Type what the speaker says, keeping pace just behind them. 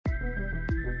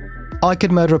I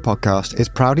Could Murder a Podcast is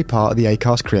proudly part of the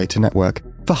Acast Creator Network.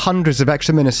 For hundreds of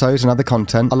extra minisodes and other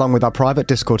content, along with our private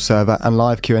Discord server and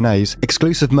live Q&As,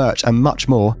 exclusive merch and much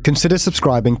more, consider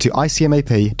subscribing to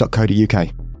icmap.co.uk.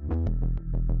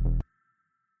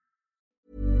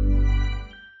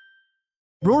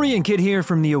 Rory and Kid here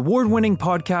from the award-winning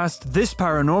podcast This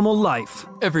Paranormal Life.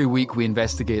 Every week we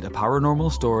investigate a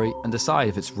paranormal story and decide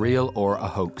if it's real or a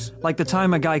hoax. Like the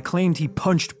time a guy claimed he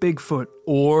punched Bigfoot.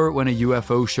 Or when a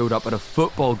UFO showed up at a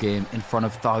football game in front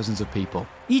of thousands of people.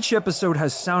 Each episode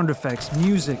has sound effects,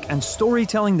 music, and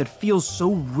storytelling that feels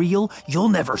so real, you'll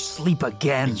never sleep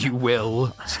again. You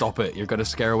will. Stop it. You're going to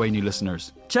scare away new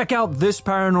listeners. Check out This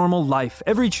Paranormal Life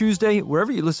every Tuesday,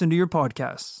 wherever you listen to your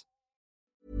podcasts.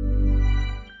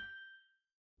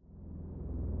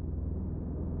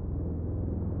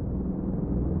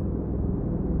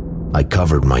 I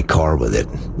covered my car with it,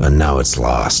 and now it's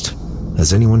lost.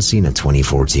 Has anyone seen a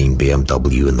 2014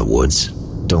 BMW in the woods?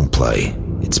 Don't play.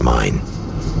 It's mine.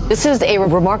 This is a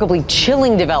remarkably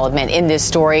chilling development in this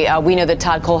story. We know that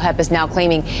Todd Kohlhepp is now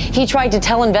claiming he tried to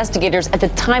tell investigators at the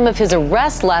time of his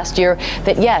arrest last year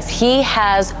that, yes, he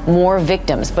has more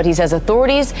victims, but he says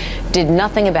authorities did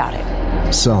nothing about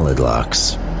it. Solid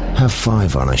locks. Have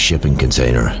 5 on a shipping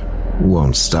container.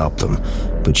 Won't stop them,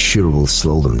 but sure will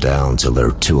slow them down till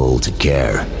they're too old to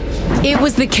care. It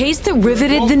was the case that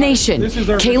riveted the nation.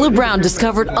 Kayla Brown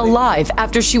discovered alive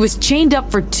after she was chained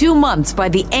up for 2 months by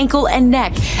the ankle and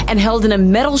neck and held in a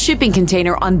metal shipping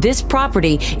container on this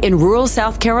property in rural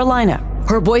South Carolina.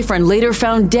 Her boyfriend later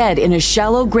found dead in a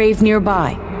shallow grave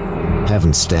nearby.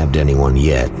 Haven't stabbed anyone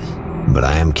yet, but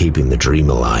I am keeping the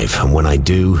dream alive, and when I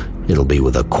do, it'll be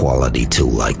with a quality tool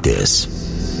like this.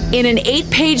 In an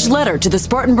 8-page letter to the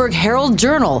Spartanburg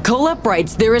Herald-Journal, Kohlhepp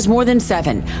writes there is more than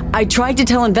 7. I tried to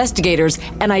tell investigators,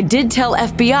 and I did tell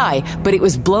FBI, but it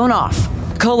was blown off.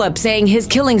 Kohlhepp saying his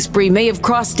killing spree may have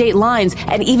crossed state lines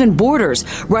and even borders,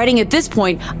 writing at this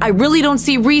point, I really don't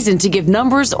see reason to give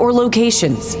numbers or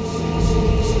locations.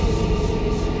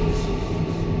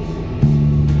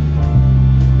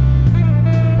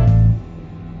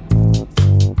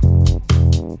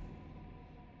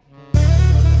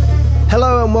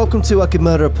 Hello and welcome to I Could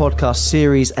Murder a Podcast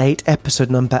Series 8,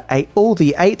 episode number 8. All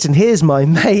the 8, and here's my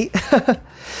mate,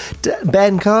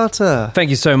 Ben Carter. Thank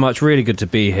you so much. Really good to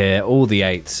be here. All the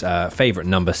 8, favourite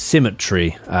number,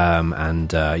 symmetry, and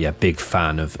big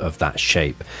fan of that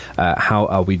shape. How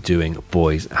are we doing,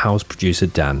 boys? How's producer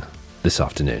Dan this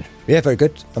afternoon? Yeah, very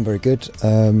good. I'm very good.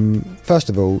 First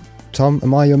of all, Tom,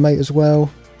 am I your mate as well?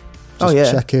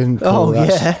 Just checking. Cool,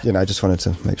 yeah. Just wanted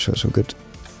to make sure it's all good.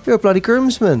 You're a bloody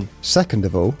groomsman. Second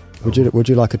of all, would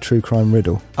you like a true crime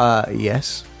riddle?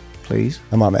 Yes, please.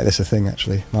 I might make this a thing,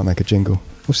 actually. Might make a jingle.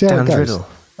 We'll see how Dan's it goes. riddle.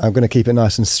 I'm going to keep it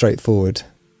nice and straightforward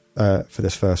for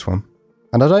this first one.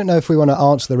 And I don't know if we want to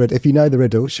answer the riddle. If you know the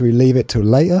riddle, should we leave it till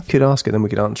later? Could ask it, then we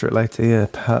could answer it later. Yeah,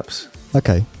 perhaps.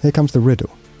 Okay, here comes the riddle.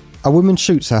 A woman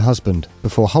shoots her husband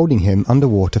before holding him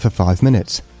underwater for 5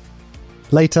 minutes.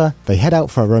 Later, they head out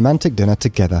for a romantic dinner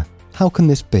together. How can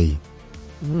this be?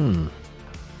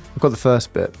 I've got the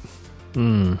first bit.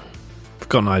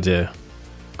 Got an idea,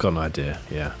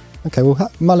 yeah. Okay,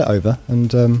 well, mull it over,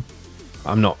 and...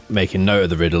 I'm not making note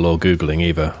of the riddle or Googling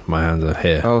either. My hands are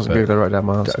here. I wasn't going to write down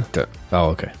my answer.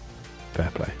 Oh, okay.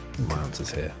 Fair play. My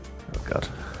answer's here. Oh, God.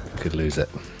 Could lose it.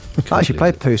 I actually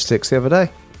played Pooh Sticks the other day.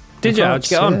 Did you? How'd you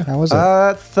get on? How was it?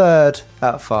 3rd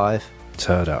out of 5.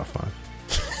 3rd out of 5.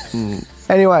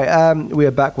 Anyway, we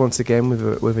are back once again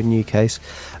with a new case.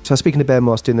 So I was speaking to Ben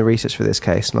whilst doing the research for this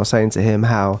case, and I was saying to him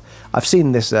how I've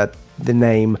seen this, the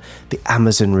name, the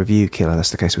Amazon Review Killer,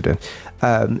 that's the case we're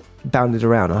doing, bounded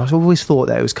around. And I always thought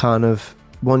that it was kind of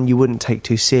one you wouldn't take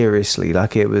too seriously,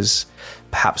 like it was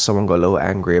perhaps someone got a little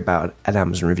angry about an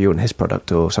Amazon review on his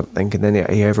product or something, and then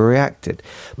he overreacted.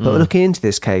 But looking into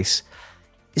this case,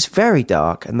 it's very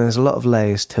dark, and there's a lot of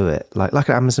layers to it, like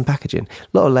an Amazon packaging.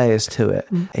 A lot of layers to it.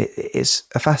 It's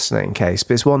a fascinating case,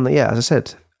 but it's one that, as I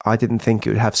said, I didn't think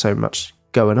it would have so much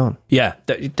going on. Yeah,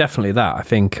 definitely that. I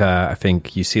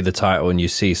think you see the title and you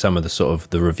see some of the sort of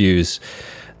the reviews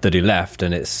that he left,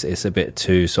 and it's a bit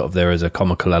too sort of, there is a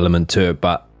comical element to it,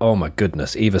 but oh my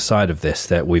goodness, either side of this,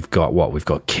 that we've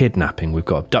got kidnapping, we've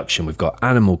got abduction, we've got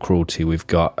animal cruelty, we've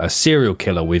got a serial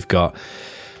killer, we've got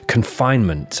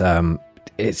confinement.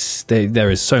 There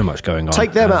is so much going on.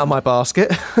 Take them out of my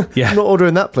basket. Yeah. I'm not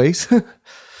ordering that, please.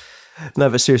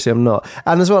 No, but seriously, I'm not.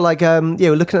 And as well,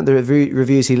 we're looking at the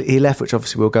reviews he left, which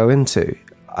obviously we'll go into.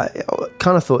 I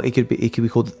kind of thought he could be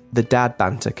called the dad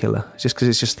banter killer, just because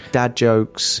it's just dad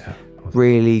jokes,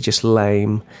 really just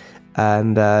lame.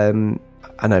 And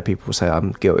I know people will say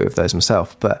I'm guilty of those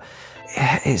myself, but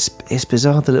it's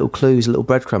bizarre, the little clues, little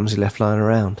breadcrumbs he left lying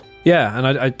around. Yeah,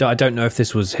 and I don't know if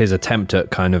this was his attempt at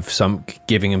kind of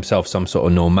giving himself some sort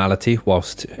of normality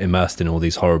whilst immersed in all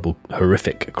these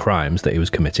horrific crimes that he was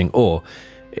committing, or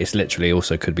it's literally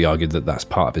also could be argued that that's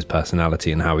part of his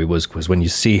personality and how he was, because when you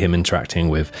see him interacting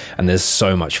with, and there's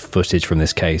so much footage from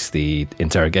this case, the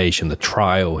interrogation, the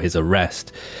trial, his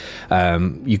arrest,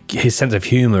 his sense of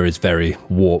humour is very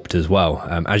warped as well,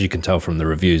 as you can tell from the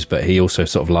reviews, but he also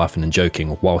sort of laughing and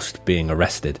joking whilst being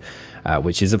arrested.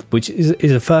 Which is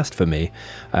a first for me,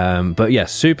 but yeah,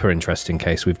 super interesting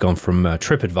case. We've gone from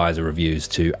TripAdvisor reviews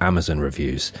to Amazon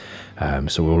reviews,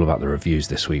 so we're all about the reviews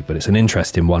this week. But it's an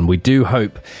interesting one. We do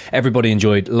hope everybody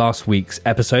enjoyed last week's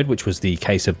episode, which was the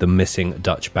case of the missing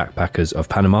Dutch backpackers of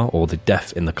Panama, or the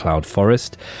death in the cloud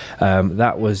forest.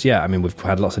 That was, yeah. I mean, we've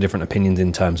had lots of different opinions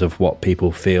in terms of what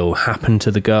people feel happened to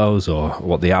the girls, or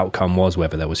what the outcome was,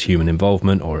 whether there was human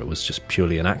involvement or it was just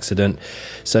purely an accident.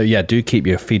 So yeah, do keep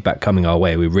your feedback coming our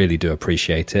way. We really do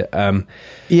appreciate it.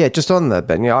 Yeah, just on that,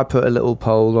 Ben, I put a little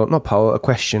a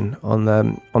question on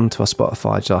onto our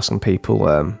Spotify, just asking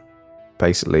people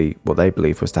basically what they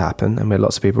believe was to happen, and we had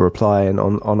lots of people replying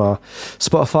on our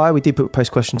Spotify. We did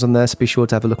post questions on there, so be sure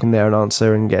to have a look in there and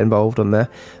answer and get involved on there.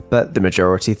 But the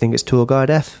majority think it's Tour Guide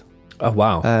F. Oh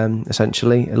wow!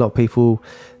 Essentially, a lot of people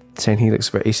saying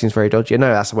he seems very dodgy.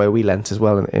 No, that's the way we lent as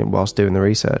well whilst doing the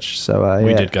research. So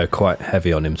we did go quite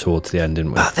heavy on him towards the end,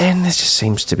 didn't we? But then there just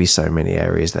seems to be so many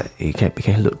areas that he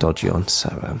can look dodgy on.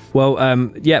 So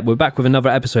yeah, we're back with another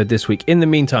episode this week. In the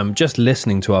meantime, just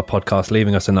listening to our podcast,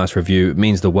 leaving us a nice review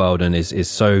means the world and is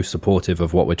so supportive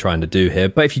of what we're trying to do here.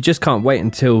 But if you just can't wait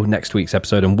until next week's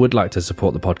episode and would like to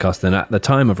support the podcast, then at the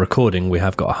time of recording, we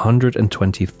have got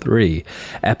 123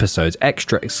 episodes,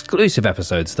 extra exclusive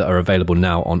episodes that are available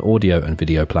now on audio and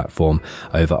video platform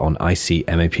over on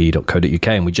icmap.co.uk,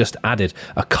 and we just added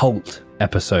a cult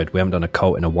episode. We haven't done a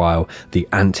cult in a while, the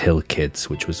Anthill Kids,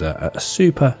 which was a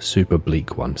super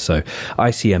bleak one. So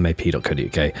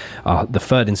icmap.co.uk. The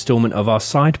third installment of our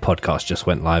side podcast just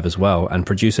went live as well, and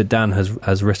producer Dan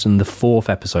has written the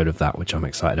fourth episode of that, which I'm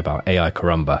excited about, AI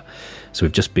Caramba. So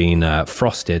we've just been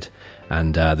frosted,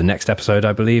 and the next episode,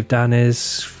 I believe, Dan,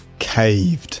 is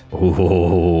caved.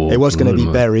 Ooh, it was going to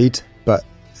be buried, but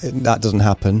that doesn't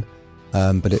happen.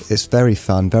 But it's very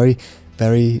fun, very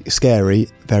scary,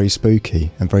 very spooky,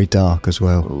 and very dark as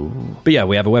well. Ooh. But yeah,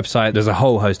 we have a website. There's a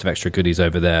whole host of extra goodies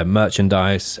over there: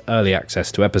 merchandise, early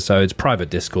access to episodes,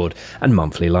 private Discord, and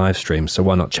monthly live streams. So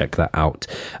why not check that out?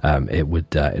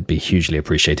 It'd be hugely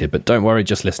appreciated. But don't worry,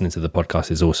 just listening to the podcast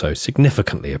is also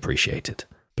significantly appreciated.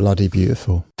 Bloody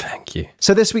beautiful. Thank you.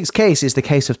 So this week's case is the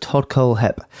case of Todd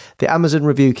Kohlhepp, the Amazon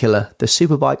review killer, the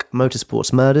Superbike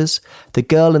Motorsports murders, the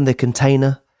girl in the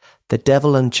container, the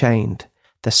devil unchained,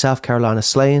 the South Carolina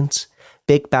slayings,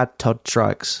 Big Bad Todd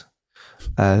strikes.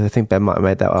 I think Ben might have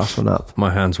made that last one up.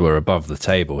 My hands were above the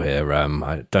table here.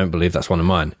 I don't believe that's one of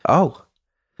mine. Oh.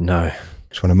 No.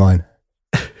 It's one of mine.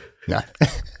 No.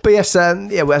 But yes,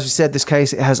 as we said, this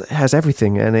case it has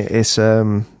everything, and it's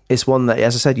one that,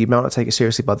 as I said, you might not take it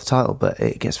seriously by the title, but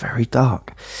it gets very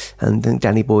dark. And then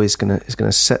Danny Boy is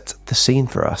gonna set the scene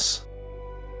for us.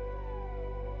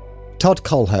 Todd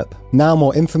Kohlhepp, now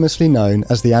more infamously known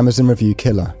as the Amazon Review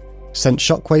Killer, sent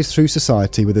shockwaves through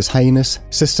society with his heinous,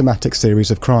 systematic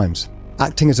series of crimes.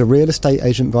 Acting as a real estate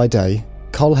agent by day,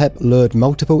 Kohlhepp lured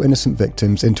multiple innocent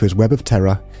victims into his web of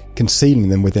terror, concealing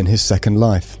them within his second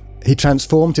life. He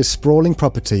transformed his sprawling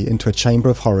property into a chamber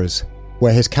of horrors,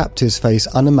 where his captives face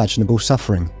unimaginable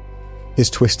suffering. His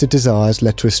twisted desires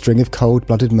led to a string of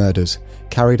cold-blooded murders,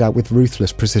 carried out with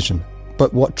ruthless precision.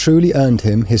 But what truly earned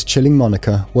him his chilling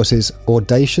moniker was his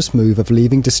audacious move of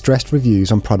leaving distressed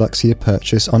reviews on products he had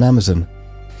purchased on Amazon.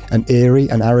 An eerie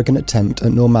and arrogant attempt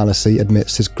at normalcy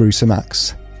amidst his gruesome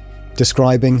acts.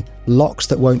 Describing locks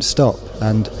that won't stop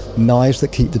and knives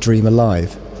that keep the dream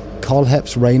alive,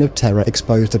 Kohlhepp's reign of terror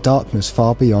exposed a darkness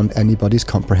far beyond anybody's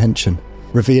comprehension,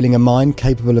 revealing a mind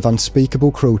capable of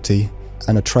unspeakable cruelty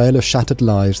and a trail of shattered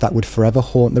lives that would forever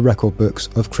haunt the record books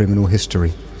of criminal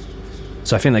history.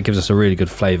 So I think that gives us a really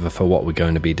good flavour for what we're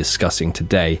going to be discussing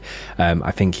today. I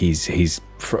think he's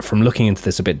from looking into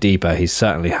this a bit deeper, he's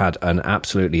certainly had an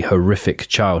absolutely horrific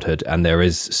childhood, and there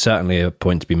is certainly a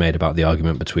point to be made about the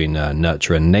argument between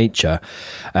nurture and nature.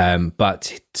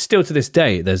 But still to this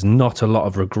day, there's not a lot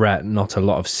of regret, not a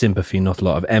lot of sympathy, not a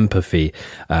lot of empathy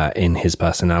in his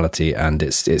personality, and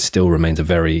it still remains a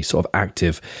very sort of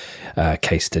active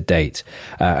case to date.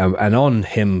 And on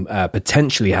him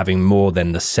potentially having more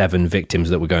than the 7 victims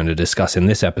that we're going to discuss in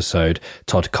this episode,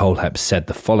 Todd Kohlhepp said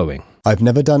the following. I've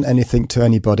never done anything to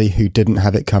anybody who didn't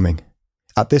have it coming.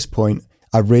 At this point,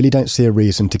 I really don't see a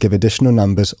reason to give additional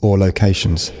numbers or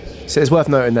locations. So it's worth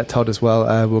noting that Todd as well,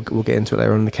 we'll get into it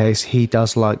later on in the case, he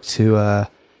does like to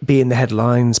be in the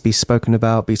headlines, be spoken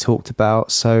about, be talked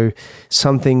about. So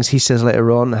some things he says later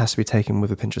on has to be taken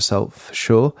with a pinch of salt for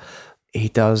sure. He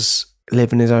does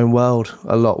live in his own world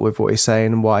a lot with what he's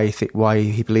saying and why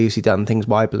he believes he done things,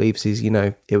 why he believes he's,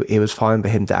 it was fine for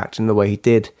him to act in the way he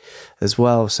did as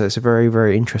well. So it's a very,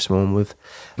 very interesting one with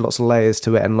lots of layers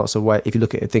to it and lots of ways. If you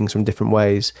look at things from different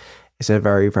ways, it's a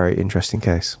very, very interesting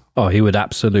case. Oh, he would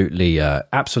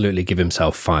absolutely give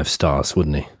himself 5 stars,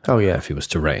 wouldn't he? Oh, yeah. If he was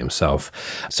to rate himself.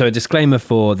 So a disclaimer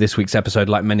for this week's episode,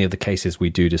 like many of the cases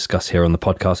we do discuss here on the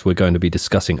podcast, we're going to be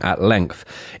discussing at length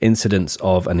incidents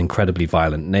of an incredibly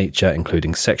violent nature,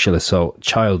 including sexual assault,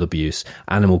 child abuse,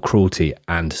 animal cruelty,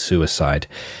 and suicide.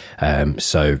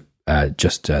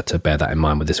 Just to bear that in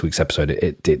mind with this week's episode,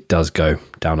 it does go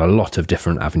down a lot of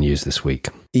different avenues this week.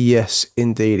 Yes,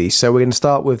 indeedy. So we're going to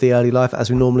start with the early life as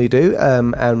we normally do,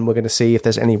 and we're going to see if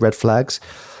there's any red flags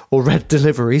or red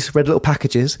deliveries, red little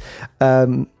packages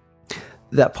that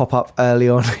pop up early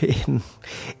on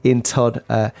in Todd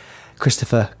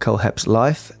Christopher Kohlhepp's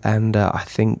life. And I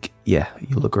think,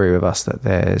 you'll agree with us that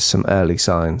there's some early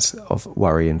signs of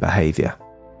worrying behaviour.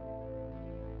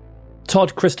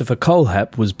 Todd Christopher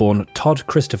Kohlhepp was born Todd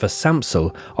Christopher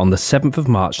Sampsell on the 7th of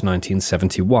March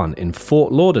 1971 in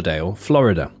Fort Lauderdale,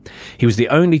 Florida. He was the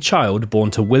only child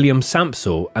born to William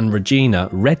Sampsell and Regina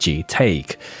Reggie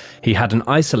Tague. He had an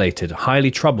isolated,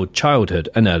 highly troubled childhood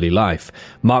and early life,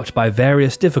 marked by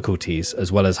various difficulties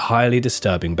as well as highly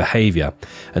disturbing behaviour.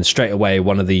 And straight away,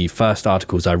 one of the first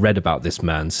articles I read about this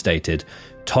man stated,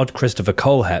 Todd Christopher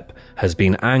Kohlhepp has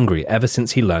been angry ever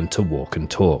since he learned to walk and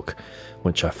talk,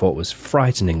 which I thought was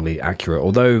frighteningly accurate.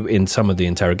 Although in some of the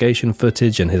interrogation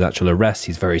footage and his actual arrest,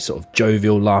 he's very sort of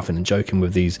jovial, laughing and joking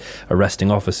with these arresting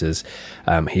officers.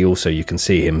 He also, you can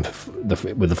see him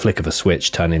with the flick of a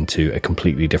switch turn into a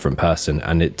completely different person.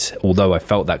 And although I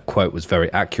felt that quote was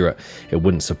very accurate, it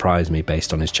wouldn't surprise me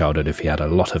based on his childhood if he had a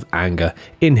lot of anger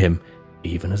in him,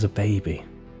 even as a baby.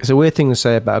 It's a weird thing to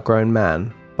say about a grown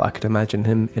man, but I could imagine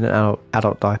him in an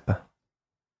adult diaper.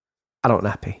 Adult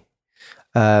nappy.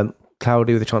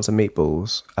 Cloudy with a Chance of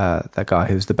Meatballs, that guy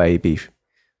who's the baby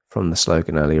from the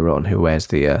slogan earlier on, who wears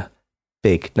the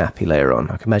big nappy later on.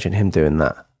 I can imagine him doing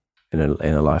that in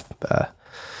a life.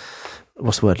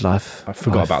 What's the word? Life. I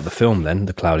forgot about the film then,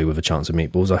 The Cloudy with a Chance of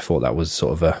Meatballs. I thought that was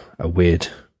sort of a weird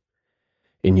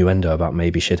innuendo about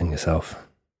maybe shitting yourself.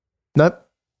 Nope.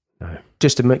 No.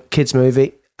 Just a kids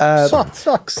movie. For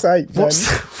fuck's sake,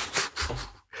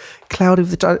 Cloudy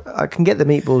with the... I can get the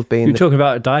meatballs being... You were talking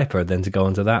about a diaper then to go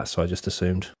onto that, so I just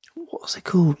assumed. What was it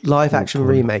called? Live action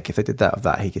remake. If they did that of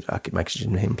that, I could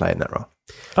imagine him playing that role.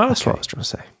 Oh, that's what I was trying to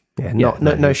say. Yeah,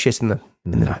 no shit in the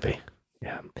nappy.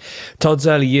 Yeah. Todd's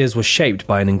early years were shaped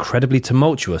by an incredibly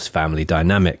tumultuous family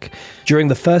dynamic. During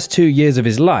the first 2 years of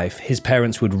his life, his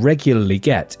parents would regularly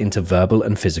get into verbal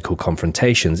and physical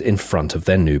confrontations in front of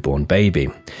their newborn baby.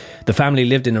 The family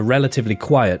lived in a relatively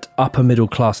quiet,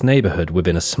 upper-middle-class neighbourhood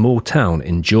within a small town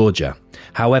in Georgia.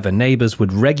 However, neighbours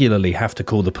would regularly have to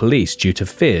call the police due to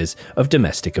fears of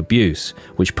domestic abuse,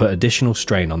 which put additional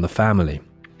strain on the family.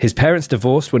 His parents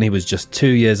divorced when he was just 2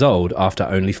 years old after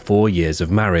only 4 years of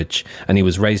marriage, and he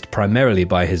was raised primarily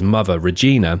by his mother,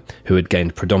 Regina, who had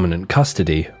gained predominant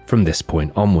custody from this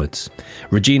point onwards.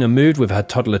 Regina moved with her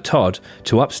toddler Todd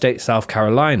to upstate South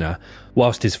Carolina,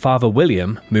 whilst his father,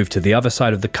 William, moved to the other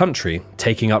side of the country,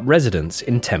 taking up residence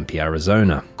in Tempe,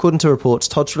 Arizona. According to reports,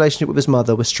 Todd's relationship with his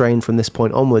mother was strained from this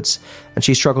point onwards, and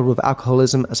she struggled with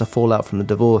alcoholism as a fallout from the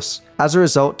divorce. As a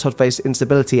result, Todd faced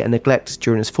instability and neglect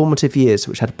during his formative years,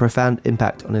 which had a profound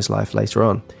impact on his life later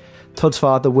on. Todd's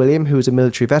father, William, who was a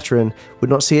military veteran, would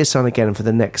not see his son again for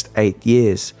the next 8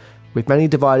 years, with many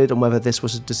divided on whether this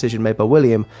was a decision made by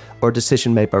William or a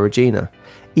decision made by Regina.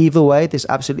 Either way, this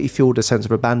absolutely fueled a sense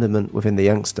of abandonment within the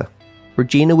youngster.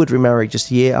 Regina would remarry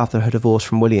just a year after her divorce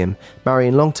from William,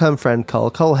 marrying long-term friend Carl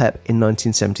Kohlhepp in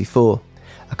 1974.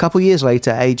 A couple years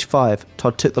later, at age 5,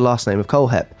 Todd took the last name of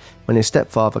Kohlhepp when his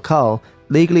stepfather Carl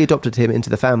legally adopted him into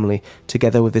the family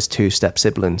together with his 2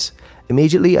 step-siblings.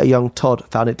 Immediately, a young Todd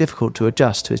found it difficult to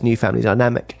adjust to his new family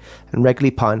dynamic and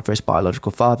regularly pined for his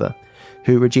biological father,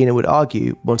 who Regina would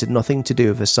argue wanted nothing to do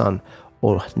with her son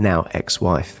or now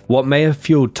ex-wife. What may have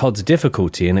fueled Todd's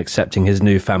difficulty in accepting his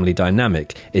new family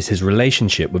dynamic is his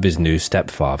relationship with his new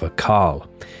stepfather, Carl.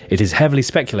 It is heavily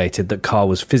speculated that Carl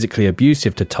was physically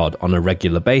abusive to Todd on a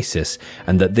regular basis,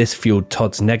 and that this fueled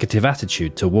Todd's negative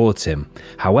attitude towards him.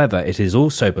 However, it is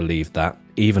also believed that,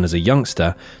 even as a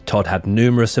youngster, Todd had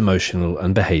numerous emotional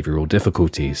and behavioural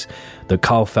difficulties that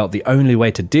Carl felt the only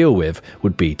way to deal with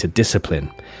would be to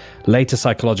discipline. Later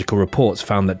psychological reports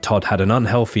found that Todd had an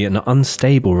unhealthy and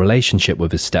unstable relationship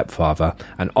with his stepfather,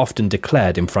 and often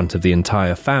declared in front of the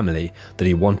entire family that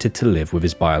he wanted to live with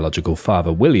his biological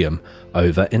father, William,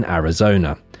 over in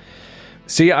Arizona.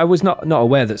 See, I was not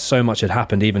aware that so much had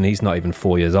happened. Even he's not even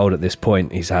 4 years old at this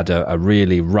point. He's had a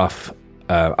really rough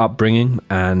upbringing,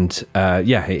 and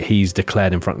he's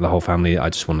declared in front of the whole family, I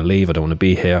just want to leave, I don't want to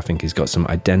be here. I think he's got some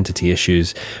identity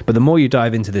issues. But the more you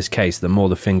dive into this case, the more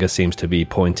the finger seems to be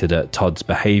pointed at Todd's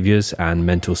behaviours and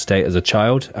mental state as a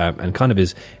child, and kind of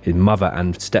his mother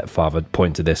and stepfather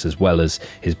point to this, as well as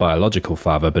his biological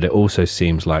father. But it also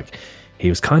seems like he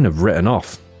was kind of written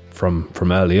off from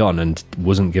early on and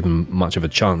wasn't given much of a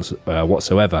chance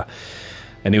whatsoever.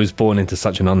 And he was born into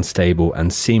such an unstable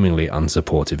and seemingly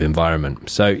unsupportive environment.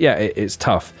 So yeah, it's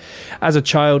tough. As a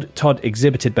child, Todd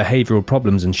exhibited behavioural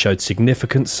problems and showed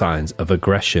significant signs of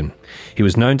aggression. He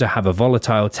was known to have a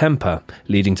volatile temper,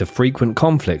 leading to frequent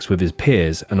conflicts with his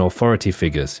peers and authority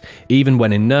figures. Even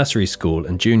when in nursery school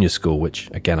and junior school, which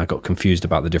again, I got confused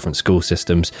about the different school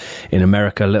systems in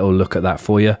America. Little look at that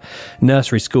for you.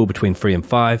 Nursery school between 3 and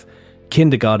 5.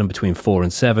 Kindergarten between 4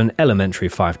 and 7, elementary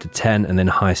 5 to 10, and then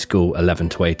high school 11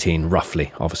 to 18,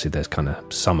 roughly. Obviously, there's kind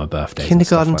of summer birthdays.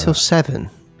 Kindergarten till like 7?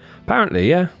 Apparently,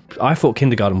 yeah. I thought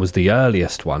kindergarten was the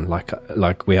earliest one,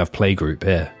 like we have playgroup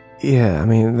here. Yeah, I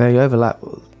mean, they overlap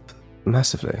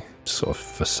massively. Sort of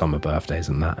for summer birthdays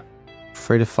and that.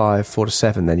 3 to 5, 4 to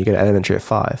 7, then you go to elementary at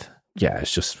 5. Yeah,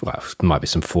 it's just, well, it might be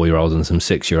some 4-year-olds and some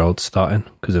 6-year-olds starting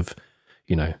because of,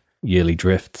 yearly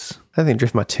drifts. I don't think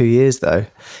drift my 2 years though.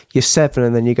 You're 7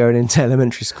 and then you're going into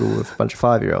elementary school with a bunch of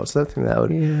 5-year-olds. I don't think that would.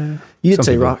 Yeah. You'd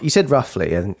say you said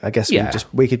roughly, and I guess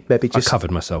we could maybe just. I covered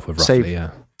myself with roughly.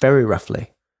 Yeah. Very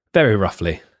roughly. Very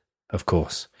roughly, of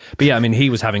course. But yeah, I mean,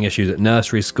 he was having issues at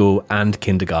nursery school and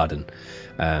kindergarten.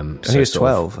 And he was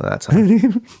 12 at that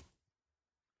time.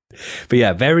 But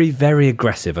yeah, very, very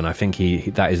aggressive, and I think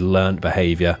that is learnt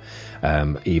behaviour,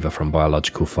 either from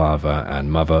biological father and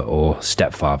mother or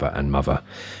stepfather and mother.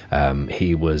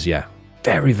 He was,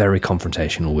 very, very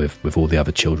confrontational with all the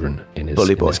other children in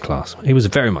his class. He was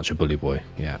very much a bully boy,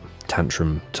 yeah.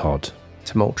 Tantrum Todd.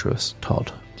 Tumultuous Todd.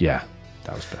 Yeah,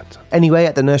 that was bad. Anyway,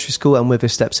 at the nursery school and with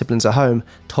his step-siblings at home,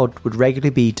 Todd would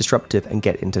regularly be disruptive and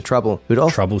get into trouble.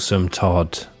 Troublesome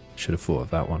Todd. Should have thought of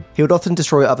that one. He would often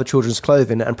destroy other children's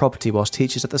clothing and property, whilst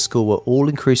teachers at the school were all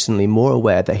increasingly more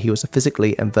aware that he was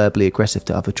physically and verbally aggressive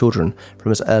to other children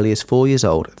from as early as 4 years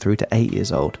old through to 8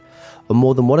 years old. On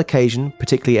more than one occasion,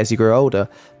 particularly as he grew older,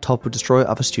 Todd would destroy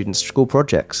other students' school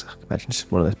projects. I can imagine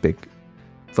just one of those big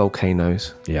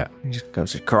volcanoes. Yeah. He just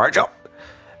goes, "Courage up!"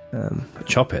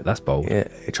 Chop it, that's bold. Yeah,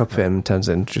 he chop it and turns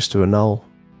it into just to a knoll.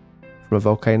 From a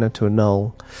volcano to a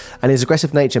knoll. And his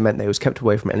aggressive nature meant that he was kept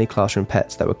away from any classroom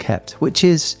pets that were kept,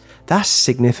 that's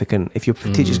significant. If your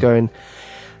teacher's going,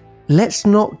 let's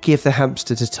not give the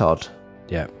hamster to Todd.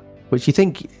 Yeah. Which you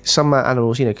think some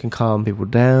animals, can calm people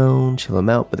down, chill them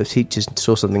out, but the teachers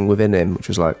saw something within him which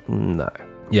was like, no.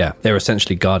 Yeah, they're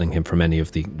essentially guarding him from any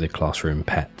of the classroom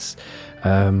pets.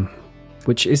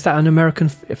 Which, is that an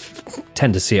American...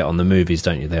 tend to see it on the movies,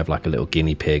 don't you? They have like a little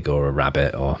guinea pig or a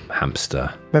rabbit or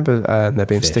hamster. Remember there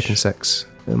being stick insects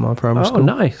in my primary school? Oh,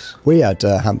 nice. We had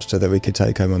a hamster that we could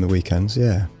take home on the weekends,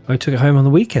 yeah. Oh, you took it home on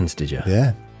the weekends, did you?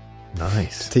 Yeah.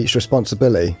 Nice. Teach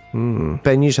responsibility.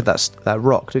 Ben, you just had that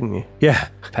rock, didn't you? Yeah,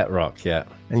 pet rock, yeah.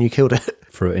 And you killed it.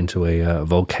 Threw it into a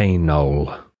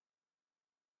volcano.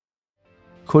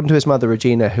 According to his mother,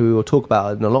 Regina, who we will talk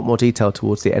about in a lot more detail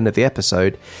towards the end of the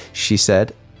episode, she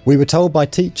said, "We were told by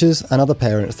teachers and other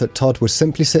parents that Todd would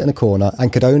simply sit in a corner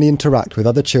and could only interact with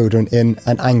other children in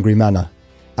an angry manner.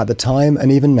 At the time,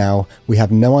 and even now, we have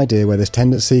no idea where this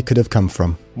tendency could have come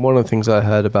from." One of the things I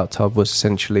heard about Todd was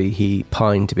essentially he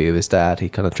pined to be with his dad. He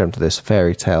kind of dreamt of this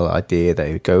fairy tale idea that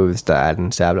he would go with his dad and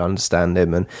his dad would understand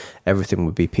him and everything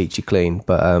would be peachy clean.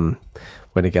 But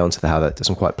we're going to get onto how that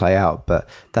doesn't quite play out. But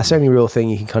that's the only real thing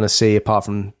you can kind of see, apart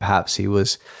from perhaps he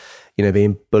was,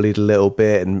 being bullied a little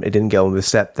bit and it didn't get on with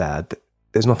his stepdad.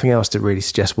 There's nothing else to really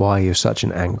suggest why he was such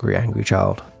an angry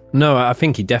child. No, I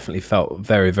think he definitely felt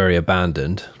very, very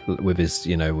abandoned with his,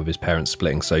 with his parents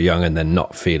splitting so young and then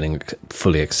not feeling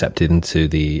fully accepted into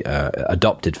the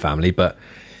adopted family. But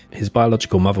his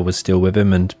biological mother was still with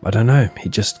him, and I don't know, he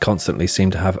just constantly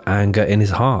seemed to have anger in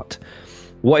his heart.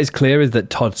 What is clear is that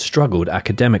Todd struggled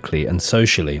academically and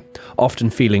socially,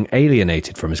 often feeling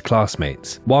alienated from his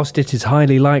classmates. Whilst it is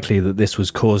highly likely that this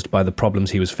was caused by the problems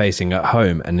he was facing at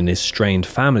home and in his strained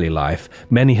family life,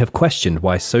 many have questioned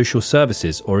why social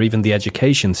services or even the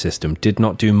education system did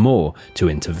not do more to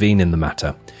intervene in the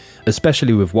matter,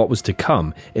 especially with what was to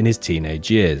come in his teenage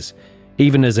years.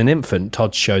 Even as an infant,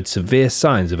 Todd showed severe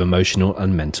signs of emotional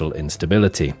and mental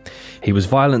instability. He was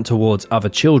violent towards other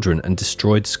children and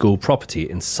destroyed school property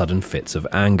in sudden fits of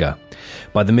anger.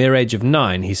 By the mere age of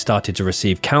 9, he started to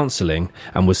receive counselling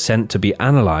and was sent to be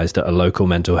analysed at a local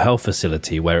mental health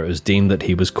facility where it was deemed that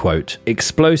he was, quote,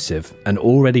 explosive and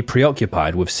already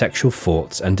preoccupied with sexual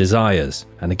thoughts and desires.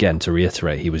 And again, to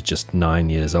reiterate, he was just 9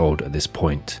 years old at this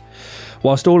point.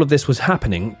 Whilst all of this was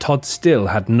happening, Todd still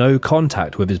had no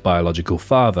contact with his biological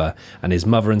father, and his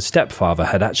mother and stepfather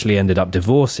had actually ended up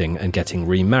divorcing and getting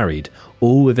remarried,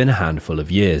 all within a handful of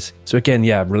years. So again,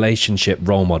 relationship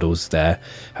role models there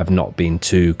have not been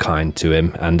too kind to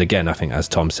him. And again, I think as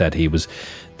Tom said, he was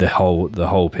the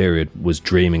whole period was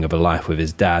dreaming of a life with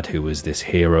his dad, who was this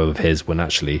hero of his, when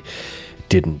actually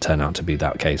didn't turn out to be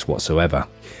that case whatsoever.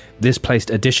 This placed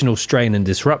additional strain and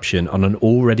disruption on an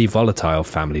already volatile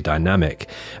family dynamic,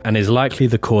 and is likely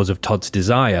the cause of Todd's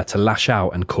desire to lash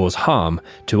out and cause harm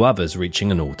to others,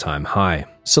 reaching an all-time high.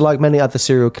 So like many other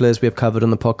serial killers we have covered on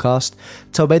the podcast,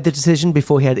 Todd made the decision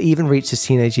before he had even reached his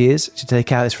teenage years to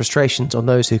take out his frustrations on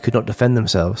those who could not defend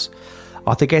themselves.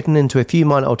 After getting into a few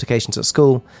minor altercations at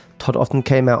school, Todd often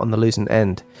came out on the losing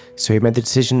end, so he made the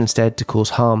decision instead to cause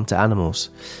harm to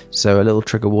animals. So a little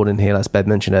trigger warning here, as Ben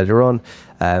mentioned earlier on,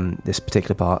 this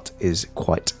particular part is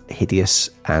quite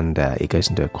hideous, and it goes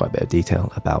into quite a bit of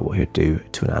detail about what he would do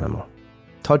to an animal.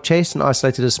 Todd chased and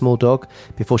isolated a small dog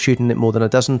before shooting it more than a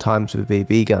dozen times with a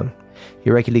BB gun. He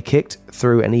regularly kicked,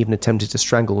 threw and even attempted to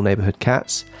strangle neighbourhood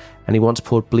cats, and he once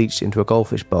poured bleach into a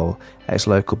goldfish bowl at his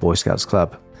local Boy Scouts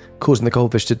club, causing the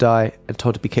goldfish to die and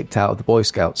Todd to be kicked out of the Boy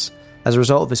Scouts. As a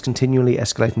result of his continually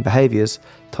escalating behaviours,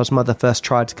 Todd's mother first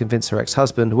tried to convince her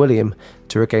ex-husband, William,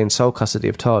 to regain sole custody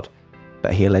of Todd,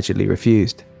 but he allegedly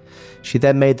refused. She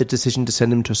then made the decision to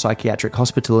send him to a psychiatric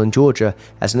hospital in Georgia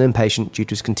as an inpatient due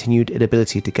to his continued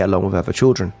inability to get along with other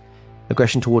children,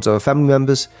 aggression towards other family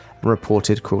members, and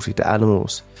reported cruelty to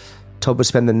animals. Todd would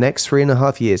spend the next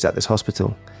 3.5 years at this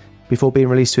hospital, before being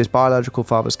released to his biological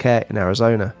father's care in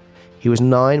Arizona. He was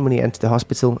 9 when he entered the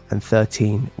hospital and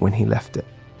 13 when he left it.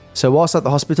 So whilst at the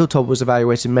hospital, Todd was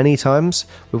evaluated many times,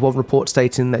 with one report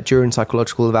stating that during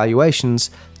psychological evaluations,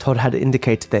 Todd had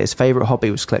indicated that his favourite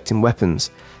hobby was collecting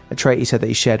weapons, a trait he said that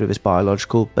he shared with his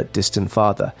biological but distant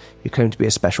father, who claimed to be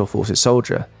a special forces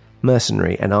soldier,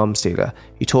 mercenary and arms dealer,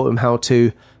 who taught him how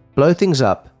to blow things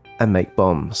up and make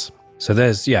bombs. So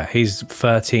he's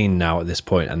 13 now at this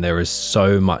point, and there is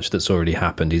so much that's already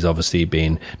happened. He's obviously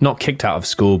been not kicked out of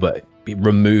school, but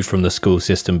removed from the school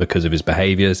system because of his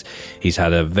behaviours. He's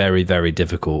had a very, very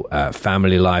difficult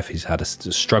family life. He's had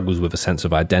struggles with a sense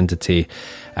of identity,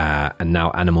 and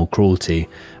now animal cruelty,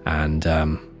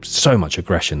 and so much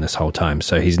aggression this whole time.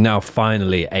 So he's now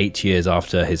finally, 8 years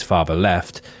after his father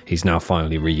left, he's now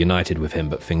finally reunited with him,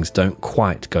 but things don't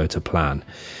quite go to plan.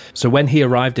 So when he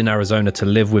arrived in Arizona to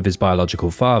live with his biological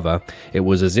father, it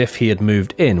was as if he had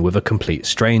moved in with a complete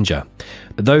stranger.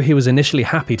 Though he was initially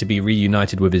happy to be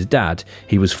reunited with his dad,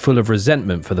 he was full of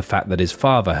resentment for the fact that his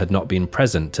father had not been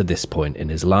present to this point in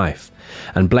his life,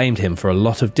 and blamed him for a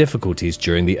lot of difficulties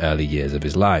during the early years of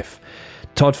his life.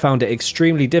 Todd found it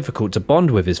extremely difficult to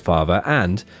bond with his father,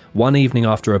 and one evening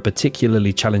after a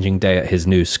particularly challenging day at his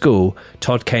new school,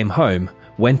 Todd came home,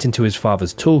 went into his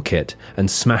father's toolkit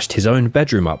and smashed his own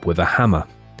bedroom up with a hammer.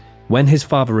 When his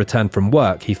father returned from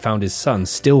work, he found his son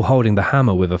still holding the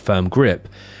hammer with a firm grip,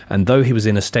 and though he was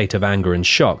in a state of anger and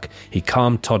shock, he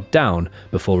calmed Todd down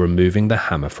before removing the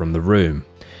hammer from the room.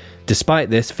 Despite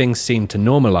this, things seemed to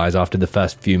normalise after the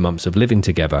first few months of living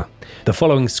together. The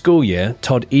following school year,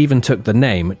 Todd even took the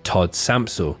name Todd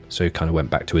Samsel, so he kind of went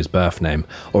back to his birth name,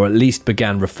 or at least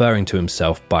began referring to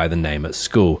himself by the name at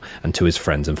school and to his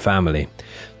friends and family.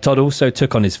 Todd also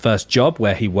took on his first job,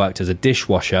 where he worked as a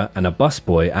dishwasher and a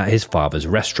busboy at his father's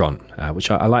restaurant, which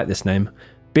I like this name,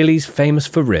 Billy's Famous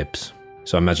for Ribs.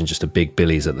 So I imagine just a big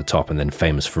Billy's at the top and then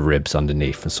famous for ribs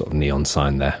underneath, a sort of neon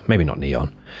sign there. Maybe not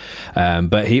neon.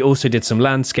 But he also did some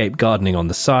landscape gardening on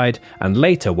the side and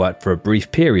later worked for a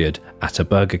brief period at a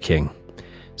Burger King.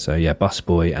 So yeah,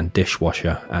 busboy and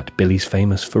dishwasher at Billy's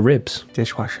Famous for Ribs.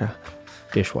 Dishwasher.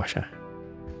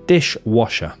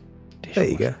 There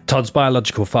you go. Todd's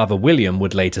biological father, William,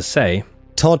 would later say,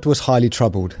 Todd was highly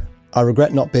troubled. I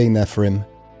regret not being there for him,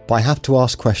 but I have to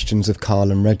ask questions of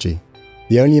Carl and Reggie.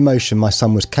 The only emotion my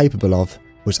son was capable of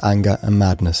was anger and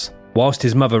madness. Whilst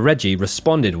his mother Reggie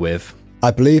responded with,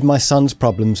 I believe my son's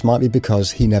problems might be because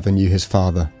he never knew his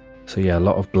father. So yeah, a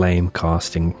lot of blame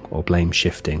casting or blame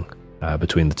shifting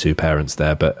between the two parents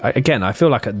there. But again, I feel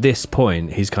like at this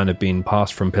point, he's kind of been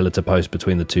passed from pillar to post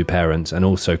between the two parents and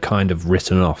also kind of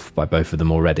written off by both of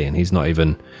them already. And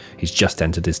he's just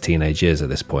entered his teenage years at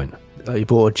this point. You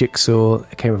bought a jigsaw,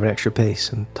 it came with an extra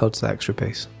piece, and Todd's the extra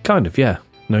piece. Kind of, yeah.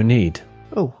 No need.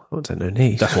 Oh, I wouldn't say no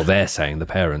need. That's what they're saying, the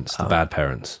parents, the bad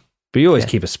parents. But you always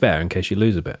keep a spare in case you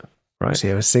lose a bit, right? So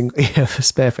you have a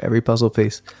spare for every puzzle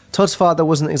piece. Todd's father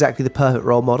wasn't exactly the perfect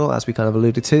role model, as we kind of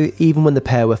alluded to, even when the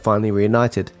pair were finally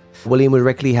reunited. William would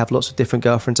regularly have lots of different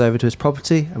girlfriends over to his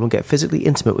property and would get physically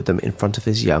intimate with them in front of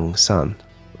his young son,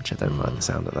 which I don't like the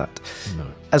sound of that. No.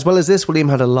 As well as this, William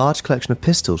had a large collection of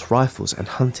pistols, rifles and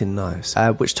hunting knives,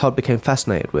 which Todd became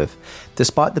fascinated with.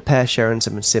 Despite the pair sharing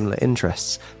some similar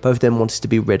interests, both of them wanted to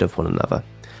be rid of one another.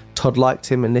 Todd liked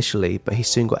him initially, but he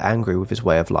soon got angry with his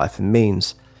way of life and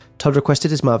means. Todd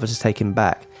requested his mother to take him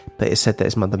back, but it said that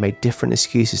his mother made different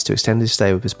excuses to extend his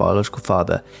stay with his biological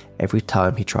father every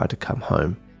time he tried to come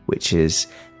home,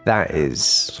 that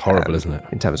is it's horrible, isn't it?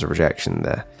 In terms of rejection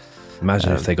there.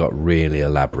 Imagine if they got really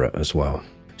elaborate as well.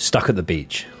 Stuck at the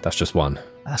beach. That's just one.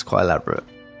 That's quite elaborate.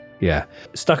 Yeah.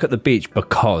 Stuck at the beach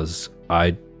because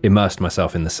I immersed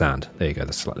myself in the sand. There you go.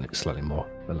 That's slightly more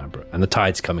elaborate. And the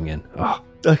tide's coming in. Oh.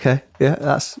 Okay.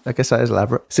 Yeah, I guess that is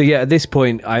elaborate. So yeah, at this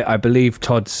point, I believe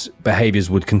Todd's behaviours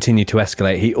would continue to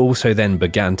escalate. He also then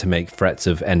began to make threats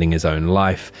of ending his own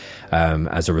life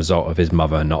as a result of his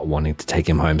mother not wanting to take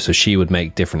him home. So she would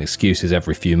make different excuses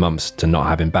every few months to not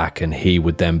have him back, and he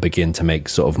would then begin to make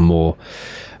sort of more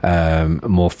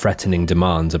threatening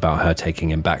demands about her taking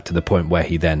him back, to the point where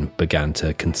he then began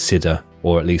to consider,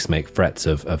 or at least make threats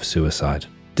of suicide.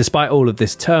 Despite all of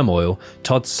this turmoil,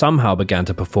 Todd somehow began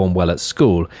to perform well at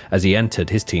school as he entered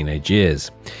his teenage years.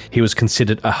 He was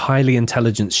considered a highly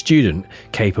intelligent student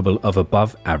capable of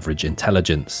above average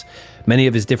intelligence. Many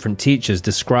of his different teachers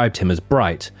described him as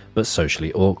bright, but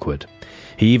socially awkward.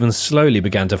 He even slowly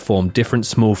began to form different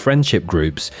small friendship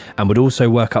groups and would also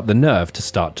work up the nerve to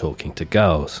start talking to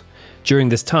girls. During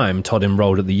this time, Todd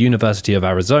enrolled at the University of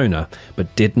Arizona,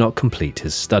 but did not complete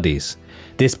his studies.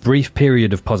 This brief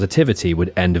period of positivity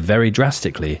would end very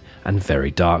drastically and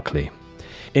very darkly.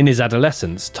 In his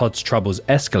adolescence, Todd's troubles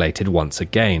escalated once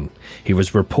again. He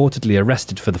was reportedly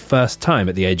arrested for the first time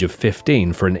at the age of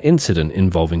 15 for an incident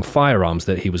involving firearms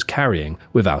that he was carrying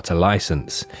without a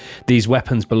license. These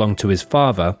weapons belonged to his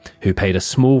father, who paid a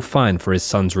small fine for his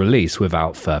son's release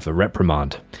without further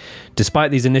reprimand. Despite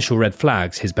these initial red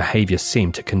flags, his behaviour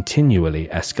seemed to continually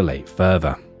escalate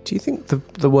further. Do you think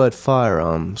the word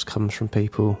firearms comes from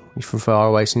people from far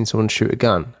away seeing someone shoot a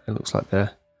gun? It looks like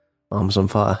their arms on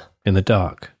fire. In the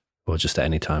dark? Or just at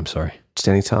any time, sorry? Just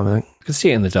any time, I think. I can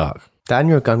see it in the dark. Dan,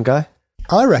 you're a gun guy?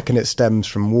 I reckon it stems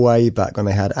from way back when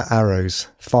they had arrows,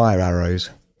 fire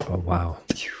arrows. Oh, wow.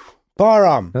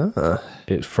 Firearm!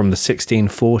 It's from the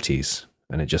 1640s,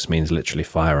 and it just means literally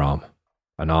firearm.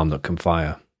 An arm that can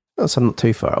fire. Oh, so I'm not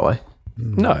too far away.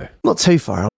 No. Not too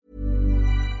far away.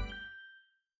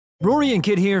 Rory and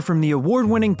Kid here from the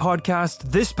award-winning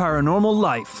podcast This Paranormal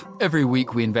Life. Every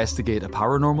week we investigate a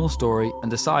paranormal story and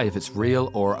decide if it's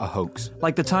real or a hoax.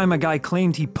 Like the time a guy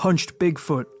claimed he punched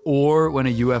Bigfoot. Or when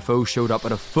a UFO showed up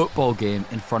at a football game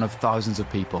in front of thousands of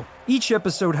people. Each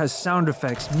episode has sound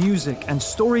effects, music, and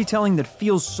storytelling that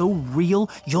feels so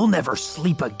real, you'll never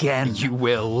sleep again. You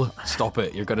will. Stop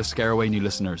it. You're going to scare away new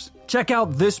listeners. Check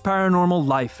out This Paranormal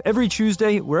Life every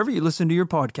Tuesday, wherever you listen to your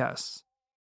podcasts.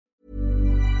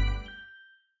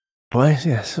 Well,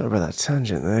 yeah, sorry about that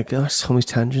tangent there, guys. Tommy's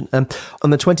tangent. On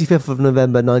the 25th of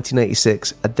November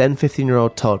 1986, a then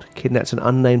 15-year-old Todd kidnapped an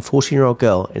unnamed 14-year-old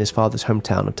girl in his father's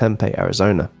hometown of Tempe,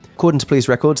 Arizona. According to police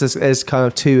records, there's kind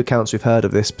of two accounts we've heard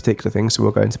of this particular thing, so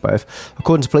we'll go into both.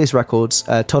 According to police records,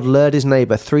 Todd lured his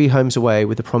neighbour 3 homes away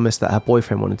with the promise that her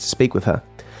boyfriend wanted to speak with her.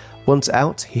 Once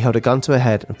out, he held a gun to her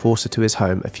head and forced her to his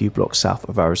home a few blocks south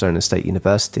of Arizona State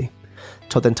University.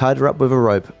 Todd then tied her up with a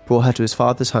rope, brought her to his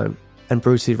father's home, and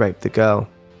brutally raped the girl.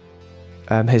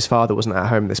 His father wasn't at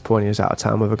home at this point. He was out of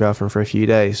town with a girlfriend for a few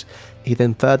days. He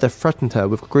then further threatened her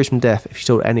with gruesome death if she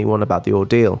told anyone about the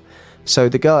ordeal. So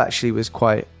the girl actually was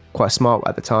quite smart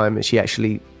at the time, and she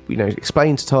actually,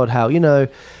 explained to Todd how,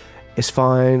 it's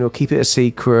fine, we'll keep it a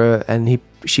secret, and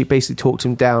she basically talked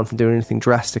him down from doing anything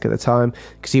drastic at the time,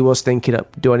 because he was thinking,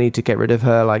 do I need to get rid of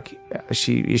her? Like, is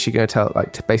she going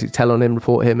to tell on him,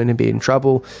 report him, and him be in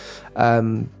trouble?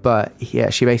 But yeah,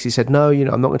 she basically said, no,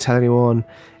 I'm not going to tell anyone.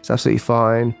 It's absolutely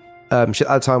fine. At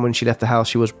the time when she left the house,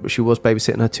 she was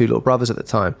babysitting her 2 little brothers at the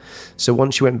time. So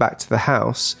once she went back to the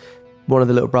house, one of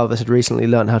the little brothers had recently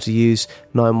learned how to use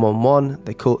 911.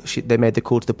 They made the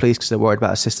call to the police because they're worried about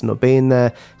her sister not being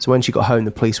there. So when she got home,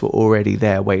 the police were already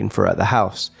there waiting for her at the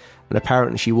house. And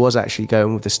apparently she was actually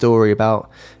going with the story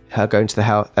about her going to the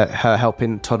house, her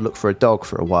helping Todd look for a dog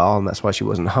for a while, and that's why she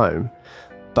wasn't home.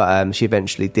 But she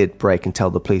eventually did break and tell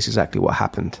the police exactly what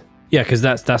happened. Yeah, because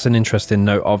that's an interesting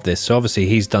note of this. So obviously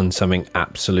he's done something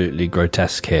absolutely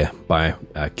grotesque here by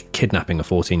kidnapping a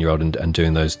 14-year-old and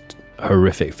doing those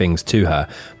horrific things to her.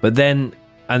 But then,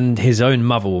 and his own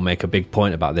mother will make a big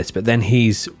point about this, but then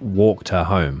he's walked her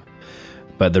home.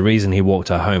 But the reason he walked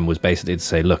her home was basically to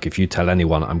say, look, if you tell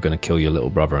anyone, I'm going to kill your little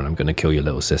brother and I'm going to kill your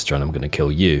little sister and I'm going to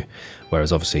kill you.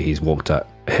 Whereas obviously he's walked her.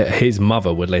 His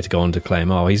mother would later go on to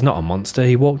claim, oh, he's not a monster,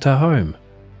 he walked her home,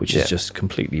 which is just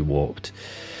completely warped.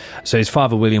 So his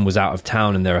father, William, was out of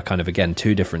town, and there are kind of, again,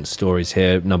 2 different stories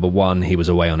here. Number 1, he was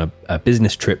away on a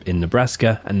business trip in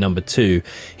Nebraska, and number 2,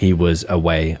 he was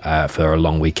away for a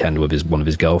long weekend with one of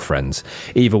his girlfriends.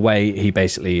 Either way, he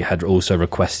basically had also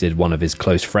requested one of his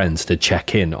close friends to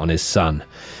check in on his son,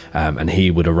 and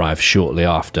he would arrive shortly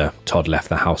after Todd left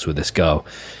the house with this girl.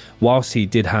 Whilst he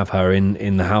did have her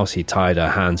in the house, he tied her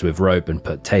hands with rope and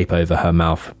put tape over her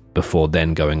mouth before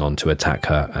then going on to attack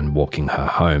her and walking her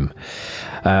home.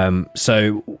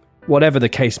 So whatever the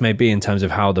case may be in terms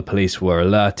of how the police were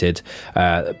alerted,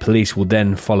 police will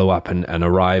then follow up and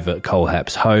arrive at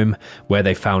Kohlhepp's home, where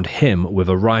they found him with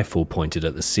a rifle pointed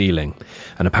at the ceiling.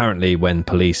 And apparently when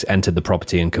police entered the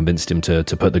property and convinced him to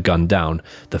put the gun down,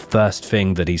 the first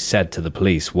thing that he said to the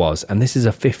police was, and this is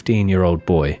a 15-year-old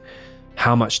boy,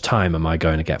 how much time am I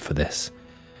going to get for this?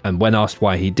 And when asked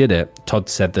why he did it, Todd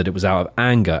said that it was out of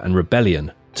anger and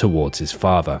rebellion towards his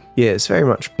father. Yeah, it's very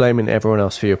much blaming everyone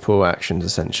else for your poor actions,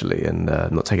 essentially, and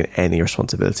not taking any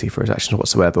responsibility for his actions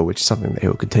whatsoever, which is something that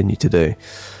he'll continue to do.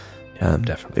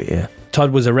 Definitely. Yeah.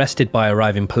 Todd was arrested by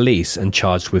arriving police and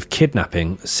charged with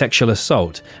kidnapping, sexual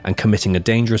assault, and committing a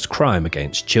dangerous crime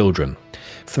against children.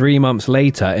 3 months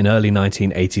later, in early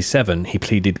 1987, he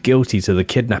pleaded guilty to the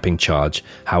kidnapping charge.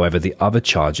 However, the other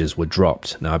charges were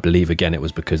dropped. Now, I believe, again, it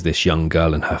was because this young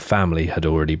girl and her family had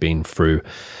already been through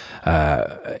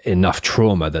enough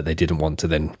trauma that they didn't want to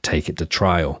then take it to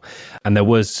trial. And there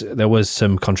was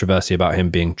some controversy about him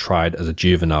being tried as a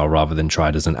juvenile rather than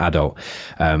tried as an adult.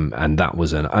 And that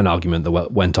was an argument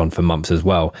that went on for months as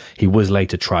well. He was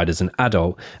later tried as an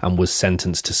adult and was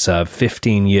sentenced to serve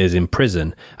 15 years in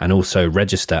prison and also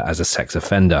register as a sex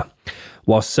offender.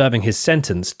 While serving his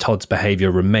sentence, Todd's behaviour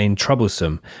remained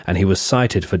troublesome, and he was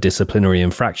cited for disciplinary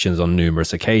infractions on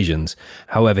numerous occasions.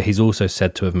 However, he's also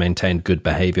said to have maintained good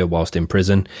behaviour whilst in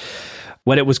prison.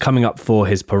 When it was coming up for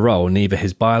his parole, neither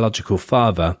his biological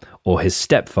father or his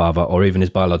stepfather or even his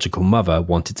biological mother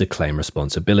wanted to claim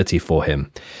responsibility for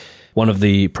him. One of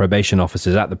the probation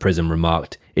officers at the prison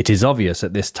remarked, "It is obvious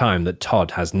at this time that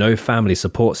Todd has no family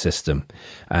support system."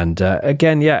 And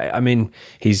again, yeah, I mean,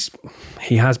 he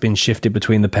has been shifted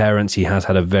between the parents. He has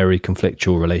had a very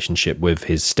conflictual relationship with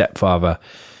his stepfather.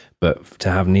 But to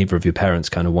have neither of your parents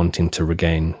kind of wanting to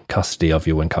regain custody of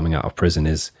you when coming out of prison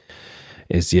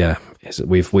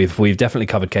we've definitely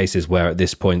covered cases where at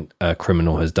this point a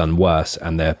criminal has done worse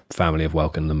and their family have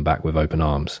welcomed them back with open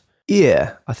arms.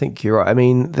 Yeah, I think you're right. I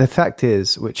mean, the fact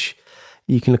is, which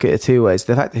you can look at it 2 ways,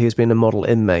 the fact that he was being a model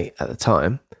inmate at the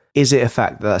time, is it a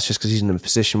fact that that's just because he's in a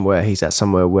position where he's at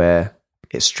somewhere where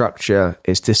it's structure,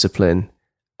 it's discipline,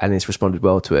 and he's responded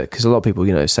well to it? Because a lot of people,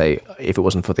 say, if it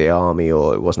wasn't for the army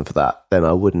or it wasn't for that, then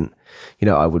I wouldn't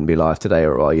be alive today,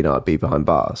 or I'd be behind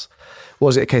bars.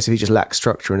 Was it a case of he just lacked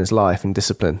structure in his life and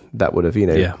discipline that would have,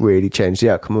 really changed the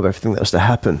outcome of everything that was to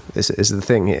happen? Is the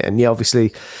thing here. And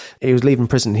obviously, he was leaving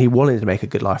prison. He wanted to make a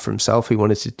good life for himself.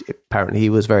 Apparently,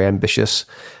 he was very ambitious,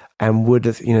 and would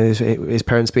have, his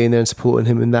parents being there and supporting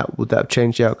him, and would that have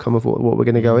changed the outcome of what we're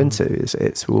going to go into?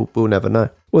 We'll never know.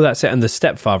 Well, that's it. And the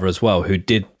stepfather as well, who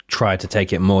did try to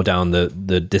take it more down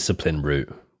the discipline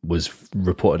route, was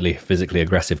reportedly physically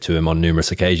aggressive to him on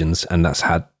numerous occasions, and that's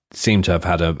seemed to have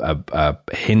had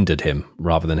hindered him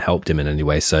rather than helped him in any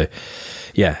way. So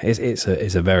yeah, it's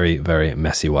a very, very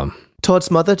messy one.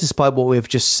 Todd's mother, despite what we've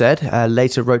just said,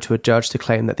 later wrote to a judge to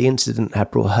claim that the incident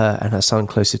had brought her and her son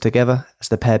closer together as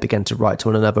the pair began to write to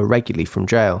one another regularly from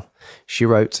jail. She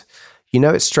wrote,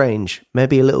 "It's strange.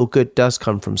 Maybe a little good does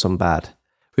come from some bad."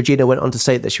 Regina went on to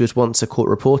say that she was once a court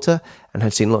reporter and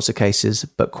had seen lots of cases,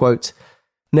 but, quote,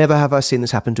 "Never have I seen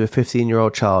this happen to a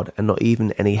 15-year-old child and not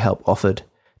even any help offered.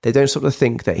 They don't sort of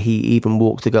think that he even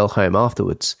walked the girl home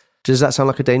afterwards. Does that sound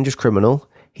like a dangerous criminal?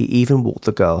 He even walked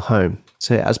the girl home."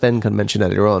 So as Ben kind of mentioned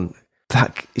earlier on,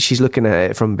 that she's looking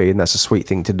at it from being that's a sweet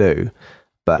thing to do.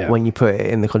 But when you put it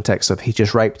in the context of he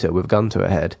just raped her with a gun to her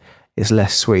head, it's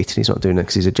less sweet, and he's not doing it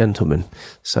because he's a gentleman.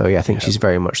 So I think she's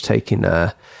very much taking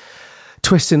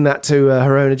twisting that to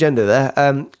her own agenda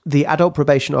there. The adult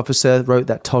probation officer wrote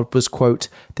that Todd was, quote,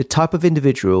 the type of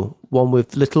individual, one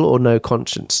with little or no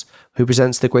conscience, who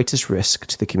presents the greatest risk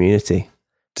to the community.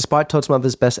 Despite Todd's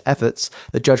mother's best efforts,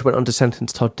 the judge went on to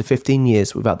sentence Todd to 15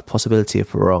 years without the possibility of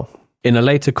parole. In a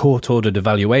later court-ordered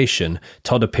evaluation,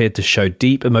 Todd appeared to show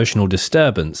deep emotional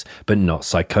disturbance, but not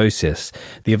psychosis.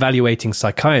 The evaluating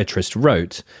psychiatrist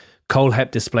wrote, Kohlhepp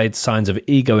displayed signs of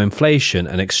ego inflation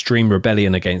and extreme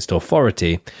rebellion against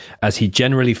authority, as he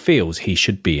generally feels he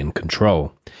should be in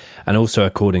control. And also,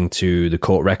 according to the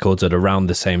court records, at around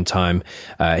the same time,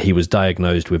 he was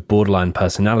diagnosed with borderline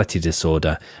personality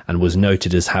disorder and was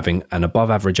noted as having an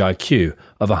above-average IQ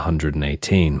of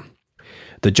 118.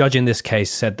 The judge in this case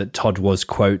said that Todd was,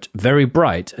 quote, very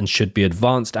bright and should be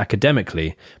advanced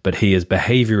academically, but he is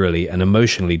behaviourally and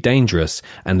emotionally dangerous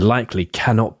and likely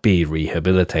cannot be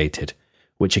rehabilitated.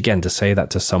 Which, again, to say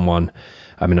that to someone,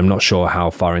 I mean, I'm not sure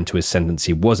how far into his sentence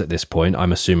he was at this point.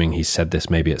 I'm assuming he said this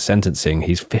maybe at sentencing.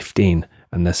 He's 15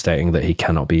 and they're stating that he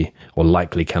cannot be, or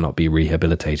likely cannot be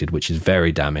rehabilitated, which is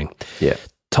very damning. Yeah.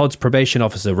 Todd's probation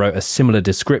officer wrote a similar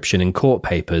description in court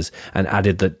papers and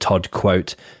added that Todd,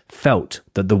 quote, felt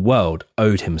that the world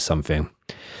owed him something.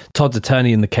 Todd's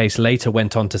attorney in the case later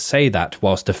went on to say that,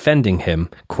 whilst defending him,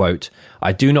 quote,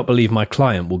 I do not believe my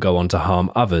client will go on to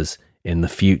harm others in the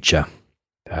future.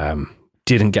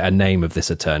 Didn't get a name of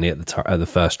this attorney at the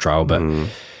first trial, but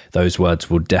those words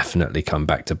will definitely come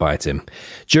back to bite him.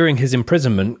 During his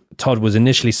imprisonment, Todd was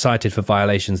initially cited for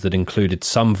violations that included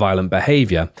some violent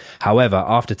behaviour. However,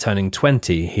 after turning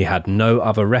 20, he had no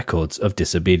other records of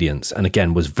disobedience and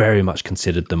again was very much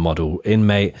considered the model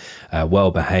inmate,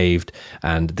 well behaved,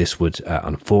 and this would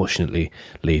unfortunately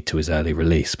lead to his early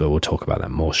release, but we'll talk about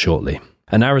that more shortly.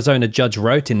 An Arizona judge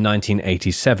wrote in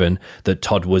 1987 that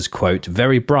Todd was, quote,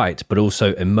 very bright, but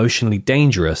also emotionally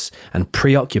dangerous and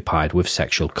preoccupied with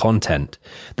sexual content.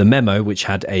 The memo, which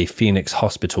had a Phoenix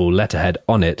hospital letterhead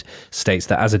on it, states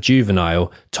that as a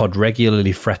juvenile, Todd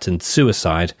regularly threatened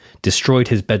suicide, destroyed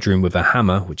his bedroom with a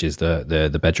hammer, which is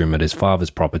the bedroom at his father's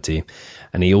property,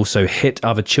 and he also hit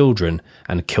other children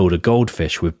and killed a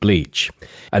goldfish with bleach.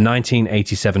 A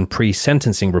 1987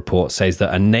 pre-sentencing report says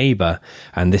that a neighbour,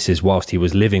 and this is whilst he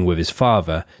was living with his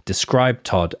father, described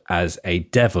Todd as a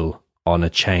devil on a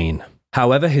chain.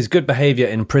 However, his good behaviour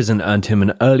in prison earned him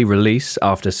an early release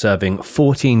after serving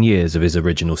 14 years of his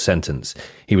original sentence.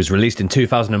 He was released in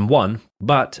 2001,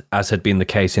 but, as had been the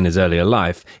case in his earlier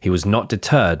life, he was not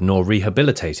deterred nor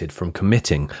rehabilitated from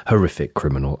committing horrific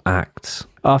criminal acts.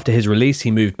 After his release,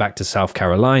 he moved back to South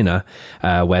Carolina,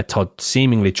 where Todd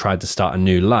seemingly tried to start a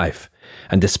new life.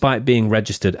 And despite being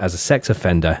registered as a sex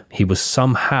offender, he was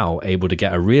somehow able to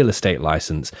get a real estate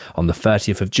license on the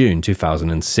 30th of June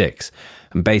 2006.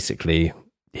 And basically,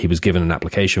 he was given an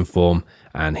application form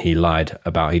and he lied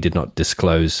about, he did not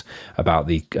disclose about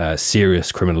the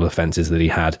serious criminal offences that he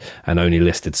had and only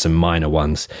listed some minor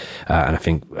ones. And I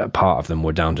think part of them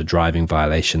were down to driving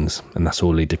violations, and that's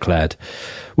all he declared.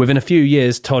 Within a few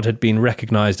years, Todd had been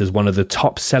recognised as one of the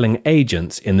top-selling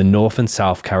agents in the North and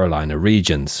South Carolina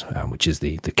regions, which is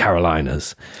the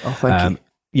Carolinas. Oh, thank you.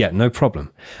 Yeah, no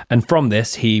problem. And from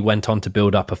this, he went on to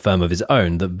build up a firm of his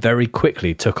own that very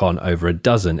quickly took on over a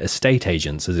dozen estate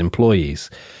agents as employees.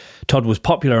 Todd was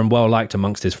popular and well-liked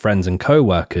amongst his friends and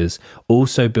co-workers,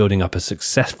 also building up a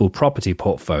successful property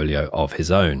portfolio of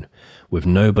his own, with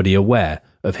nobody aware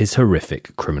of his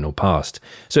horrific criminal past.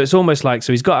 So it's almost like,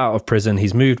 so he's got out of prison,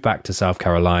 he's moved back to South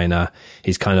Carolina,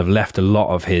 he's kind of left a lot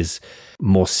of his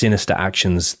more sinister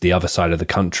actions the other side of the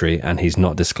country, and he's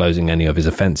not disclosing any of his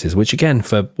offences, which again,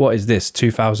 for what is this,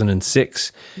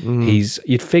 2006?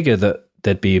 You'd figure that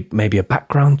there'd be maybe a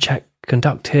background check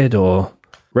conducted or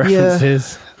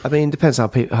references. Yeah. I mean, it depends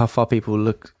how far people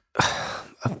look.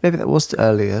 Maybe that was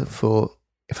earlier for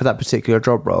that particular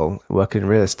job role, working in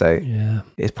real estate. Yeah,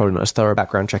 it's probably not as thorough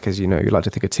background check as, you like to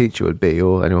think a teacher would be,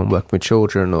 or anyone working with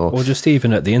children, or just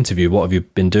even at the interview, what have you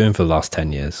been doing for the last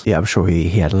 10 years? Yeah, I'm sure he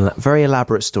had a very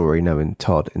elaborate story, knowing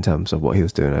Todd, in terms of what he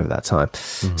was doing over that time.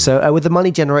 Mm-hmm. So with the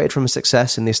money generated from his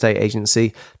success in the estate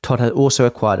agency, Todd had also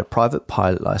acquired a private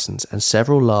pilot license and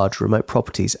several large remote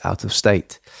properties out of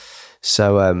state.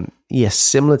 So, yes,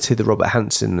 similar to the Robert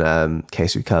Hansen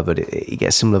case we covered, you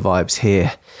get similar vibes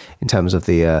here in terms of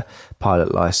the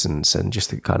pilot license and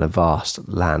just the kind of vast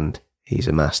land he's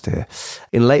amassed here.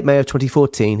 In late May of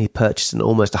 2014, he purchased an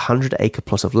almost 100-acre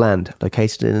plot of land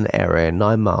located in an area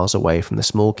 9 miles away from the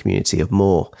small community of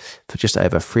Moore for just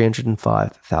over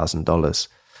 $305,000.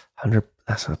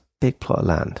 That's a big plot of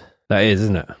land. That is,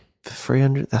 isn't it? For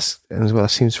 300,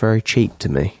 that seems very cheap to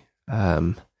me.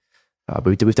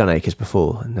 We've done acres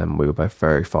before, and then we were both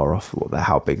very far off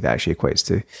how big that actually equates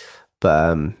to.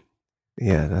 But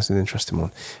yeah, that's an interesting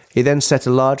one. He then set a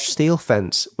large steel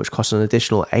fence, which cost an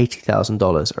additional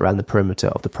 $80,000 around the perimeter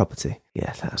of the property.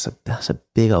 Yeah, that's a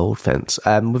big old fence.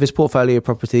 With his portfolio of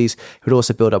properties, he would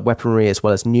also build up weaponry as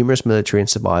well as numerous military and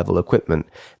survival equipment,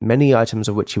 many items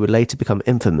of which he would later become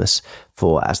infamous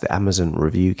for as the Amazon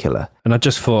review killer. And I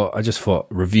just thought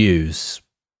reviews,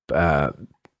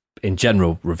 in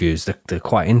general, reviews, they're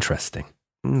quite interesting.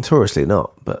 Notoriously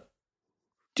not, but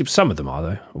some of them are,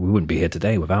 though. We wouldn't be here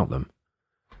today without them.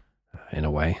 In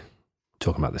a way,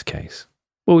 talking about this case.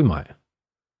 Well, we might.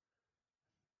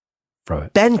 Throw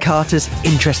it. Ben Carter's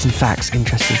interesting facts.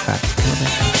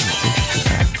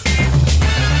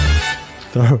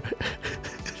 Throw it.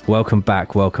 Welcome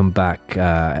back.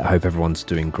 I hope everyone's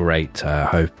doing great. I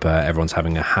hope everyone's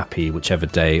having a happy whichever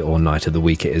day or night of the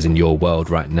week it is in your world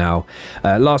right now.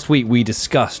 Last week we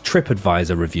discussed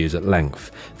TripAdvisor reviews at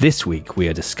length. This week we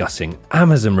are discussing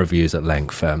Amazon reviews at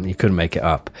length. You couldn't make it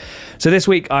up. So this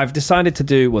week I've decided to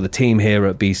do, the team here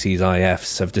at BC's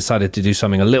IFs have decided to do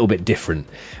something a little bit different.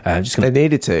 They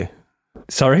needed to.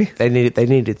 Sorry? They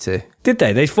needed to. Did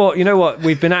they? They thought, you know what,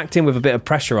 we've been acting with a bit of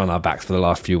pressure on our backs for the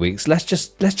last few weeks. Let's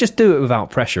just do it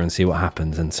without pressure and see what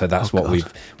happens. And so that's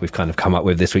we've kind of come up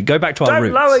with this week. Go back to our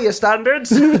roots. Don't lower your standards.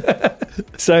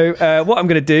 So what I'm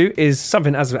going to do is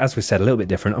something, as we said, a little bit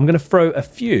different. I'm going to throw a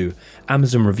few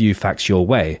Amazon review facts your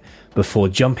way before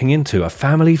jumping into a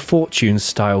family fortune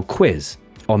style quiz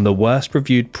on the worst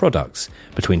reviewed products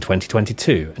between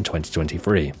 2022 and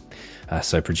 2023.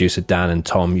 So producer Dan and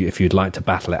Tom, if you'd like to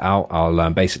battle it out, I'll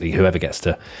basically, whoever gets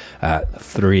to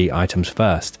 3 items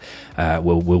first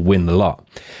will win the lot.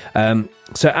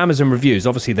 So Amazon reviews,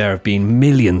 obviously there have been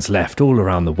millions left all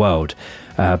around the world.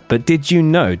 But did you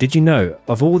know,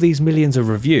 of all these millions of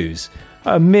reviews,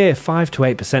 a mere 5 to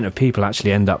 8% of people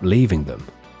actually end up leaving them?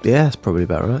 Yeah, that's probably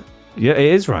about right. Yeah,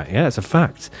 it is right. Yeah, it's a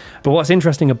fact. But what's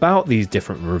interesting about these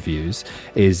different reviews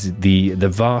is the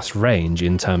vast range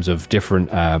in terms of different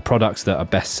products that are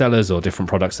bestsellers or different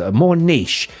products that are more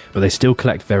niche, but they still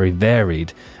collect very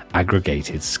varied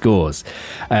aggregated scores.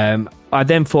 I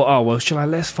then thought,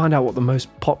 let's find out what the most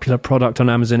popular product on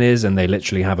Amazon is, and they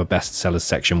literally have a bestsellers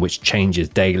section which changes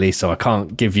daily. So I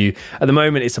can't give you at the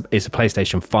moment. It's a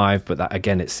PlayStation 5, but that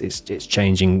again, it's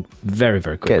changing very,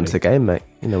 very quickly. Get into the game, mate.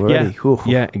 We're ready.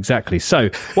 Yeah, exactly.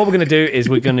 So what we're going to do is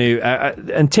we're going to,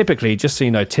 and typically, just so you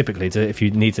know, if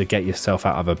you need to get yourself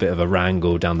out of a bit of a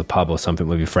wrangle down the pub or something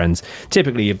with your friends,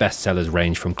 typically your bestsellers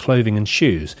range from clothing and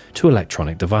shoes to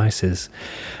electronic devices.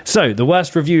 So the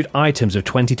worst reviewed items of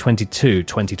 2022,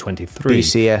 2023.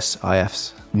 BCS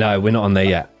IFs. No, we're not on there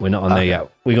yet.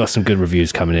 We got some good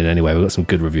reviews coming in anyway. And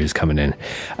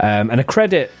a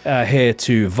credit here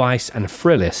to Vice and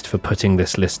Thrillist for putting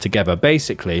this list together.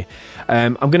 Basically,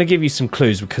 I'm going to give you some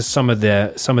clues because some of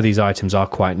these items are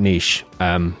quite niche.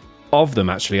 Of them,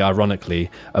 actually, ironically,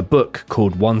 a book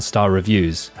called 1-Star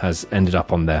Reviews has ended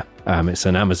up on there. It's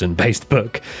an Amazon-based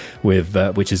book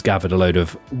which has gathered a load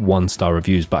of 1-star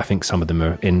reviews, but I think some of them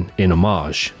are in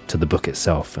homage to the book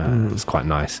itself. It's quite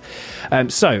nice.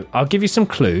 So I'll give you some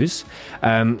clues,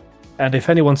 and if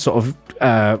anyone sort of,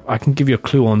 I can give you a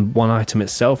clue on one item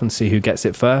itself and see who gets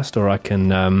it first, or I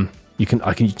can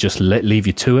just leave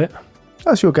you to it.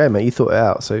 That's your game, mate. You thought it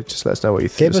out, so just let us know what you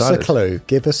think. Give us a clue.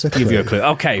 Give you a clue.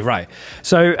 Okay, right.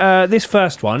 So this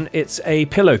first one, it's a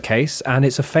pillowcase, and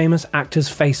it's a famous actor's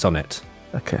face on it.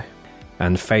 Okay.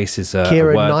 And face is a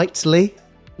Keira word. Knightley?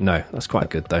 No, that's quite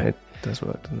good, though. It does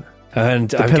work, doesn't it? And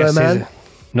the Pillow Man?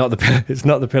 It's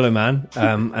not the Pillow Man.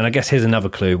 And I guess here's another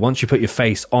clue. Once you put your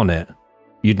face on it,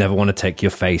 you'd never want to take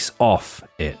your face off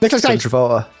it. Nicolas Cage.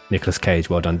 Travolta. Nicolas Cage,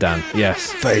 well done, Dan.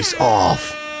 Yes. Face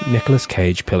off. Nicolas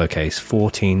Cage pillowcase,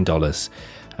 $14.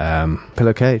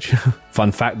 Pillow Cage.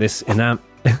 Fun fact: this Which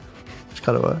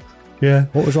kind of works. Yeah.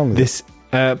 What was wrong with this?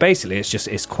 Basically,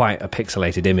 it's quite a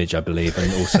pixelated image, I believe,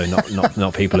 and also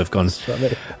not people have gone.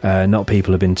 Not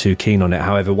people have been too keen on it.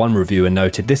 However, one reviewer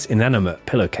noted this inanimate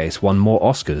pillowcase won more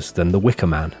Oscars than The Wicker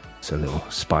Man. It's a little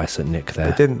spice at Nick there.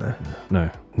 They didn't, though.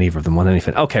 No, neither of them won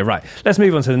anything. Okay, right. Let's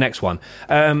move on to the next one.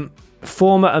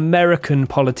 Former American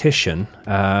politician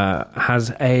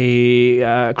has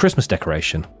a Christmas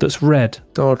decoration that's red.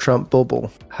 Donald Trump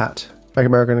bauble hat. Make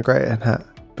America Great Again hat.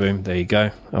 Boom, there you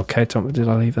go. Okay, Tom, did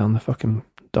I leave that on the fucking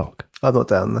dock? I'm not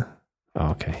down there.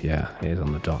 Oh, okay, yeah, he is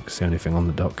on the dock. It's the only thing on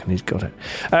the dock, and he's got it.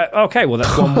 Okay, well, that's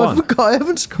 1-1. I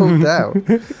haven't scrolled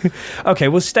down. Okay,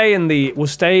 we'll stay in the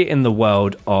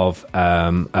world of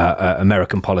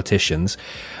American politicians.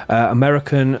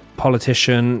 American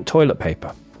politician toilet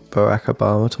paper. Barack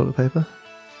Obama toilet paper?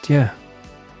 Yeah.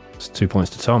 It's 2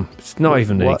 points to Tom. It's not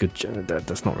even any good.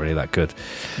 That's not really that good.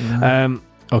 No.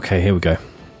 Okay, here we go.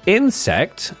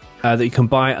 Insect that you can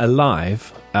buy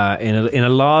alive in a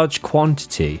large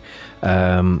quantity.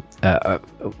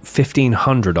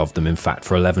 1,500 of them, in fact,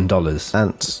 for $11.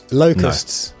 Ants.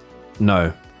 Locusts.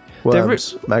 No.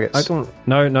 Worms. Maggots. I don't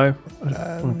want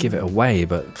to give it away,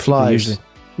 but flies.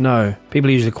 People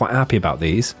are usually quite happy about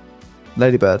these.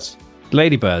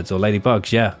 Ladybirds or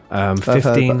ladybugs, yeah.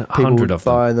 1,500 of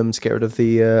them. Buying them to get rid of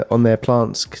the on their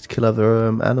plants to kill other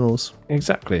animals.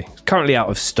 Exactly. It's currently out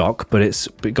of stock, but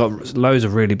it got loads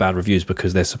of really bad reviews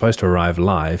because they're supposed to arrive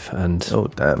live, and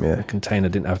the container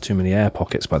didn't have too many air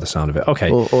pockets by the sound of it. Okay.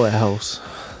 Or a house.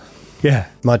 Yeah.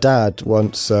 My dad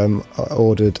once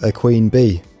ordered a queen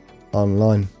bee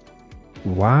online.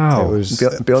 Wow.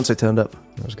 Beyonce turned up.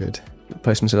 That was good. The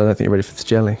postman said, I don't think you're ready for this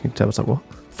jelly. You can tell us like, what?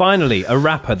 Finally, a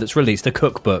rapper that's released a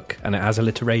cookbook, and it has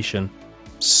alliteration.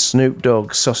 Snoop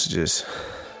Dogg sausages.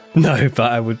 No,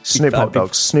 but I would... Snoop hot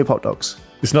dogs. Snoop hot dogs.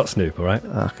 It's not Snoop, all right?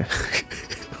 Oh, okay.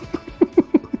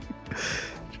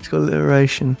 It's got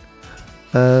alliteration.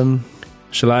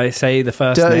 Shall I say the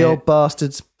first Dirty name? Old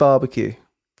Bastards Barbecue.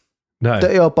 No.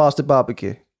 Dirty Old Bastard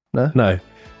Barbecue. No? No.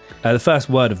 The first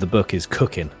word of the book is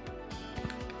cooking.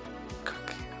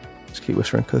 Just keep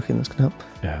whispering cooking, that's going to help.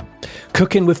 Yeah.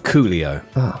 Cooking with Coolio.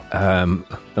 Oh.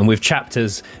 And with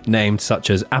chapters named such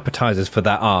as Appetizers for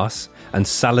That Arse and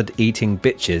Salad Eating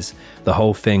Bitches, the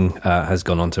whole thing has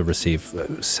gone on to receive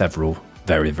several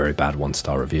very, very bad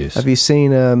 1-star reviews. Have you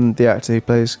seen the actor who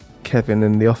plays Kevin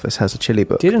in The Office has a chili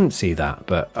book? Didn't see that,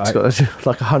 but it's got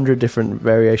like 100 different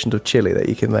variations of chili that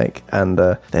you can make, and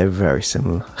they're very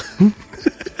similar.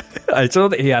 I saw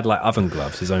that he had like oven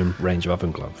gloves, his own range of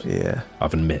oven gloves. Yeah.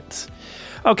 Oven mitts.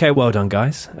 Okay, well done,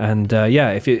 guys. And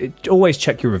if you always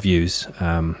check your reviews.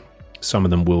 Some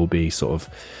of them will be sort of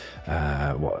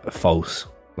false,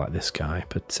 like this guy.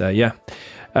 But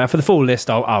for the full list,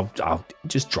 I'll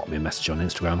just drop me a message on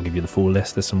Instagram and give you the full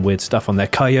list. There's some weird stuff on there.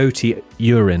 Coyote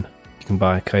urine. You can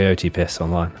buy coyote piss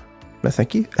online. No,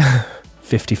 thank you.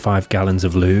 55 gallons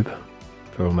of lube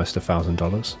for almost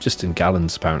 $1,000, just in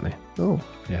gallons, apparently. Oh,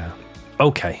 yeah.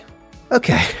 Okay.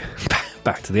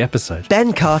 Back to the episode.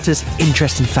 Ben Carter's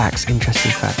Interesting Facts.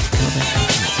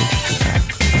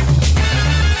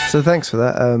 So thanks for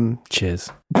that. Cheers.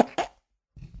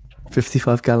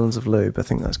 55 gallons of lube. I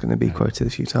think that's going to be quoted a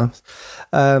few times.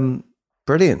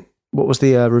 Brilliant. What was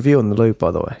the review on the lube, by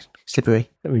the way?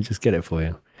 Slippery. Let me just get it for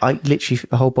you. I literally,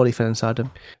 a whole body fell inside him.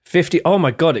 50. Oh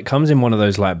my God, it comes in one of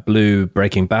those like blue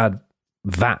Breaking Bad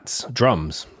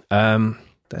drums.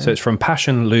 So it's from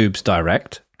Passion Lubes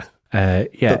Direct.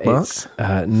 It's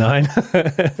 9.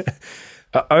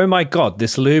 Oh my God,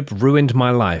 this lube ruined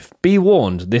my life. Be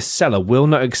warned, this seller will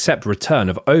not accept return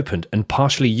of opened and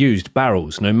partially used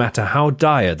barrels, no matter how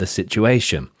dire the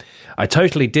situation. I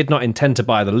totally did not intend to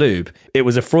buy the lube. It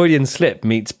was a Freudian slip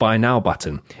meets buy now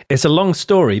button. It's a long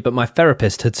story, but my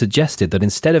therapist had suggested that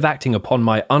instead of acting upon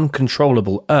my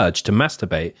uncontrollable urge to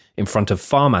masturbate in front of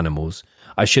farm animals,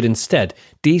 I should instead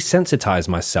desensitize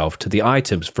myself to the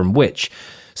items from which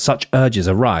such urges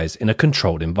arise in a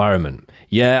controlled environment.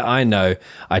 Yeah, I know,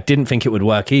 I didn't think it would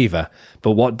work either,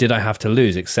 but what did I have to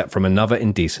lose except from another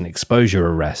indecent exposure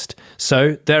arrest?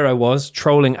 So there I was,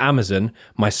 trolling Amazon,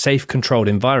 my safe controlled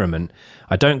environment.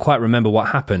 I don't quite remember what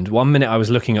happened. 1 minute I was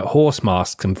looking at horse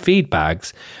masks and feed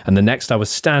bags, and the next I was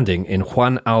standing in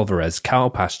Juan Alvarez cow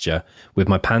pasture with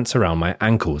my pants around my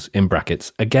ankles, in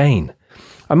brackets, again.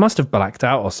 I must have blacked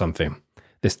out or something.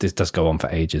 This does go on for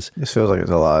ages. This feels like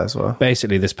it's a lie as well.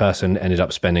 Basically, this person ended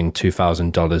up spending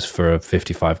 $2,000 for a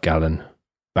 55-gallon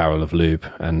barrel of lube,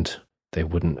 and they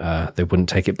wouldn't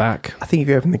take it back. I think if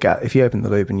you open the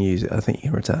lube and use it, I think you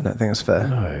can return it. I think that's fair.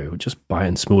 No, just buy it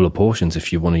in smaller portions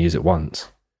if you want to use it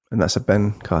once. And that's a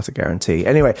Ben Carter guarantee.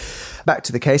 Anyway, back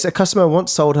to the case. A customer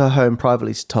once sold her home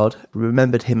privately to Todd,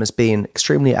 remembered him as being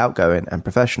extremely outgoing and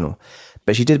professional.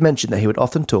 But she did mention that he would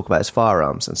often talk about his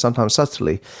firearms and sometimes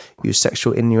subtly use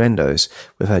sexual innuendos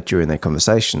with her during their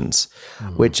conversations,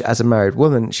 which, as a married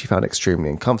woman, she found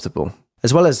extremely uncomfortable.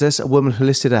 As well as this, a woman who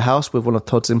listed her house with one of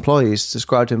Todd's employees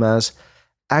described him as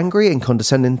angry and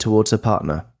condescending towards her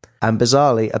partner. And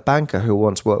bizarrely, a banker who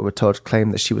once worked with Todd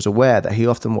claimed that she was aware that he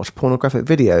often watched pornographic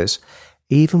videos,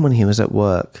 even when he was at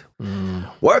work.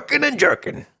 Working and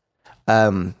jerking.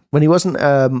 When he wasn't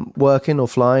working or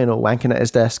flying or wanking at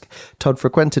his desk, Todd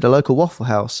frequented a local Waffle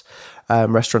House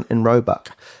restaurant in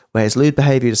Roebuck, where his lewd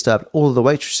behaviour disturbed all of the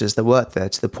waitresses that worked there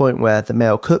to the point where the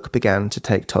male cook began to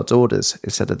take Todd's orders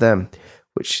instead of them,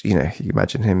 which, you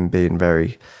imagine him being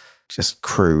very just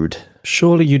crude.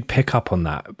 Surely you'd pick up on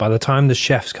that. By the time the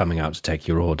chef's coming out to take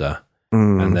your order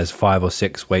and there's 5 or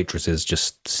 6 waitresses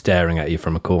just staring at you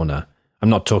from a corner. I'm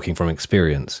not talking from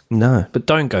experience. No. But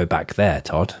don't go back there,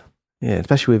 Todd. Yeah,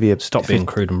 especially with your... Stop being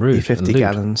crude and rude. 50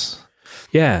 gallons.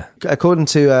 Yeah. According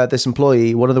to this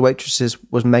employee, one of the waitresses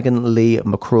was Megan Lee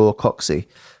McCraw-Coxey,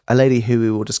 a lady who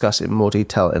we will discuss in more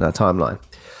detail in our timeline.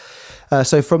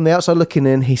 So from the outside looking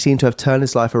in, he seemed to have turned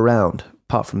his life around,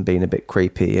 apart from being a bit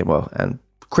creepy and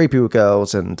creepy with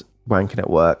girls and wanking at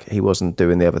work. He wasn't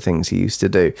doing the other things he used to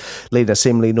do, leading a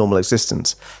seemingly normal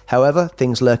existence. However,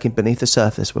 things lurking beneath the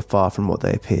surface were far from what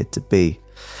they appeared to be.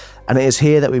 And it is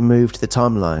here that we move to the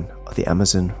timeline of the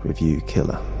Amazon Review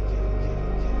Killer.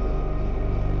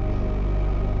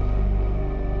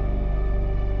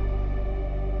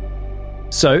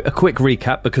 So, a quick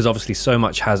recap, because obviously so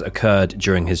much has occurred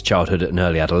during his childhood and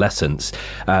early adolescence.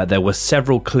 There were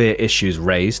several clear issues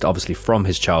raised, obviously, from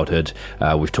his childhood.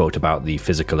 We've talked about the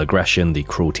physical aggression, the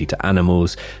cruelty to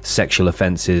animals, sexual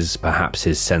offences, perhaps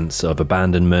his sense of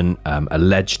abandonment,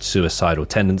 alleged suicidal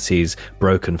tendencies,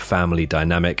 broken family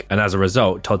dynamic. And as a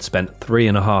result, Todd spent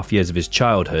 3.5 years of his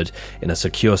childhood in a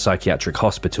secure psychiatric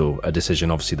hospital, a decision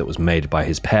obviously that was made by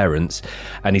his parents.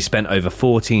 And he spent over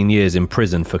 14 years in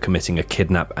prison for committing a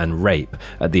kidnap and rape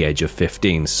at the age of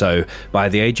 15. So by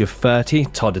the age of 30,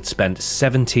 Todd had spent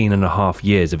 17.5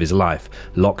 years of his life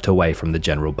locked away from the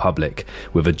general public,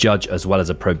 with a judge as well as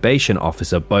a probation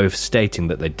officer both stating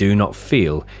that they do not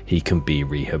feel he can be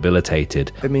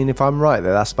rehabilitated. I mean, if I'm right,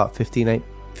 that's about 58%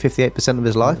 of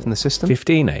his life in the system.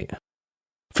 15.8.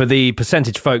 For the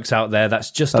percentage folks out there,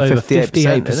 that's just over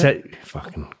 58%.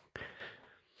 Fucking...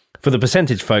 For the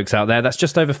percentage folks out there, that's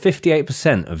just over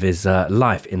 58% of his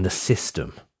life in the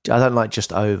system. I don't like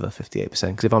just over 58%,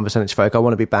 because if I'm a percentage folk, I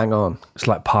want to be bang on. It's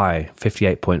like pi,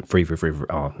 58.333.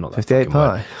 Oh, not that 58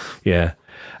 pi. Word. Yeah.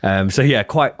 So yeah,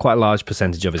 quite a large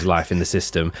percentage of his life in the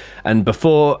system. And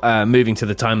before moving to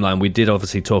the timeline, we did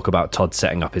obviously talk about Todd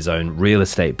setting up his own real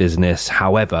estate business.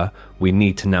 However, we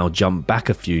need to now jump back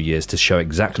a few years to show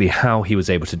exactly how he was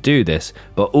able to do this,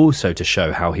 but also to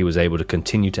show how he was able to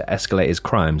continue to escalate his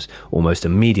crimes almost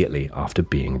immediately after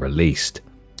being released.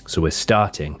 So we're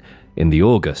starting in the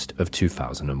August of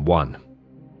 2001.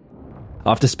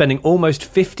 After spending almost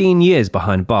 15 years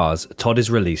behind bars, Todd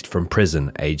is released from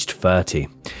prison, aged 30.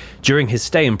 During his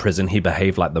stay in prison, he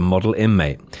behaved like the model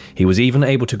inmate. He was even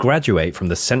able to graduate from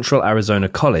the Central Arizona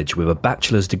College with a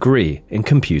bachelor's degree in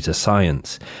computer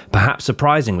science. Perhaps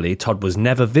surprisingly, Todd was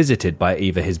never visited by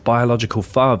either his biological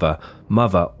father,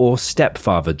 mother, or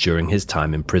stepfather during his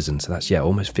time in prison. So that's,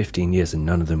 almost 15 years and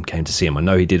none of them came to see him. I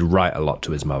know he did write a lot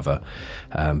to his mother.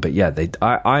 But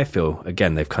I feel,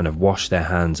 again, they've kind of washed their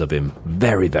hands of him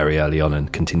very, very early on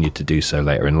and continued to do so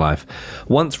later in life.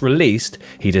 Once released,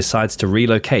 he decides to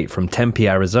relocate from Tempe,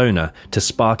 Arizona to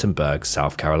Spartanburg,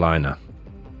 South Carolina.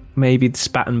 Maybe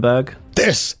Spartanburg?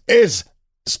 This is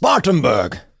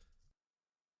Spartanburg!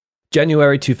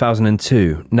 January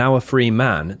 2002, now a free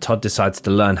man, Todd decides to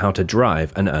learn how to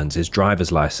drive and earns his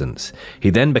driver's license. He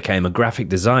then became a graphic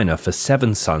designer for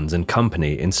Seven Sons and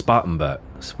Company in Spartanburg.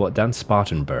 What, Dan?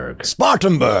 Spartanburg.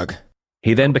 Spartanburg!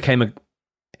 He then became a...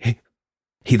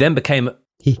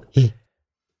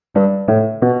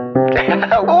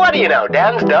 What do you know?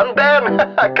 Dan's done Ben.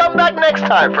 Come back next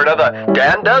time for another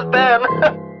Dan Does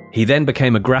Ben. He then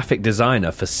became a graphic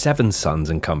designer for Seven Sons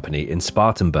and Company in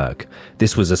Spartanburg.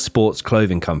 This was a sports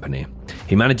clothing company.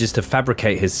 He manages to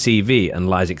fabricate his CV and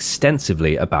lies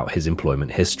extensively about his employment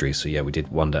history. So we did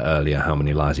wonder earlier how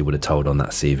many lies he would have told on that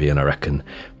CV, and I reckon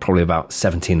probably about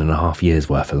 17.5 years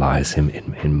worth of lies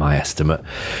in my estimate.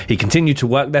 He continued to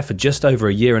work there for just over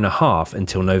 1.5 years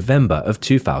until November of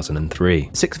 2003.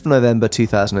 6th of November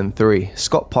 2003,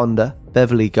 Scott Ponder,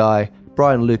 Beverly Guy,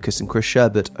 Brian Lucas and Chris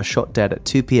Sherbert are shot dead at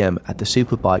 2 p.m. at the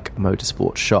Superbike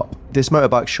Motorsports shop. This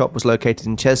motorbike shop was located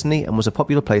in Chesney and was a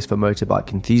popular place for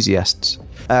motorbike enthusiasts.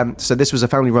 So this was a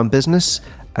family-run business,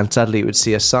 and sadly it would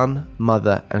see a son,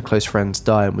 mother and close friends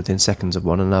dying within seconds of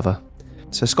one another.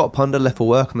 So Scott Ponder left for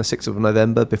work on the 6th of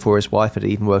November before his wife had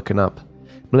even woken up.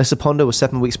 Melissa Ponder was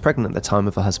 7 weeks pregnant at the time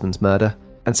of her husband's murder,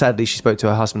 and sadly she spoke to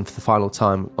her husband for the final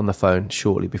time on the phone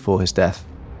shortly before his death.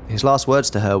 His last words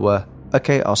to her were,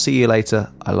 "Okay, I'll see you later.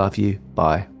 I love you.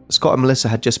 Bye." Scott and Melissa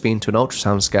had just been to an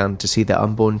ultrasound scan to see their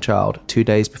unborn child 2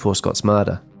 days before Scott's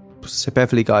murder. So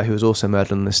Beverly Guy, who was also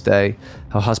murdered on this day,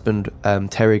 her husband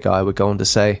Terry Guy would go on to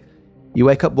say, You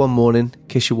wake up one morning,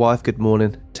 kiss your wife good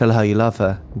morning, tell her how you love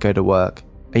her, and go to work.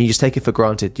 And you just take it for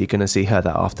granted you're going to see her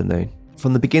that afternoon.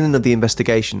 From the beginning of the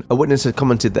investigation, a witness had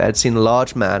commented that had seen a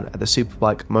large man at the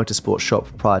Superbike motorsport shop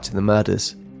prior to the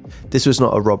murders. This was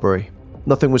not a robbery.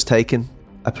 Nothing was taken.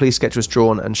 A police sketch was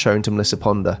drawn and shown to Melissa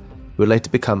Ponder, who would later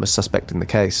become a suspect in the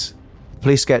case. The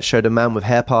police sketch showed a man with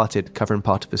hair parted, covering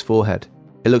part of his forehead.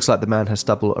 It looks like the man has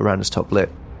stubble around his top lip.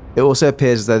 It also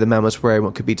appears as though the man was wearing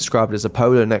what could be described as a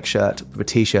polo neck shirt with a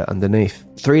t-shirt underneath.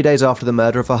 3 days after the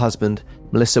murder of her husband,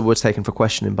 Melissa was taken for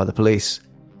questioning by the police.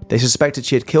 They suspected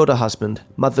she had killed her husband,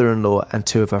 mother-in-law, and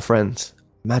 2 of her friends.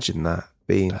 Imagine that,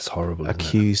 being That's horrible,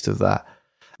 accused of that.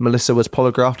 Melissa was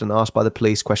polygraphed and asked by the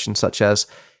police questions such as,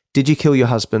 did you kill your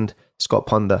husband, Scott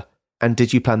Ponder? And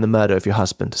did you plan the murder of your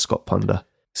husband, Scott Ponder?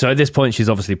 So at this point, she's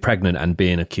obviously pregnant and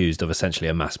being accused of essentially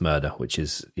a mass murder, which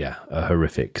is, a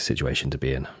horrific situation to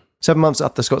be in. 7 months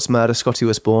after Scott's murder, Scotty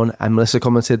was born, and Melissa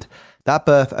commented, that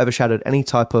birth overshadowed any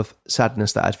type of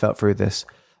sadness that I'd felt through this.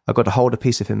 I got to hold a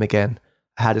piece of him again.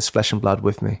 I had his flesh and blood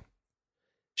with me.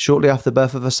 Shortly after the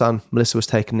birth of her son, Melissa was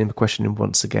taken in for questioning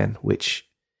once again, which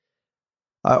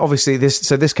obviously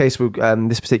this case would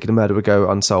this particular murder would go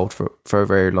unsolved for a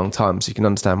very long time. So you can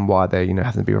understand why they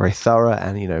have to be very thorough,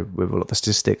 and with a lot of the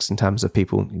statistics in terms of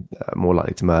people more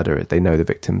likely to murder, they know the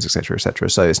victims, etc., etc.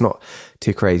 So it's not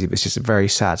too crazy, but it's just a very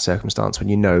sad circumstance when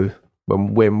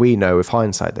we know with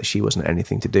hindsight that she wasn't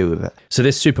anything to do with it. So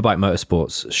this Superbike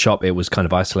Motorsports shop, it was kind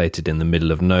of isolated in the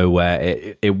middle of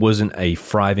nowhere. It wasn't a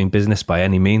thriving business by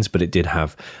any means, but it did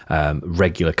have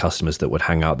regular customers that would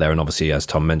hang out there. And obviously, as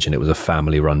Tom mentioned, it was a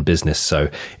family-run business, so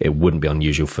it wouldn't be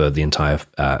unusual for the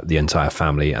entire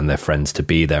family and their friends to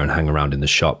be there and hang around in the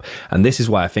shop. And this is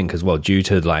why I think as well, due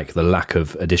to like the lack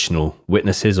of additional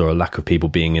witnesses or a lack of people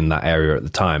being in that area at the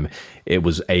time, it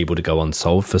was able to go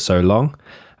unsolved for so long.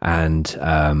 And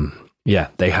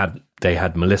they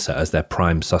had Melissa as their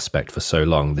prime suspect for so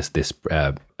long, this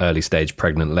early stage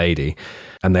pregnant lady,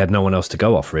 and they had no one else to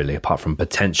go off really, apart from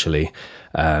potentially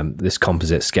this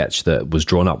composite sketch that was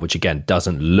drawn up, which again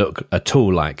doesn't look at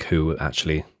all like who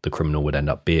actually the criminal would end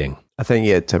up being. I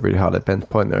think, to really highlight Ben's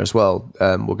point there as well,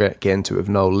 we'll get into it with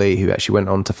Noel Lee, who actually went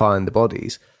on to find the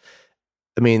bodies.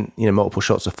 I mean, multiple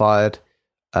shots were fired,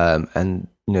 and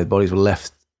the bodies were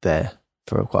left there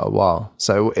for quite a while.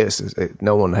 So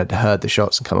no one had heard the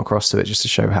shots and come across to it, just to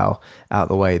show how out of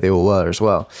the way they all were as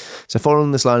well. So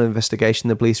following this line of investigation,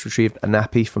 the police retrieved a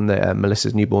nappy from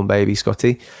Melissa's newborn baby,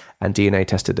 Scotty, and DNA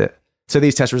tested it. So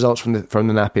these test results from the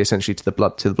nappy essentially to the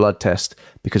blood test,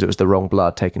 because it was the wrong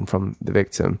blood taken from the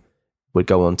victim, would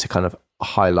go on to kind of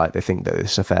highlight they think that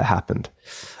this affair happened.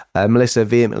 Melissa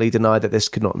vehemently denied that this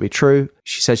could not be true.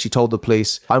 She said she told the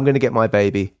police, I'm going to get my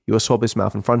baby. You will swab his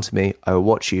mouth in front of me. I will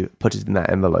watch you. Put it in that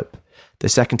envelope. The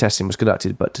second testing was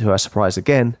conducted, but to her surprise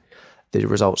again, the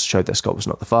results showed that Scott was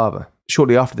not the father.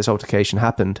 Shortly after this altercation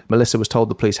happened, Melissa was told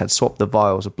the police had swapped the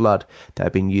vials of blood that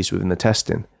had been used within the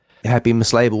testing. It had been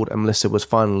mislabeled and Melissa was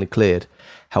finally cleared.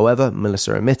 However,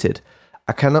 Melissa admitted,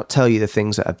 I cannot tell you the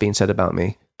things that have been said about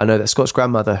me. I know that Scott's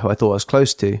grandmother, who I thought I was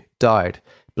close to, died,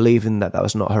 believing that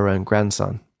was not her own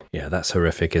grandson. Yeah, that's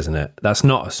horrific, isn't it? That's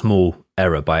not a small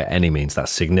error by any means.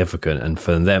 That's significant. And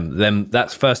for them,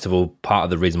 that's first of all part of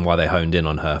the reason why they honed in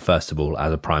on her, first of all,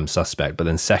 as a prime suspect. But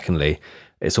then secondly,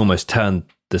 it's almost turned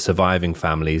the surviving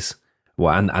families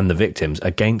and the victims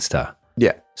against her.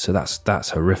 Yeah. So that's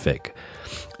horrific.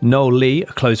 Noel Lee, a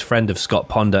close friend of Scott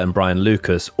Ponder and Brian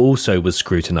Lucas, also was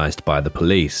scrutinised by the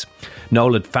police.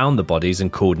 Noel had found the bodies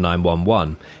and called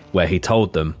 911, where he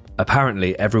told them,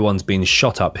 apparently everyone's been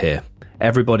shot up here.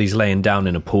 Everybody's laying down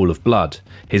in a pool of blood.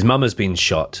 His mum has been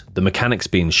shot. The mechanic's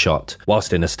been shot,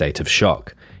 whilst in a state of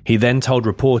shock. He then told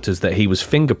reporters that he was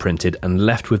fingerprinted and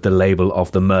left with the label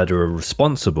of the murderer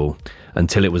responsible,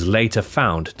 until it was later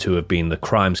found to have been the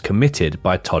crimes committed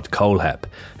by Todd Kohlhepp,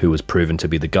 who was proven to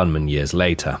be the gunman years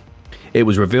later. It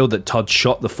was revealed that Todd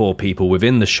shot the 4 people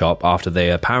within the shop after they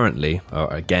apparently,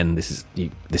 again, this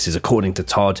is according to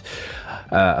Todd,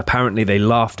 apparently they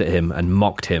laughed at him and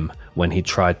mocked him when he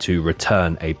tried to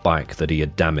return a bike that he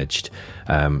had damaged.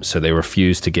 So they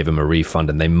refused to give him a refund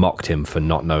and they mocked him for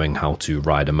not knowing how to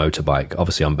ride a motorbike.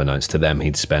 Obviously, unbeknownst to them,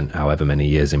 he'd spent however many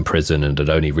years in prison and had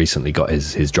only recently got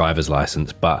his driver's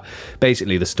license. But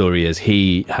basically the story is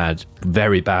he had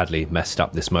very badly messed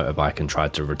up this motorbike and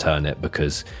tried to return it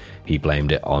because he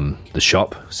blamed it on the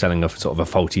shop selling a sort of a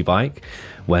faulty bike,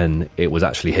 when it was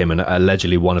actually him. And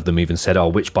allegedly one of them even said,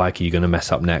 which bike are you going to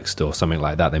mess up next, or something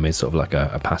like that. They made sort of like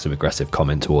a passive aggressive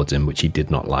comment towards him, which he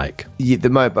did not like. The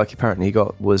motorbike apparently he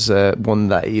got was one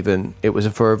that it was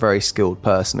for a very skilled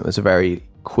person. It was a very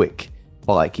quick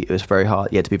bike, it was very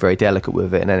hard. You had to be very delicate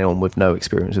with it, and anyone with no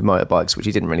experience with motorbikes, which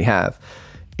he didn't really have,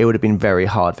 it would have been very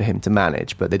hard for him to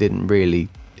manage. But they didn't really.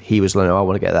 He was like, I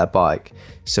want to get that bike.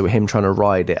 So him trying to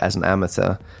ride it as an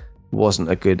amateur wasn't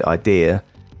a good idea.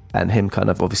 And him kind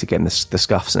of obviously getting the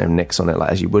scuffs and nicks on it,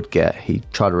 like as you would get. He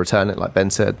tried to return it, like Ben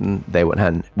said, and they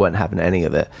weren't having any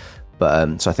of it.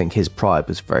 But so I think his pride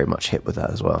was very much hit with that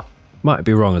as well. Might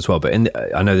be wrong as well, but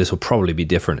I know this will probably be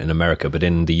different in America, but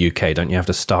in the UK, don't you have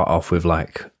to start off with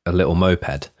like a little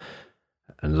moped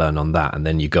and learn on that, and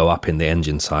then you go up in the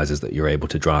engine sizes that you're able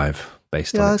to drive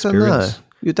based on experience? I don't know.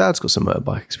 Your dad's got some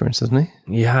motorbike experience, hasn't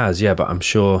he? He has, yeah, but I'm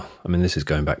sure, I mean, this is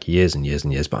going back years and years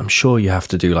and years, but I'm sure you have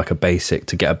to do like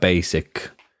to get a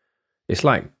basic, it's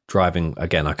like driving,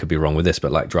 again, I could be wrong with this,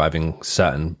 but like driving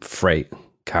certain freight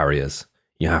carriers.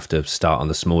 You have to start on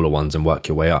the smaller ones and work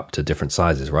your way up to different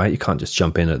sizes, right? You can't just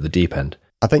jump in at the deep end.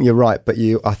 I think you're right, but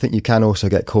I think you can also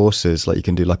get courses, like you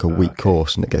can do like a week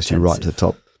course and it gets you right to the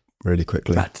top really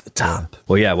quickly. Right to the top.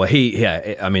 Well,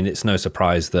 I mean, it's no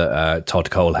surprise that Todd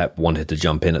Kohlhepp wanted to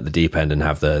jump in at the deep end and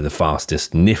have the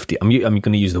fastest, nifty, I'm going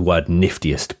to use the word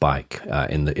niftiest bike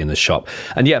in the shop.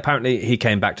 And yeah, apparently he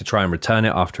came back to try and return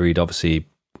it after he'd obviously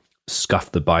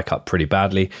scuffed the bike up pretty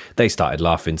badly. They started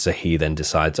laughing, so he then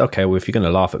decides, okay, well, if you're going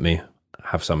to laugh at me,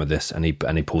 have some of this, and he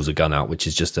pulls a gun out, which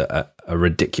is just a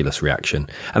ridiculous reaction.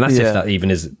 And that's if that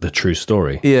even is the true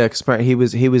story. Yeah, because apparently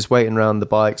he was waiting around the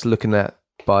bikes, looking at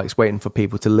bikes, waiting for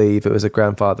people to leave. It was a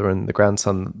grandfather and the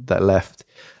grandson that left,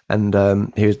 and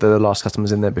he was the last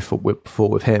customers in there before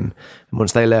with him. And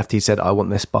once they left, he said, I want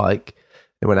this bike.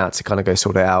 They went out to kind of go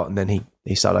sort it out, and then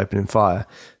he started opening fire.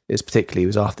 It's particularly,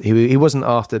 he wasn't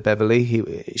after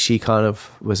Beverly. She kind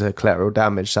of was a collateral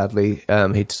damage, sadly.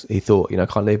 He thought,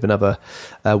 can't leave another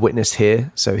witness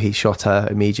here, so he shot her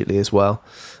immediately as well.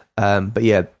 But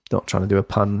yeah, not trying to do a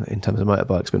pun in terms of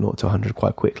motorbikes, but 0 to 100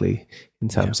 quite quickly in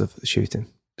terms of the shooting.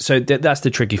 So that's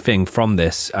the tricky thing from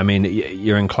this. I mean,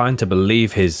 you're inclined to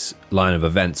believe his line of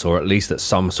events, or at least that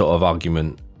some sort of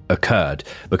argument occurred,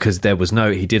 because there was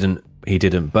he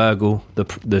didn't burgle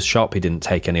the shop, he didn't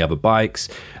take any other bikes,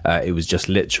 it was just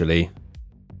literally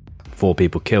 4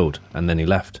 people killed, and then he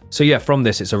left. So yeah, from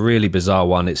this, it's a really bizarre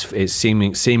one. It's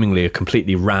seemingly a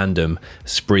completely random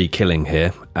spree killing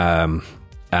here,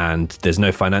 and there's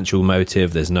no financial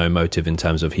motive, there's no motive in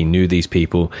terms of he knew these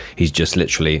people. He's just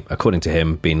literally, according to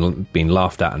him, been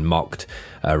laughed at and mocked,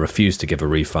 refused to give a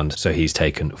refund, so he's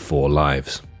taken 4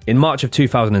 lives. In March of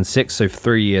 2006, so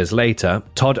 3 years later,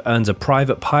 Todd earns a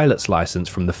private pilot's license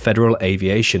from the Federal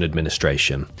Aviation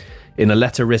Administration. In a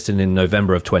letter written in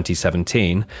November of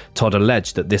 2017, Todd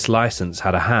alleged that this license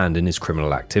had a hand in his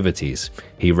criminal activities.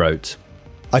 He wrote,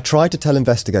 I tried to tell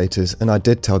investigators, and I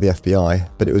did tell the FBI,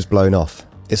 but it was blown off.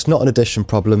 It's not an addition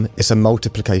problem, it's a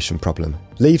multiplication problem.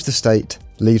 Leaves the state,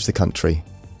 leaves the country.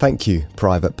 Thank you,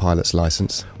 private pilot's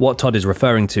license. What Todd is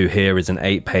referring to here is an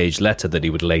 8-page letter that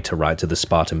he would later write to the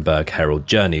Spartanburg Herald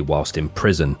Journey whilst in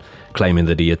prison, claiming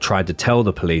that he had tried to tell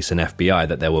the police and FBI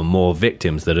that there were more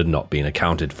victims that had not been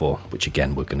accounted for, which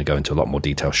again, we're going to go into a lot more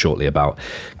detail shortly about.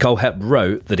 Kohlhepp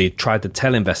wrote that he had tried to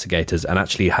tell investigators and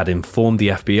actually had informed the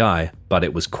FBI, but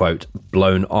it was, quote,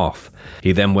 blown off.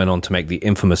 He then went on to make the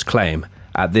infamous claim,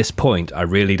 at this point, I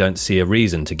really don't see a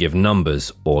reason to give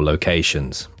numbers or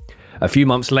locations. A few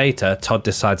months later, Todd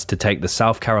decides to take the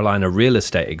South Carolina real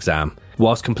estate exam.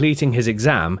 Whilst completing his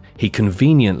exam, he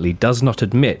conveniently does not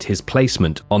admit his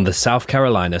placement on the South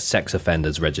Carolina Sex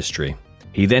Offenders Registry.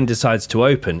 He then decides to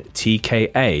open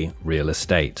TKA Real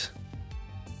Estate.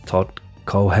 Todd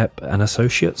Kohlhepp and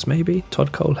Associates, maybe?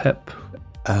 Todd Kohlhepp?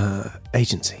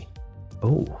 Agency.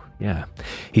 Oh, yeah.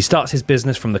 He starts his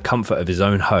business from the comfort of his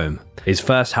own home. His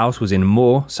first house was in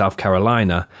Moore, South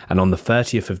Carolina, and on the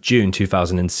 30th of June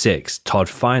 2006, Todd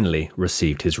finally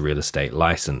received his real estate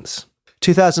license.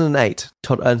 2008,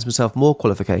 Todd earns himself more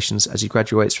qualifications as he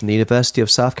graduates from the University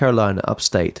of South Carolina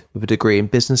upstate with a degree in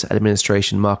business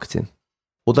administration marketing.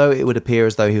 Although it would appear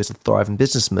as though he was a thriving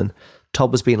businessman,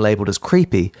 Todd was being labelled as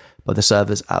creepy by the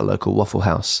servers at a local Waffle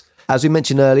House. As we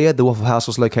mentioned earlier, the Waffle House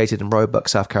was located in Roebuck,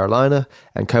 South Carolina,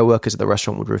 and co-workers at the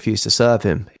restaurant would refuse to serve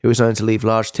him. He was known to leave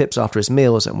large tips after his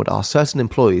meals and would ask certain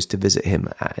employees to visit him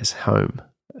at his home.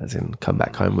 As in, come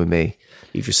back home with me.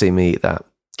 If you see me eat that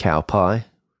cow pie,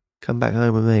 come back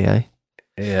home with me, eh?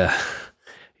 Yeah,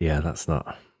 it's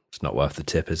not worth the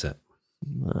tip, is it?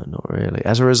 No, not really.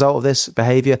 As a result of this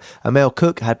behaviour, a male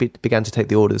cook began to take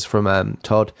the orders from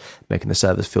Todd, making the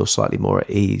servers feel slightly more at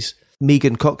ease.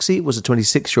 Megan Coxey was a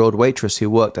 26-year-old waitress who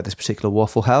worked at this particular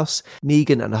Waffle House.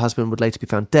 Megan and her husband would later be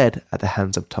found dead at the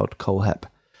hands of Todd Kohlhepp.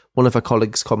 One of her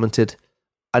colleagues commented,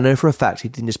 I know for a fact he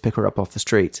didn't just pick her up off the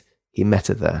street, he met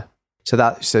her there. So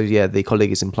the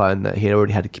colleague is implying that he had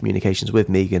already had communications with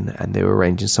Megan and they were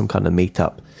arranging some kind of meet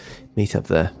up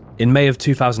there. In May of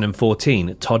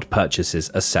 2014, Todd purchases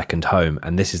a second home,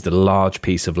 and this is the large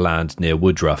piece of land near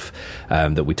Woodruff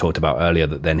that we talked about earlier,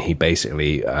 that then he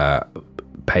basically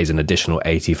pays an additional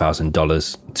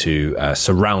 $80,000 to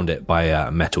surround it by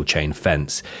a metal chain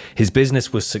fence. His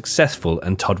business was successful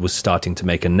and Todd was starting to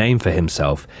make a name for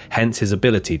himself, hence his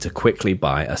ability to quickly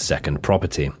buy a second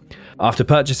property. After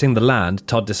purchasing the land,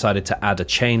 Todd decided to add a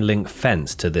chain link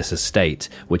fence to this estate,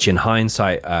 which in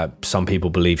hindsight, some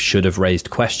people believe should have raised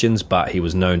questions, but he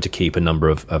was known to keep a number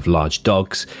of large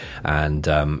dogs, and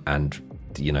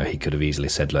you know, he could have easily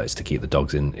said, look, it's to keep the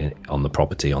dogs in on the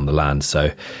property, on the land.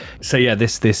 So yeah,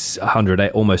 this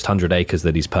almost 100 acres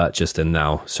that he's purchased and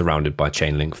now surrounded by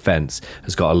chain link fence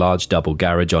has got a large double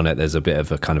garage on it. There's a bit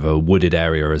of a kind of a wooded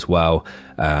area as well.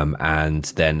 And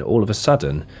then all of a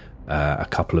sudden, a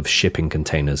couple of shipping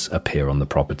containers appear on the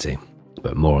property,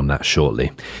 but more on that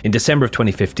shortly. In December of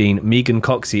 2015, Megan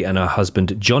Coxey and her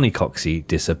husband Johnny Coxey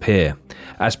disappear.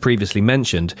 As previously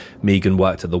mentioned, Megan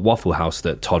worked at the Waffle House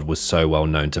that Todd was so well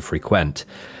known to frequent.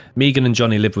 Megan and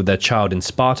Johnny lived with their child in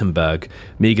Spartanburg.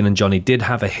 Megan and Johnny did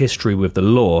have a history with the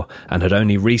law and had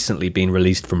only recently been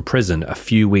released from prison a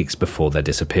few weeks before their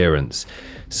disappearance.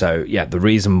 So, yeah, the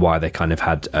reason why they kind of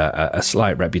had a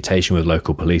slight reputation with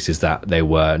local police is that they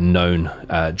were known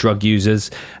drug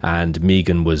users, and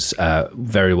Megan was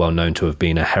very well known to have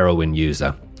been a heroin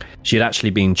user. She had actually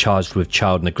been charged with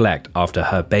child neglect after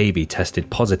her baby tested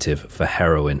positive for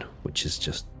heroin, which is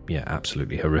just, yeah,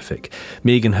 absolutely horrific.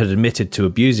 Megan had admitted to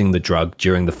abusing the drug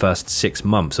during the first 6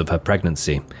 months of her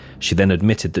pregnancy. She then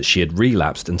admitted that she had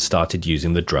relapsed and started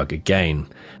using the drug again.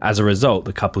 As a result,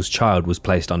 the couple's child was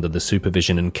placed under the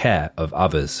supervision and care of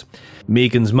others.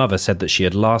 Megan's mother said that she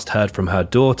had last heard from her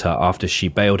daughter after she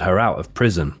bailed her out of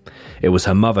prison. It was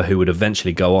her mother who would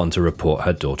eventually go on to report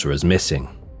her daughter as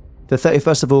missing. The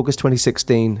 31st of August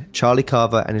 2016, Charlie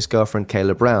Carver and his girlfriend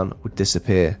Kayla Brown would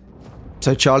disappear.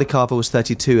 So Charlie Carver was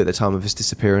 32 at the time of his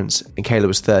disappearance, and Kayla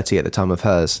was 30 at the time of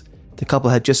hers. The couple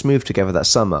had just moved together that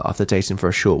summer after dating for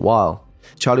a short while.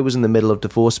 Charlie was in the middle of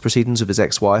divorce proceedings with his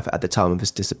ex-wife at the time of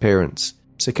his disappearance.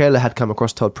 So Kayla had come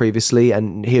across Todd previously,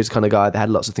 and he was the kind of guy that had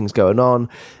lots of things going on,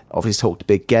 obviously talked a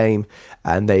big game,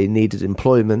 and they needed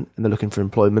employment, and they're looking for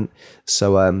employment.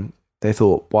 So they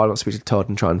thought, why not speak to Todd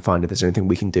and try and find if there's anything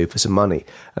we can do for some money?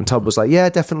 And Todd was like, yeah,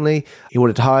 definitely. He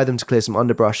wanted to hire them to clear some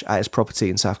underbrush at his property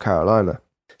in South Carolina.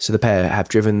 So the pair have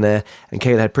driven there, and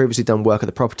Kayla had previously done work at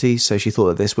the property, so she thought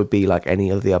that this would be like any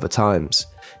of the other times.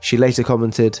 She later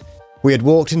commented, "We had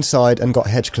walked inside and got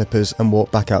hedge clippers and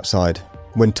walked back outside.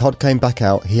 When Todd came back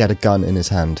out, he had a gun in his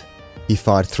hand. He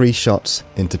fired 3 shots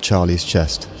into Charlie's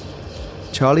chest."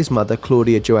 Charlie's mother,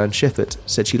 Claudia Joanne Schiffert,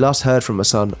 said she last heard from her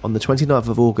son on the 29th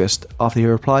of August after he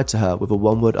replied to her with a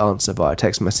one-word answer via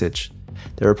text message.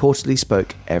 They reportedly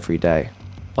spoke every day.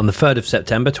 On the 3rd of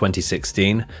September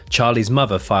 2016, Charlie's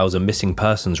mother files a missing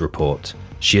persons report.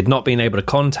 She had not been able to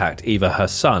contact either her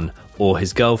son or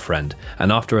his girlfriend,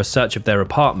 and after a search of their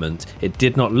apartment, it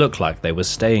did not look like they were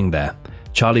staying there.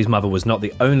 Charlie's mother was not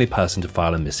the only person to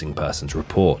file a missing persons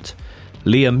report.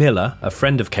 Leah Miller, a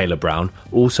friend of Kayla Brown,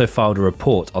 also filed a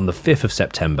report on the 5th of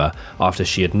September after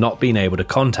she had not been able to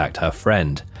contact her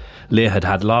friend. Leah had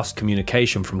had last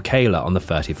communication from Kayla on the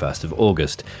 31st of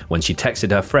August, when she texted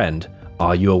her friend,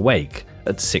 "Are you awake?"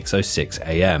 at 6:06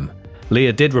 a.m.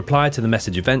 Leah did reply to the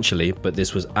message eventually, but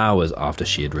this was hours after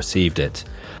she had received it.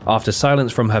 After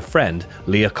silence from her friend,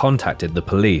 Leah contacted the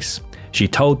police. She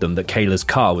told them that Kayla's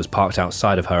car was parked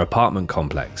outside of her apartment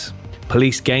complex.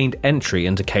 Police gained entry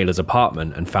into Kayla's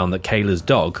apartment and found that Kayla's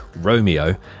dog,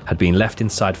 Romeo, had been left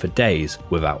inside for days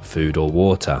without food or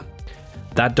water.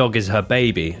 "That dog is her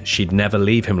baby. She'd never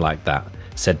leave him like that,"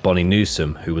 said Bonnie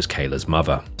Newsom, who was Kayla's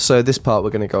mother. So this part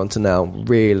we're going to go on to now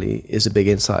really is a big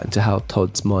insight into how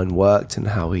Todd's mind worked and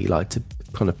how he liked to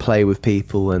kind of play with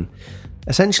people, and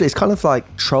essentially it's kind of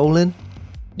like trolling.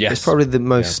 Yes. It's probably the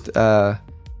most...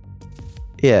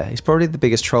 he's probably the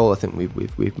biggest troll I think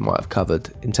we might have covered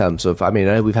in terms of... I mean,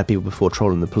 I know we've had people before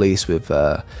trolling the police with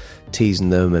teasing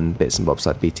them and bits and bobs,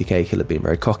 like BTK Killer being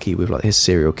very cocky with like his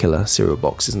serial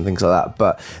boxes and things like that.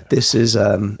 But this is...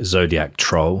 Zodiac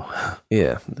troll.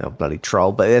 Yeah, no bloody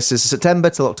troll. But this is September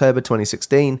till October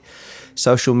 2016.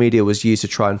 Social media was used to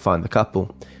try and find the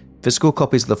couple. Physical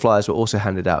copies of the flyers were also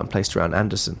handed out and placed around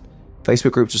Anderson.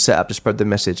 Facebook groups were set up to spread the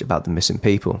message about the missing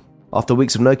people. After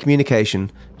weeks of no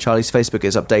communication, Charlie's Facebook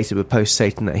is updated with posts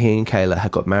stating that he and Kayla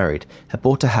had got married, had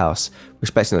bought a house, were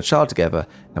expecting a child together,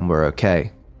 and were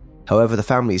okay. However, the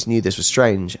families knew this was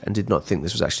strange and did not think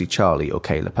this was actually Charlie or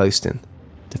Kayla posting.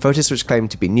 The photos, which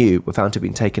claimed to be new, were found to have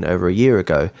been taken over a year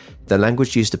ago. The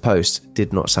language used to post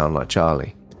did not sound like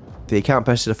Charlie. The account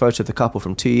posted a photo of the couple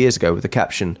from 2 years ago with the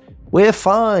caption, "We're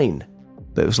fine,"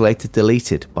 but it was later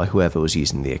deleted by whoever was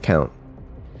using the account.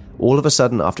 All of a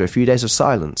sudden, after a few days of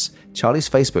silence, Charlie's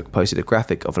Facebook posted a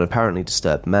graphic of an apparently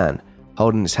disturbed man,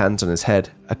 holding his hands on his head,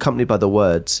 accompanied by the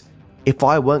words, "If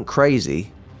I weren't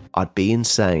crazy, I'd be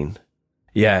insane."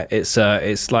 Yeah, it's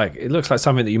like, it looks like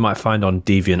something that you might find on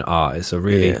DeviantArt. It's a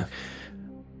really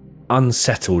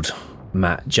unsettled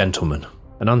gentleman.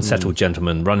 An unsettled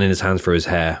gentleman running his hands through his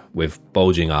hair with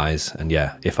bulging eyes. And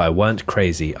yeah, if I weren't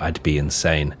crazy, I'd be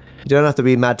insane. You don't have to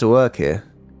be mad to work here.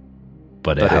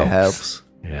 But it helps. It helps.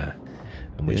 Yeah.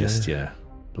 And we just,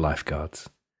 lifeguards.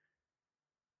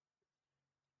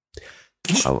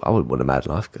 I wouldn't want a mad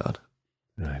lifeguard.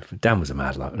 No, Dan was a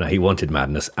mad lifeguard. No, he wanted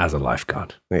madness as a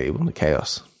lifeguard. Yeah, he wanted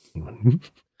chaos.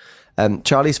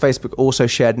 Charlie's Facebook also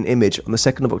shared an image on the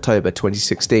 2nd of October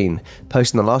 2016,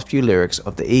 posting the last few lyrics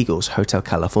of the Eagles' Hotel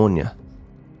California.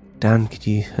 Dan, could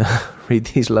you read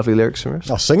these lovely lyrics for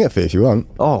us? I'll sing it for you if you want.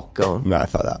 Oh, go on. No,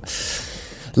 fuck that.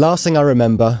 Last thing I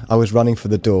remember, I was running for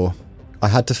the door. I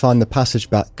had to find the passage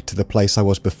back to the place I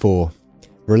was before.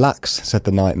 Relax, said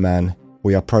the night man.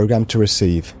 We are programmed to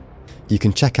receive. You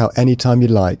can check out any time you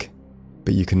like,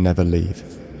 but you can never leave.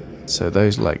 So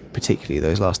those, particularly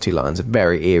those last two lines are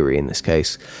very eerie in this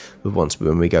case.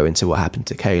 When we go into what happened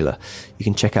to Kayla, you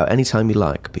can check out any time you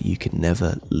like, but you can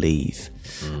never leave.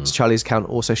 So Charlie's account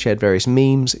also shared various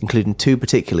memes, including two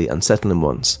particularly unsettling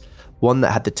ones. One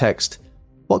that had the text,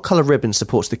 "What colour ribbon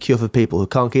supports the cure for people who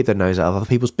can't keep their nose out of other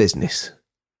people's business?"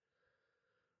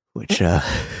 Which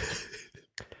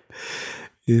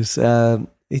is...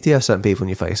 You do have certain people on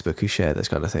your Facebook who share those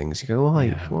kind of things. You go,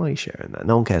 why are you sharing that?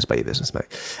 No one cares about your business, mate.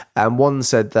 And one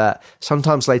said that,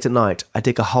 "Sometimes late at night, I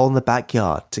dig a hole in the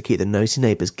backyard to keep the nosy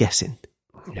neighbours guessing."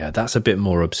 Yeah, that's a bit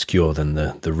more obscure than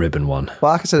the ribbon one.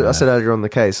 Well, like I said earlier on the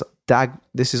case,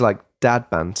 this is like dad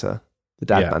banter, the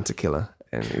dad banter killer.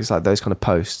 And it's like those kind of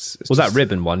posts. That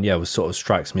ribbon one, was sort of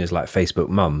strikes me as like Facebook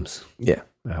mums. Yeah.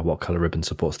 What colour ribbon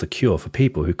supports the cure for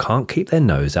people who can't keep their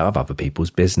nose out of other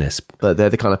people's business? But they're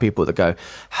the kind of people that go,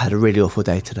 "Had a really awful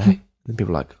day today." And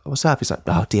people are like, "Oh, what's up?" He's like,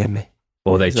 "Oh, DM me."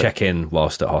 Or they check in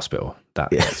whilst at hospittal.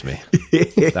 That gets me.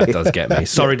 That does get me.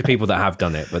 Sorry to people that have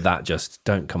done it, but that just,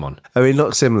 come on. I mean,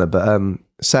 not similar, but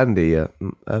Sandy,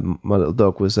 my little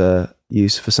dog, was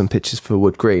used for some pictures for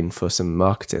Wood Green for some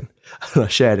marketing. And I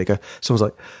shared it. Someone's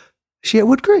like, "Is she at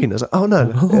Wood Green?" I was like, "Oh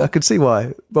no, I could see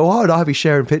why. But why would I be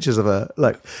sharing pictures of her?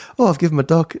 Like, oh, I've given my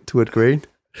dog to Wood Green.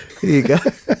 Here you go."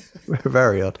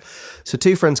 Very odd. So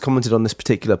two friends commented on this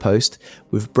particular post,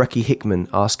 with Brecky Hickman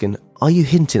asking, "Are you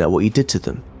hinting at what you did to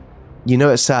them? You know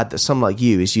it's sad that someone like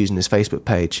you is using his Facebook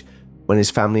page when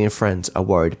his family and friends are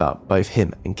worried about both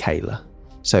him and Kayla."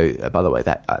 So, by the way,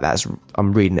 that's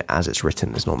I'm reading it as it's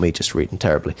written. It's not me just reading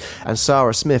terribly. And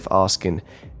Sarah Smith asking,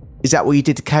 "Is that what you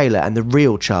did to Kayla and the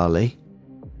real Charlie?"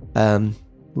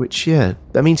 Which, I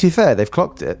mean, to be fair, they've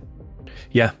clocked it.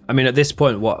 Yeah, I mean, at this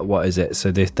point, what is it?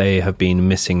 So they have been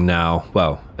missing now,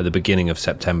 well, at the beginning of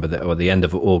September, or the end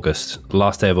of August,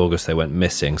 last day of August, they went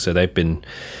missing. So they've been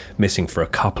missing for a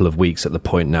couple of weeks at the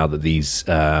point now that these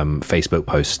Facebook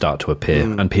posts start to appear.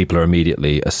 And people are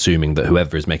immediately assuming that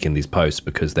whoever is making these posts,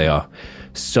 because they are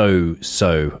so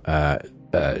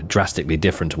drastically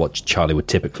different to what Charlie would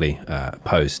typically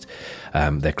post,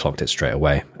 they clocked it straight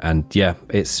away. And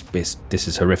this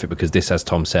is horrific, because this, as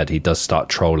Tom said, he does start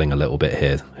trolling a little bit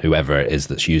here, whoever it is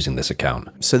that's using this account.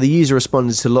 So the user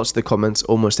responded to lots of the comments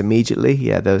almost immediately.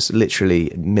 There was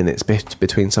literally minutes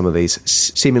between some of these,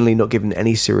 seemingly not giving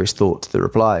any serious thought to the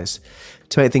replies.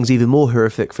 To make things even more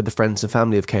horrific for the friends and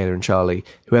family of Kayla and Charlie,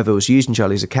 whoever was using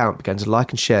Charlie's account began to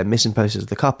like and share missing posts of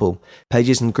the couple,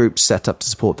 pages and groups set up to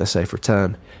support their safe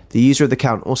return. The user of the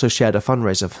account also shared a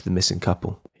fundraiser for the missing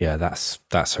couple. Yeah, that's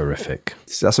horrific.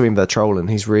 So that's what I mean by trolling.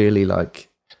 He's really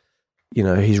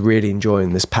he's really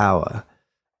enjoying this power.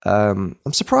 I'm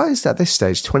surprised at this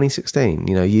stage, 2016,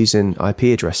 using IP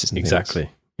addresses and exactly.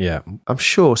 things. Yeah. I'm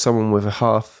sure someone with a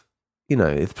half...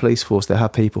 if the police force, they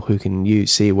have people who can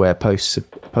see where posts are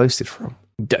posted from.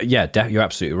 You're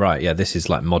absolutely right. Yeah, this is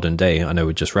like modern day. I know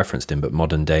we just referenced him, but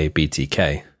modern day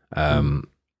BTK. And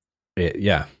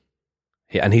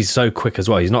he's so quick as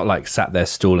well. He's not like sat there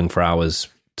stalling for hours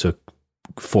to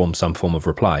form some form of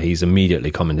reply. He's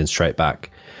immediately commenting straight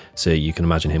back. So you can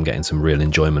imagine him getting some real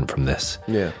enjoyment from this.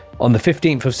 Yeah. On the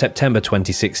 15th of September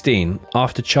 2016,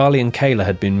 after Charlie and Kayla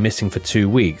had been missing for 2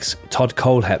 weeks, Todd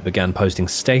Kohlhepp began posting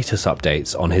status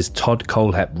updates on his Todd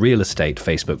Kohlhepp Real Estate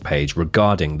Facebook page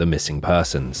regarding the missing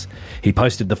persons. He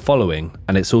posted the following,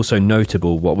 and it's also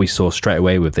notable what we saw straight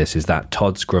away with this is that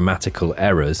Todd's grammatical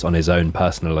errors on his own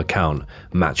personal account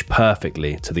match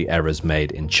perfectly to the errors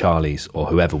made in Charlie's or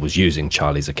whoever was using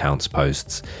Charlie's account's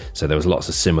posts. So there was lots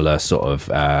of similar sort of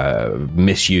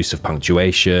misuse of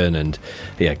punctuation and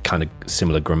kind of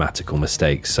similar grammatical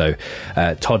mistakes. So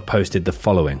Todd posted the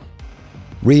following.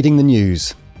 Reading the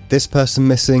news. This person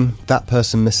missing, that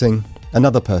person missing,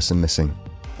 another person missing.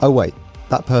 Oh wait,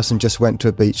 that person just went to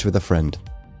a beach with a friend.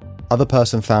 Other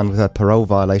person found with her parole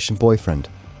violation boyfriend.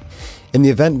 In the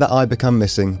event that I become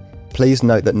missing, please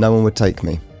note that no one would take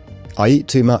me. I eat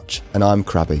too much and I'm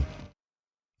crabby.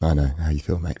 I know how you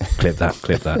feel, mate. Clip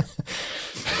that.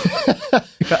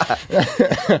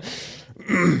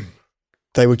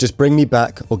 They would just bring me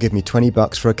back or give me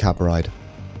 $20 for a cab ride.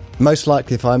 Most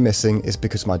likely if I'm missing it's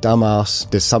because my dumb ass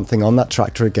did something on that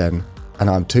tractor again and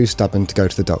I'm too stubborn to go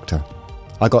to the doctor.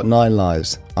 I got 9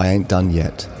 lives. I ain't done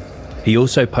yet. He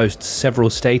also posts several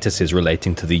statuses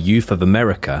relating to the youth of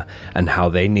America and how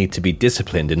they need to be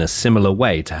disciplined in a similar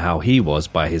way to how he was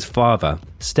by his father,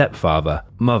 stepfather,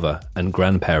 mother, and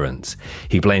grandparents.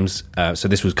 He blames, so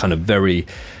this was kind of very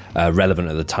relevant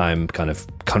at the time, kind of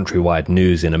countrywide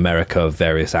news in America of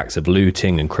various acts of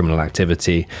looting and criminal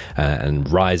activity and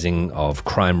rising of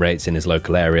crime rates in his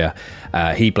local area.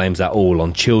 He blames that all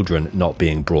on children not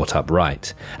being brought up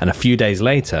right. And a few days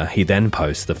later, he then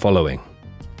posts the following.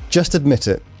 Just admit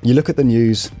it. You look at the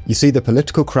news, you see the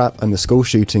political crap and the school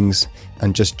shootings,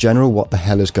 and just general what the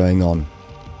hell is going on.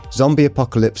 Zombie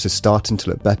apocalypse is starting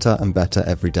to look better and better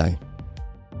every day.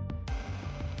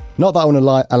 Not that I want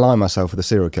to align myself with a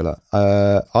serial killer.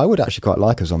 I would actually quite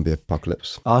like a zombie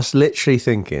apocalypse. I was literally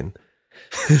thinking,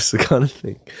 it's the kind of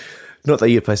thing. Not that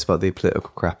you post about the political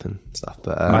crap and stuff,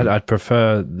 but I'd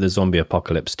prefer the zombie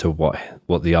apocalypse to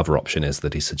what the other option is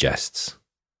that he suggests.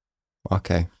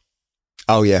 Okay.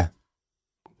 Oh, yeah.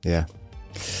 Yeah.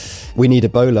 We need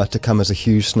Ebola to come as a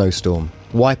huge snowstorm,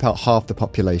 wipe out half the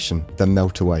population, then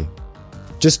melt away.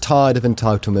 Just tired of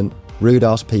entitlement,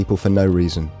 rude-ass people for no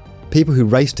reason. People who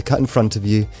race to cut in front of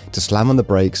you, to slam on the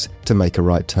brakes, to make a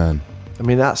right turn. I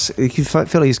mean, you can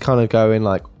feel he's kind of going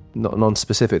like, not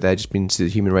non-specific there, just being to the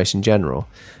human race in general.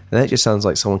 And then it just sounds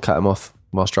like someone cut him off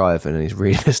whilst driving and he's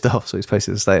really pissed off, so he's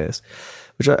posted the status.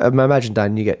 Which I imagine,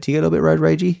 Dan, do you get a little bit road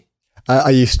ragey?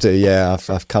 I used to, yeah.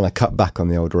 I've kind of cut back on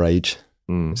the old rage.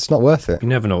 It's not worth it. You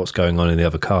never know what's going on in the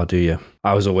other car, do you?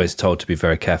 I was always told to be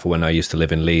very careful when I used to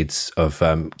live in Leeds of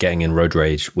getting in road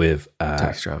rage with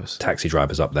taxi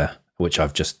drivers up there, which I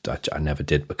never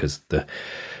did because the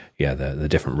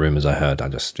different rumours I heard, I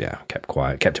just kept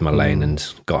quiet, kept in my lane and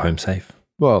got home safe.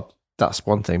 Well, that's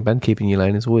one thing, Ben. Keeping your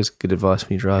lane is always good advice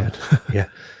when you're driving. Yeah.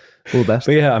 All the best.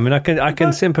 But yeah, I mean, I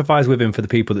can sympathise with him for the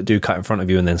people that do cut in front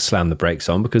of you and then slam the brakes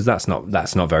on, because that's not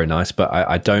very nice. But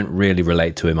I don't really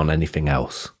relate to him on anything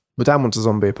else. But Dan wants a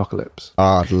zombie apocalypse. Oh,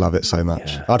 I'd love it so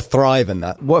much. Yeah. I'd thrive in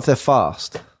that. What if they're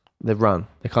fast? They run.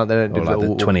 They can't. They don't do like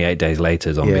the 28 days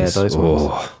later zombies. Yeah, those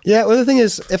ones. Yeah. Well, the thing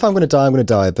is, if I'm going to die, I'm going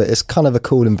to die. But it's kind of a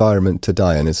cool environment to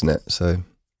die in, isn't it? So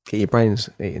get your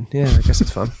brains eaten. Yeah, I guess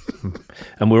it's fun.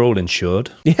 And we're all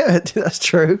insured. Yeah, that's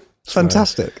true.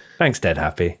 Fantastic. Thanks, Dead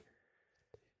Happy.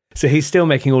 So he's still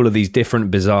making all of these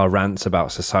different bizarre rants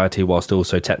about society whilst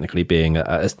also technically being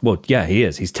he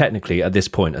is. He's technically at this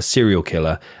point a serial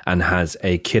killer and has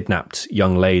a kidnapped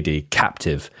young lady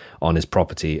captive on his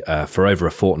property for over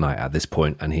a fortnight at this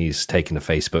point, and he's taken to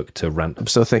Facebook to rant. I'm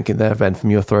still thinking there, Ben,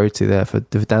 from your authority there for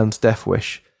Dan's death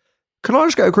wish. Can I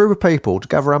just get a group of people to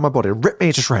gather around my body and rip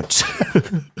me to shreds?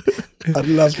 I'd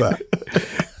love that.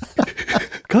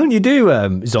 Can't you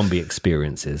do zombie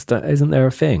experiences? Isn't there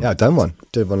a thing? Yeah, I've done one.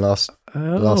 Did one last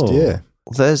year.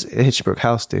 There's Hitchbrook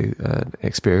House do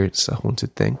experience a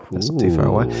haunted thing. That's not too far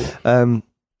away.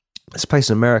 There's a place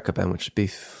in America, Ben, which would be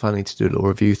funny to do a little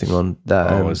review thing on.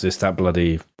 That, is this that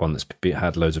bloody one that's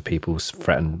had loads of people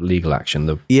threaten legal action?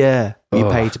 You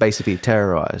pay to basically be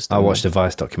terrorised. I watched a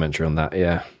Vice documentary on that,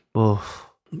 yeah. Oh.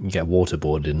 You get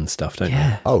waterboarded and stuff, don't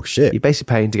you? Oh, shit. You're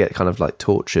basically paying to get kind of like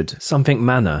tortured. Something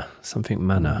manner.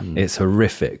 It's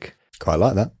horrific. Quite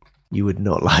like that. You would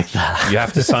not like that. You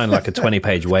have to sign like a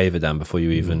 20-page waiver down before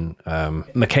you even...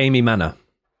 McCamey Manor.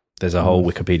 There's a whole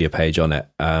Wikipedia page on it.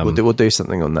 We'll do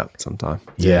something on that sometime.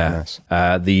 Yeah.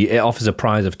 Nice. It offers a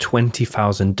prize of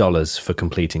 $20,000 for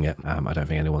completing it. I don't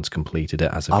think anyone's completed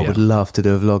it as of yet. I would love to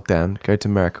do a vlog, Dan. Go to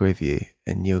America with you,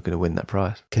 and you're going to win that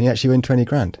prize. Can you actually win 20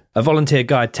 grand? A volunteer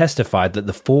guide testified that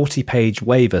the 40-page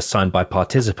waiver signed by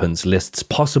participants lists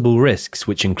possible risks,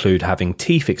 which include having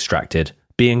teeth extracted,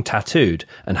 being tattooed,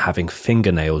 and having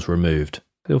fingernails removed.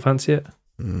 You'll fancy it?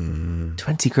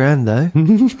 20 grand, though.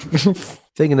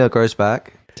 Fingernail grows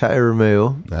back, tattoo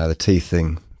removal. No, the teeth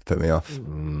thing put me off.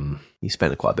 You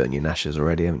spent quite a bit on your gnashes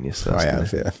already, haven't you? So I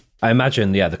have, yeah. I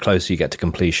imagine, the closer you get to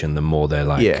completion, the more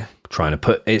they're trying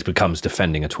to it becomes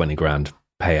defending a 20 grand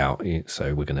payout.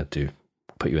 So we're going to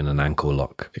put you in an ankle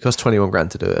lock. It costs 21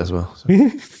 grand to do it as well. So.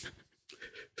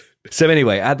 So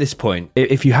anyway, at this point,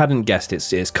 if you hadn't guessed,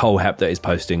 it's Kohlhepp that is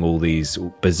posting all these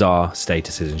bizarre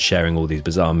statuses and sharing all these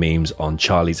bizarre memes on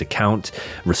Charlie's account,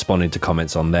 responding to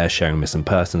comments on there, sharing missing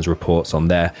persons reports on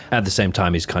there. At the same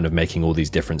time, he's kind of making all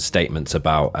these different statements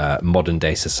about modern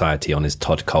day society on his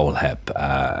Todd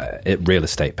Kohlhepp real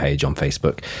estate page on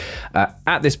Facebook.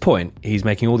 At this point, he's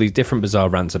making all these different bizarre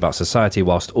rants about society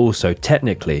whilst also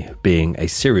technically being a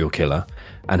serial killer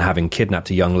and having kidnapped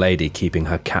a young lady, keeping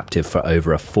her captive for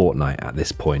over a fortnight at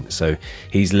this point. So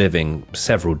he's living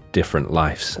several different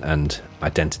lives and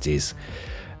identities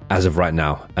as of right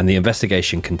now, and the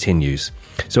investigation continues.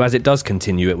 So as it does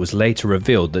continue, it was later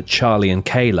revealed that Charlie and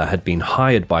Kayla had been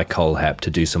hired by Kohlhepp to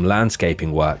do some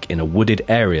landscaping work in a wooded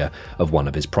area of one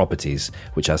of his properties,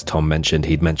 which, as Tom mentioned,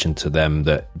 he'd mentioned to them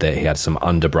that he had some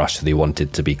underbrush that he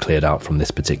wanted to be cleared out from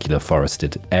this particular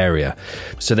forested area.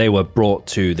 So they were brought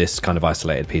to this kind of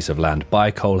isolated piece of land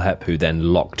by Kohlhepp, who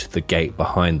then locked the gate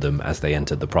behind them as they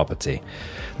entered the property.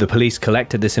 The police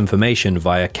collected this information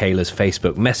via Kayla's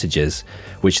Facebook messages,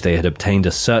 which they had obtained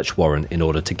a search warrant in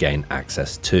order to gain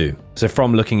access to. So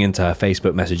from looking into her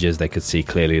Facebook messages, they could see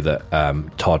clearly that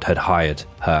Todd had hired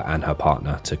her and her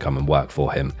partner to come and work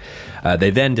for him.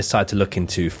 They then decided to look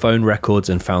into phone records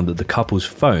and found that the couple's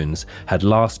phones had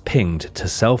last pinged to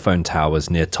cell phone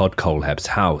towers near Todd Kohlhepp's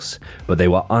house, but they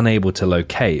were unable to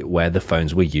locate where the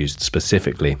phones were used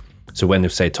specifically. So when they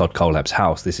say Todd Kohlhepp's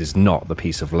house, this is not the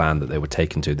piece of land that they were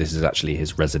taken to. This is actually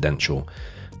his residential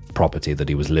property that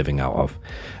he was living out of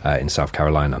in South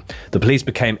Carolina. The police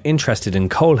became interested in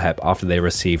Kohlhepp after they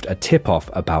received a tip-off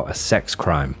about a sex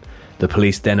crime. The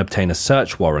police then obtained a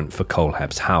search warrant for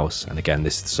Kohlhepp's house. And again,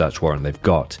 this search warrant they've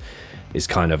got is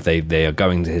kind of, they are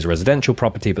going to his residential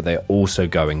property, but they're also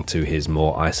going to his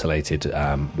more isolated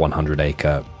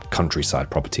 100-acre countryside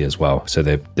property as well. So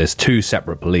there's two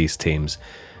separate police teams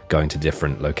going to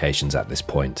different locations at this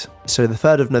point. So the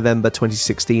 3rd of November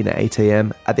 2016 at 8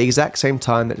 a.m, at the exact same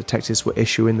time that detectives were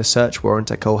issuing the search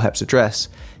warrant at Kohlhepp's address,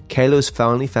 Kayla was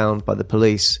finally found by the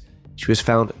police. She was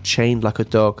found chained like a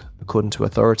dog, according to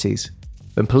authorities.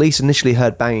 When police initially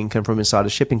heard banging come from inside a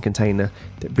shipping container,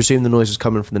 they presumed the noise was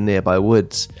coming from the nearby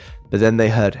woods. But then they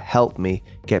heard, "Help me,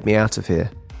 get me out of here."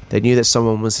 They knew that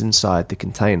someone was inside the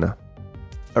container.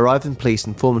 Arriving police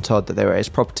informed Todd that they were at his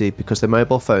property because the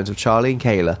mobile phones of Charlie and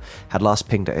Kayla had last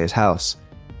pinged at his house.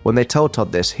 When they told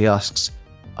Todd this, he asks,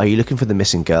 "Are you looking for the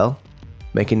missing girl?"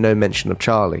 making no mention of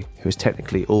Charlie, who is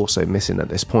technically also missing at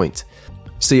this point.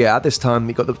 So yeah, at this time,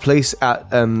 you got the police at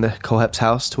Kohlhepp's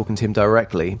house talking to him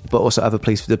directly, but also other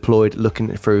police were deployed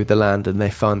looking through the land, and they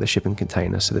found the shipping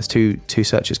container. So there's two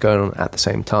searches going on at the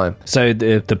same time. So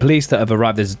the police that have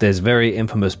arrived, there's very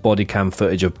infamous body cam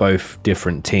footage of both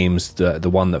different teams, the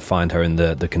one that find her in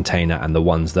the container and the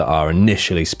ones that are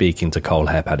initially speaking to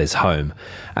Kohlhepp at his home.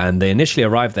 And they initially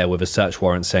arrived there with a search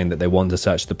warrant saying that they want to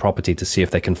search the property to see if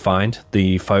they can find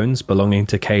the phones belonging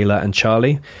to Kayla and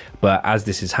Charlie. But as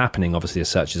this is happening, obviously a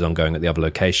search is ongoing at the other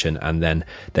location, and then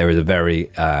there is a very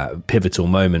pivotal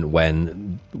moment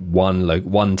when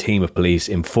one team of police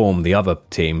inform the other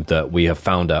team that we have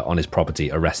found her on his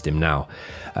property, arrest him now.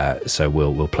 So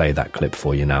we'll play that clip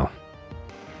for you now.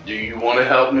 Do you want to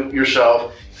help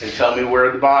yourself and tell me where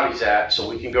the body's at so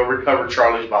we can go recover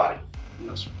Charlie's body?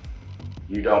 No, sir.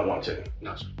 You don't want to?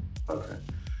 No, sir. Okay.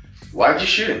 Why'd you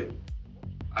shoot him?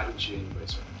 I didn't shoot anybody,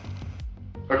 sir.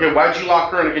 Okay, why'd you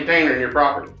lock her in a container in your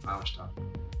property? I was talking.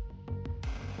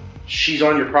 She's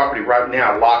on your property right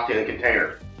now, locked in a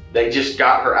container. They just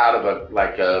got her out of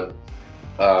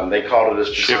they called it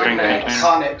a shipping container.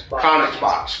 Connex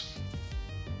box.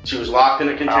 She was locked in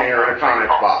a container in a Connex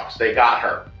box. They got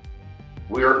her.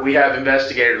 We have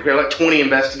investigators. We have like 20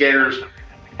 investigators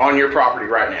on your property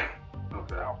right now.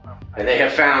 Okay. And they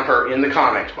have found her in the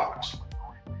Connex box.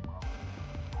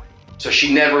 So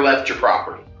she never left your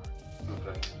property.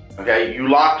 Okay, you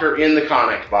locked her in the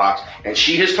Connex box, and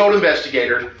she has told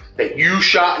investigators that you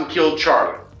shot and killed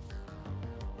Charlie.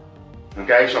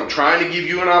 Okay, so I'm trying to give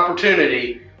you an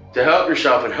opportunity to help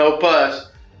yourself and help us,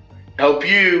 help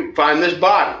you find this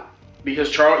body.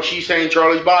 Because she's saying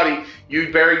Charlie's body,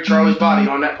 you buried Charlie's body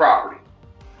on that property.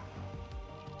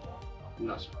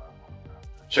 No, sir.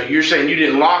 So you're saying you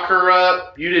didn't lock her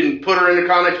up, you didn't put her in the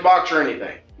Connex box or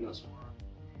anything? No, sir.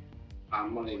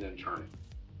 I'm not an attorney.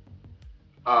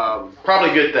 Probably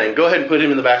a good thing. Go ahead and put him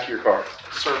in the back of your car.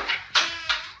 Sir.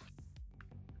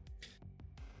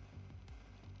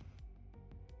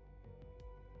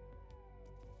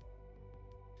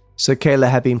 So Kayla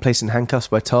had been placed in handcuffs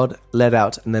by Todd, led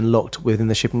out and then locked within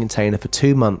the shipping container for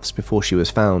 2 months before she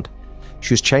was found.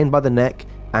 She was chained by the neck,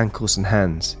 ankles and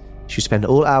hands. She would spend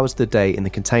all hours of the day in the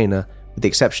container, with the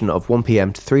exception of 1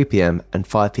 PM to 3 PM and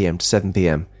 5 PM to 7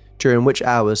 PM, during which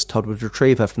hours Todd would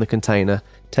retrieve her from the container,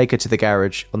 take her to the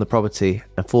garage on the property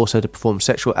and force her to perform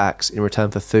sexual acts in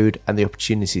return for food and the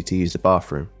opportunity to use the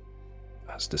bathroom.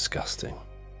 That's disgusting.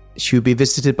 She would be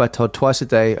visited by Todd twice a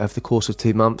day over the course of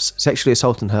 2 months, sexually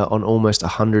assaulting her on almost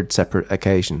 100 separate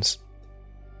occasions.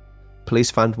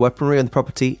 Police found weaponry on the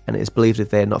property, and it is believed if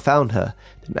they had not found her,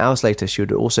 then hours later she would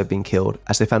have also been killed,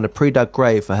 as they found a pre-dug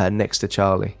grave for her next to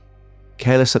Charlie.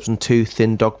 Kayla slept on 2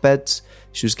 thin dog beds.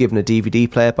 She was given a DVD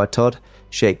player by Todd.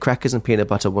 She ate crackers and peanut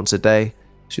butter once a day.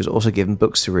 She was also given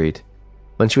books to read.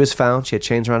 When she was found, she had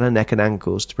chains around her neck and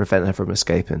ankles to prevent her from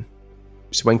escaping.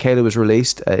 So when Kayla was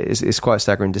released, it's quite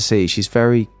staggering to see. She's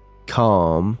very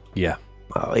calm. Yeah.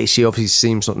 She obviously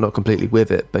seems not completely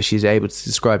with it, but she's able to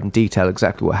describe in detail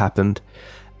exactly what happened.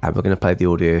 And we're going to play the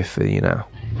audio for you now.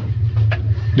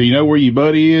 Do you know where your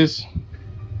buddy is?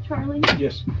 Charlie?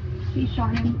 Yes. He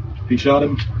shot him. He shot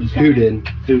him? Who did?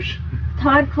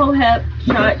 Todd Kohlhepp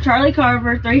shot Charlie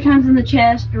Carver 3 times in the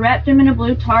chest, wrapped him in a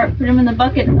blue tarp, put him in the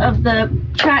bucket of the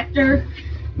tractor,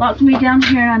 locked me down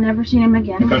here, and I never seen him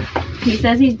again. Okay. He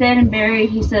says he's dead and buried.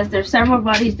 He says there's several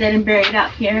bodies dead and buried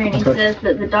out here, and he says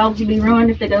that the dogs will be ruined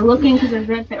if they go looking because there's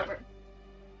red pepper.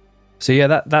 So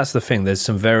yeah, that's the thing. There's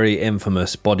some very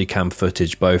infamous body cam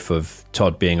footage, both of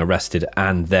Todd being arrested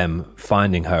and them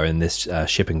finding her in this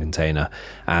shipping container.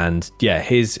 And yeah,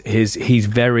 he's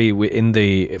very, in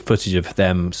the footage of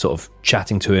them sort of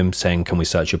chatting to him, saying, "Can we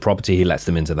search your property?" He lets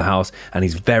them into the house, and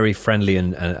he's very friendly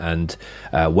and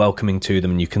welcoming to them.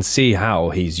 And you can see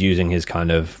how he's using his kind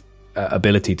of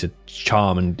ability to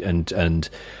charm and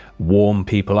warm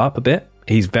people up a bit.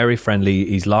 He's very friendly.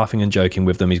 He's laughing and joking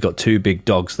with them. He's got 2 big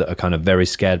dogs that are kind of very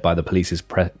scared by the police's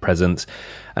presence.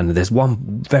 And there's one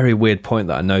very weird point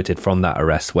that I noted from that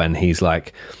arrest when he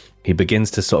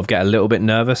begins to sort of get a little bit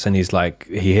nervous, and he's like,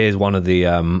 he hears one of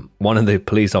the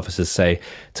police officers say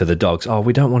to the dogs, "Oh,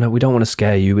 we don't want to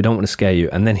scare you. We don't want to scare you."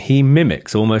 And then he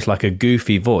mimics almost like a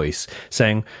goofy voice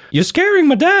saying, "You're scaring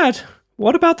my dad.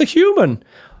 What about the human?"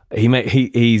 He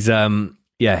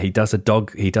does a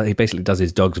dog. He basically does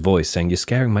his dog's voice, saying, "You're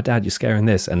scaring my dad. You're scaring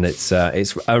this," and it's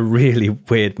a really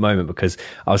weird moment because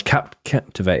I was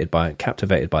captivated by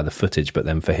the footage, but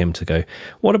then for him to go,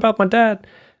 "What about my dad?"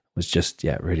 was just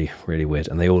really really weird,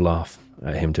 and they all laugh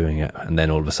at him doing it, and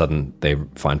then all of a sudden they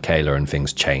find Kayla and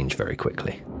things change very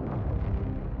quickly.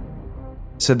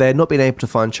 So they had not been able to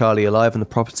find Charlie alive on the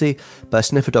property, but a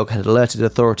sniffer dog had alerted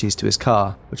authorities to his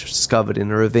car, which was discovered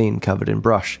in a ravine covered in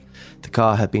brush. The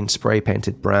car had been spray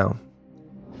painted brown.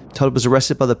 Todd was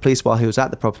arrested by the police while he was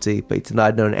at the property, but he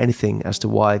denied knowing anything as to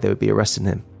why they would be arresting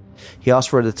him. He asked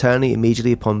for an attorney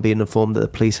immediately upon being informed that the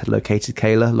police had located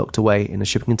Kayla locked away in a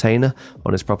shipping container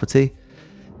on his property.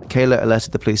 Kayla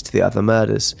alerted the police to the other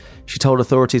murders. She told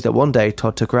authorities that one day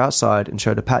Todd took her outside and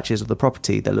showed her patches of the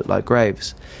property that looked like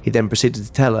graves. He then proceeded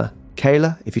to tell her,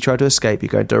 "Kayla, if you try to escape, you're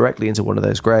going directly into one of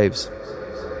those graves."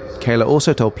 Kayla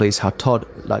also told police how Todd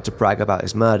liked to brag about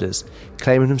his murders,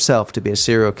 claiming himself to be a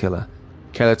serial killer.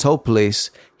 Kayla told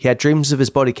police he had dreams of his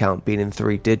body count being in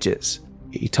 3 digits.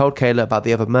 He told Kayla about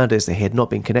the other murders that he had not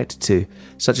been connected to,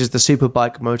 such as the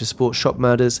Superbike Motorsport shop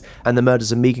murders and the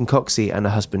murders of Megan Coxey and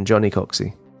her husband Johnny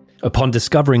Coxey. Upon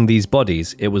discovering these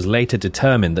bodies, it was later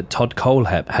determined that Todd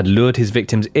Kohlhepp had lured his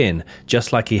victims in,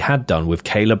 just like he had done with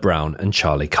Kayla Brown and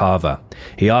Charlie Carver.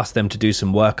 He asked them to do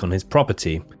some work on his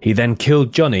property. He then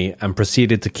killed Johnny and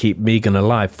proceeded to keep Megan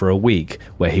alive for a week,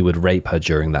 where he would rape her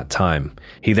during that time.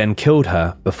 He then killed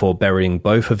her before burying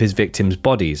both of his victims'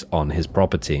 bodies on his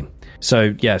property.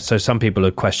 So some people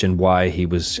have questioned why he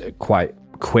was quite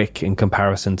quick in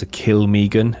comparison to kill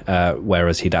Megan,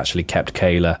 whereas he'd actually kept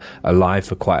Kayla alive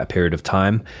for quite a period of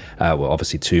time,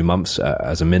 obviously 2 months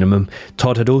as a minimum.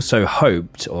 Todd had also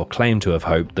hoped, or claimed to have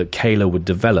hoped, that Kayla would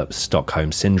develop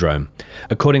Stockholm Syndrome.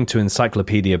 According to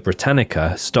Encyclopedia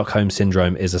Britannica, Stockholm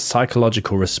Syndrome is a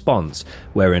psychological response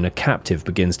wherein a captive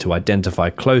begins to identify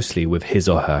closely with his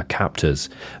or her captors,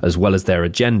 as well as their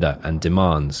agenda and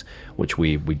demands, which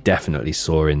we definitely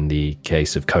saw in the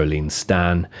case of Colleen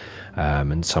Stan,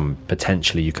 and some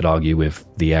potentially you could argue with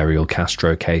the Ariel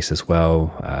Castro case as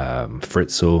well,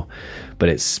 Fritzl. But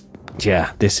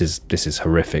this is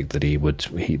horrific that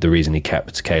the reason he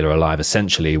kept Kayla alive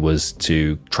essentially was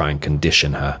to try and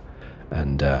condition her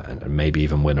and maybe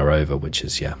even win her over, which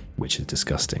is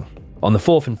disgusting. On the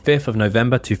 4th and 5th of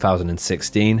November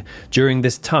 2016, during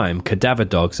this time, cadaver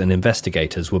dogs and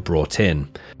investigators were brought in.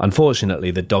 Unfortunately,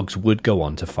 the dogs would go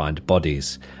on to find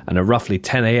bodies, and at roughly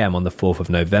 10 a.m. on the 4th of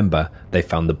November, they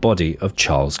found the body of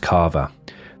Charles Carver.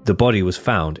 The body was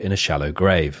found in a shallow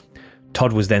grave.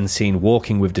 Todd was then seen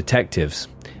walking with detectives.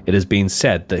 It has been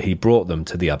said that he brought them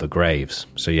to the other graves.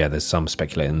 So there's some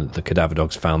speculating that the cadaver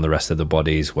dogs found the rest of the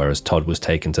bodies, whereas Todd was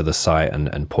taken to the site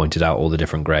and pointed out all the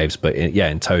different graves. But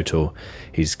in total,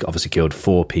 he's obviously killed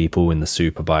 4 people in the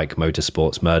Superbike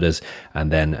motorsports murders,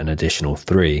 and then an additional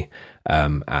 3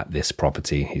 at this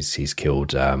property. He's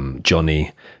killed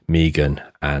Johnny, Megan,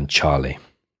 and Charlie.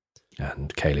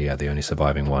 And Kaylee, the only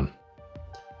surviving one.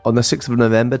 On the 6th of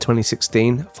November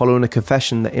 2016, following a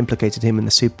confession that implicated him in the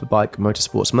Superbike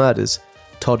motorsports murders,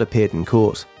 Todd appeared in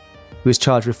court. He was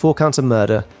charged with 4 counts of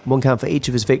murder, 1 count for each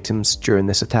of his victims during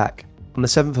this attack. On the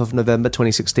 7th of November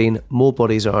 2016, more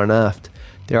bodies are unearthed.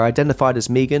 They are identified as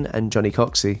Megan and Johnny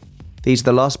Coxey. These are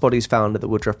the last bodies found at the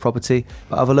Woodruff property,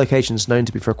 but other locations known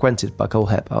to be frequented by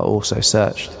Kohlhepp are also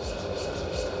searched.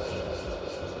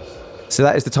 So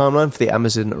that is the timeline for the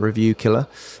Amazon review killer.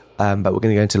 But we're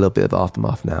going to go into a little bit of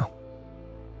aftermath now.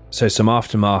 So some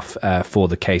aftermath for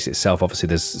the case itself. Obviously,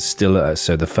 there's still...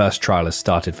 so the first trial has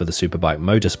started for the Superbike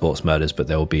motorsports murders, but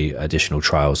there will be additional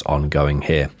trials ongoing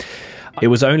here. It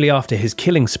was only after his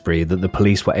killing spree that the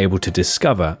police were able to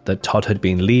discover that Todd had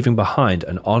been leaving behind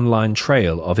an online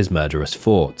trail of his murderous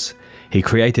thoughts. He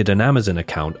created an Amazon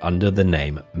account under the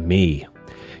name Me.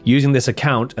 Using this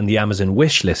account and the Amazon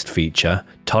wishlist feature,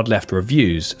 Todd left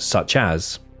reviews such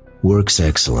as... Works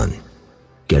excellent.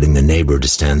 Getting the neighbor to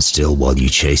stand still while you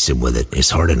chase him with it is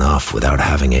hard enough without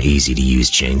having an easy-to-use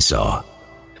chainsaw.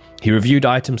 He reviewed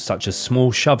items such as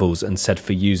small shovels and said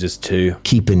for users to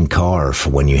keep in car for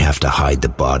when you have to hide the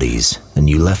bodies, and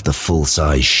you left the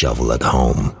full-size shovel at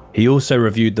home. He also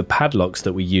reviewed the padlocks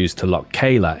that we used to lock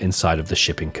Kayla inside of the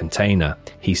shipping container.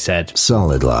 He said,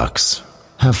 solid locks.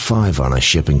 Have 5 on a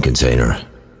shipping container.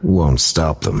 Won't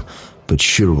stop them, but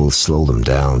sure will slow them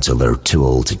down till they're too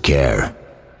old to care.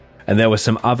 And there were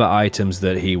some other items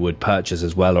that he would purchase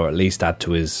as well, or at least add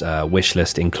to his wish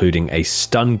list, including a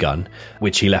stun gun,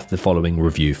 which he left the following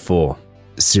review for.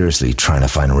 Seriously trying to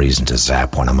find a reason to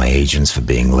zap one of my agents for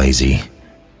being lazy.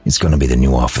 It's going to be the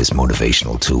new office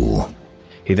motivational tool.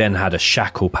 He then had a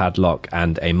shackle padlock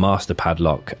and a master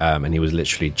padlock, and he was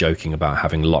literally joking about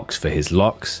having locks for his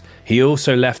locks. He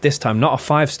also left this time not a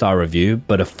 5-star review,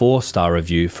 but a 4-star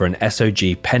review for an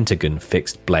SOG Pentagon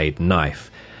fixed blade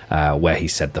knife, where he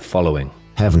said the following.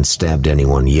 Haven't stabbed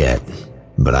anyone yet,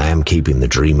 but I am keeping the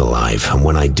dream alive, and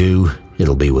when I do,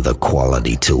 it'll be with a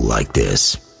quality tool like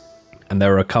this. And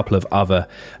there are a couple of other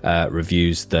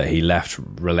reviews that he left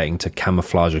relating to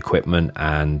camouflage equipment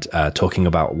and talking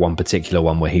about one particular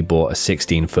one where he bought a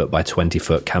 16-foot by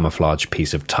 20-foot camouflage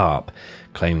piece of tarp,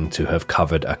 claiming to have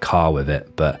covered a car with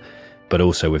it. But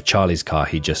also with Charlie's car,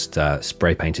 he just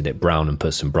spray painted it brown and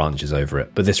put some branches over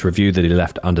it. But this review that he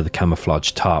left under the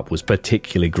camouflage tarp was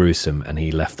particularly gruesome, and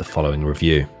he left the following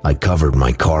review. I covered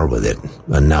my car with it,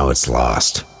 and now it's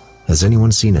lost. Has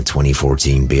anyone seen a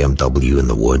 2014 BMW in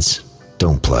the woods?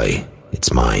 Don't play.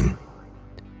 It's mine.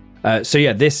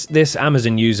 This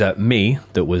Amazon user, Me,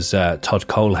 that was Todd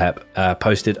Kohlhepp,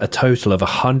 posted a total of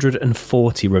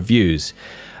 140 reviews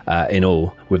in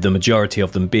all, with the majority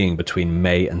of them being between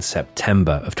May and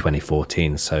September of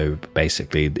 2014. So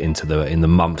basically in the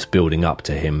months building up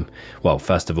to him, well,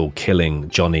 first of all killing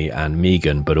Johnny and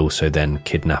Megan, but also then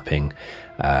kidnapping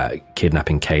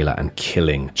Kayla and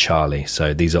killing Charlie.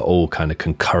 So these are all kind of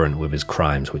concurrent with his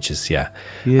crimes, which is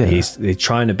he's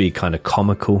trying to be kind of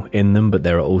comical in them, but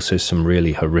there are also some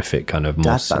really horrific kind of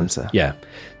dad banter.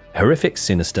 Horrific,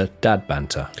 sinister dad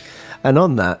banter. And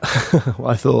on that,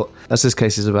 I thought, as this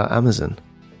case is about Amazon,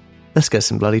 let's get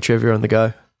some bloody trivia on the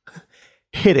go.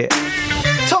 Hit it.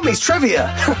 Tommy's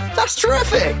trivia. That's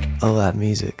terrific. Oh, that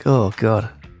music. Oh, God.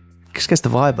 just gets the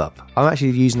vibe up. I'm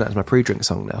actually using that as my pre-drink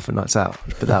song now for nights out.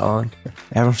 Just put that on.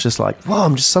 Everyone's just like, wow,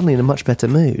 I'm just suddenly in a much better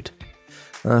mood.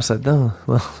 And I said, no,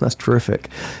 well, that's terrific.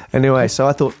 Anyway, so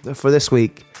I thought for this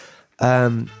week,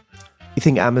 you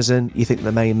think Amazon, you think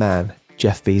the main man,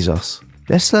 Jeff Bezos.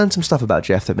 Let's learn some stuff about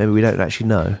Jeff that maybe we don't actually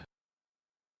know.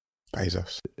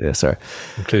 Bezos. Yeah, sorry.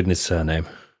 Including his surname.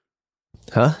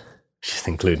 Huh? Just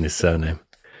including his surname.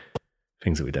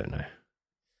 Things that we don't know.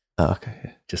 Oh, okay.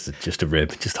 Yeah. Just a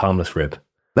rib. Just harmless rib.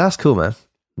 That's cool, man.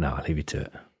 No, I'll leave you to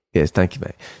it. Yes, thank you,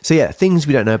 mate. So yeah, things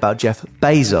we don't know about Jeff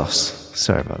Bezos.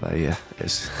 Sorry about that, yeah.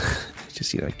 It's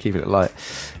just, keeping it light.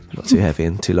 Not too heavy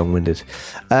and too long-winded.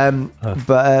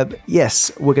 But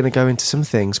yes, we're going to go into some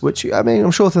things, which, I mean,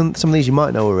 I'm sure some of these you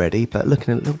might know already, but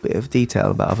looking at a little bit of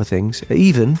detail about other things.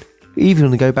 Even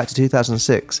to go back to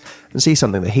 2006 and see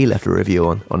something that he left a review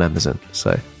on Amazon.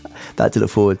 So that to look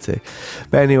forward to.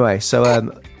 But anyway, so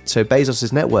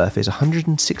Bezos' net worth is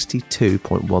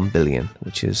 162.1 billion,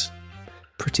 which is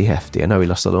pretty hefty. I know he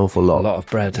lost an awful lot. A lot of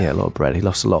bread. Yeah, a lot of bread. He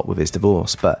lost a lot with his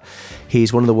divorce, but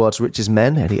he's one of the world's richest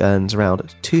men, and he earns around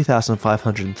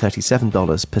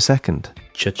 $2,537 per second.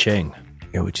 Cha-ching.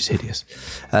 Yeah, which is hideous.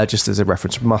 Just as a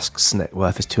reference, Musk's net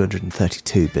worth is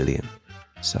 232 billion.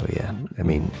 So yeah, I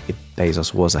mean,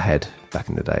 Bezos was ahead back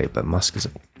in the day, but Musk has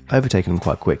overtaken him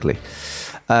quite quickly.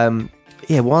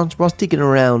 Whilst digging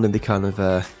around in the kind of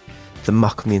the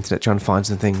muck on the internet trying to find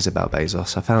some things about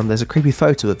Bezos, I found there's a creepy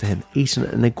photo of him eating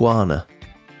an iguana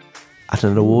at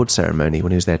an award ceremony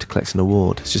when he was there to collect an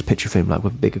award. It's just a picture of him like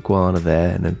with a big iguana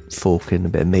there and a fork and a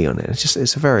bit of meat on it.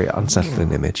 It's a very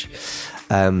unsettling image.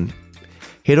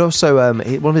 He'd also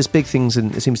one of his big things,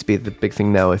 and it seems to be the big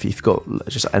thing now if you've got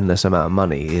just an endless amount of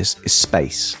money, is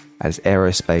space. And it's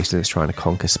aerospace, and it's trying to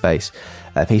conquer space.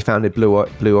 He founded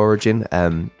Blue Origin,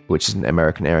 which is an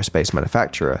American aerospace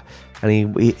manufacturer,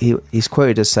 and he's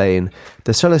quoted as saying,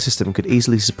 "The solar system could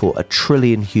easily support 1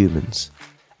 trillion humans,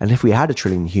 and if we had 1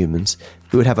 trillion humans,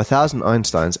 we would have 1,000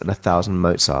 Einsteins and 1,000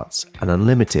 Mozarts, and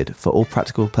unlimited, for all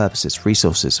practical purposes,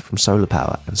 resources from solar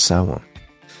power and so on."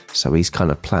 So he's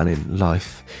kind of planning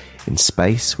life in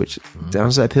space, which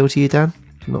does that appeal to you, Dan?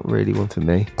 Not really one for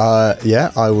me. Yeah,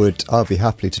 I'd be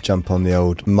happy to jump on the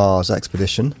old Mars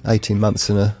expedition. 18 months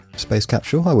in a space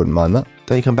capsule. I wouldn't mind that.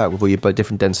 Don't you come back with all your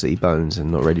different density bones and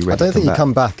not really ready? I don't think you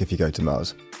come back if you go to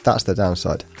Mars. That's the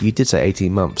downside. You did say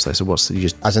 18 months though, so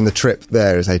as in the trip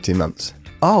there is 18 months.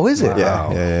 Oh, is it? Wow.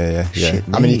 Yeah. Shit,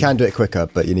 I mean, you can do it quicker,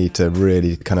 but you need to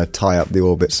really kind of tie up the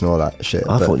orbits and all that shit.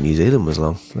 I thought New Zealand was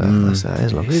long. That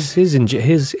is long. His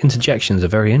interjections are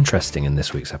very interesting in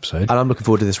this week's episode. And I'm looking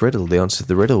forward to this riddle, the answer to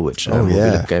the riddle, which we'll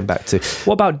be going back to.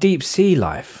 What about deep sea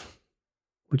life?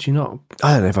 Would you not?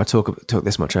 I don't know if I talk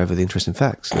this much over the interesting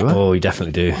facts. Do I? Oh, you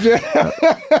definitely do.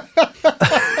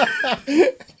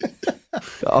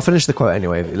 I'll finish the quote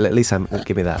anyway. At least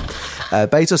give me that.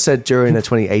 Bezos said during a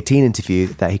 2018 interview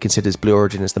that he considers Blue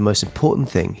Origin as the most important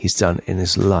thing he's done in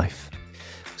his life.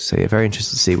 So yeah, very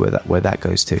interested to see where that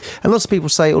goes to. And lots of people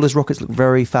say all his rockets look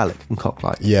very phallic and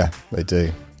cock-like. Yeah, they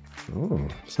do. Oh,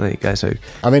 so there you go. So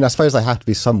I mean, I suppose they have to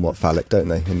be somewhat phallic, don't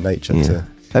they, in nature? Yeah. To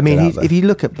I mean, if you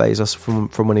look at Bezos from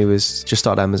when he was just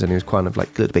started Amazon, he was kind of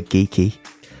like a little bit geeky,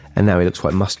 and now he looks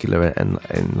quite muscular and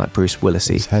like Bruce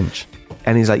Willisy. He's hench.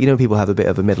 And he's like, people have a bit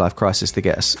of a midlife crisis to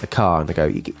get a car, and they go,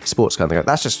 you get a sports car, and they go,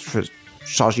 that's just for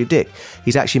size your dick.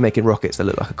 He's actually making rockets that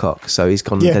look like a cock, so he's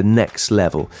gone to the next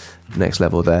level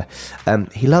there.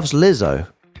 He loves Lizzo.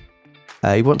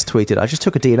 He once tweeted, "I just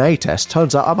took a DNA test.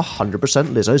 Turns out I'm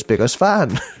 100% Lizzo's biggest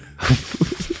fan,"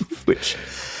 which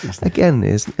again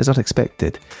is not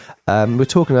expected. We were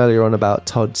talking earlier on about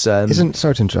Todd's. Sorry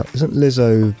to interrupt. Isn't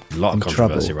Lizzo a lot of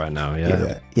controversy trouble right now?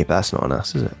 Yeah, but that's not on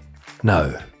us, is it?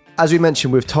 No. As we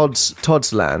mentioned with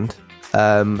Todd's land,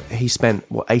 he spent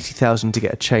 $80,000 to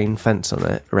get a chain fence on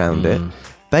it around it.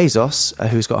 Bezos,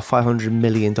 who's got a $500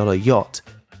 million yacht,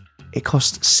 it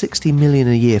costs $60 million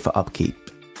a year for upkeep.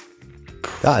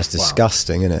 That is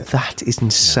disgusting, isn't it? That is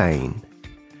insane.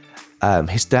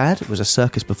 His dad was a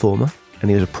circus performer,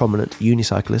 and he was a prominent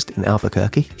unicyclist in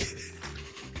Albuquerque.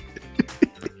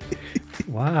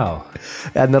 Wow.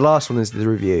 And the last one is the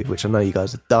review, which I know you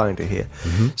guys are dying to hear.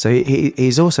 So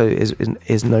he's also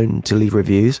is known to leave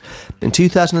reviews. In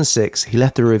 2006, he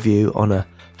left a review on a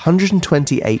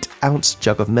 128-ounce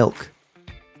jug of milk.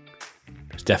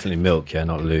 It's definitely milk, yeah,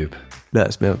 not lube. No,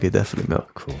 it's milk, it's definitely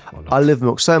milk. Cool. I love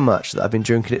milk so much that I've been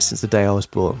drinking it since the day I was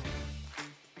born.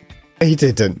 He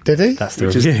didn't, did he? That's the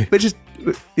review.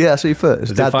 Yeah, that's what you put.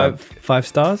 Is it 5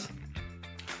 stars?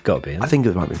 Got to be. I think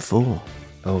it might have been 4.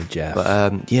 Oh, Jeff.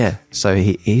 But yeah, so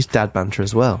he's dad banter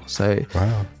as well. So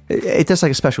wow, it does take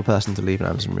a special person to leave an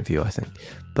Amazon review, I think.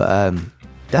 But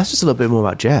That's just a little bit more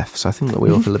about Jeff. So I think that we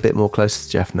all feel a bit more close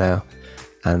to Jeff now.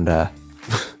 And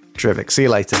terrific. See you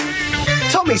later.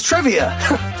 Tommy's trivia.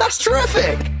 That's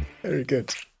terrific. Very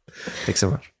good. Thanks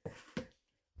so much.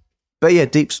 But yeah,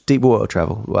 deep water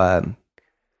travel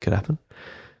could happen.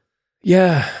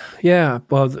 Yeah.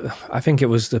 Well, I think it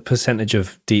was the percentage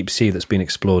of deep sea that's been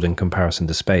explored in comparison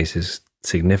to space is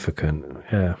significant.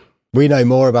 Yeah. We know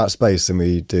more about space than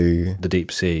we do the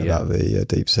deep sea. About the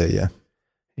deep sea, yeah.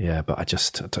 Yeah, but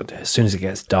as soon as it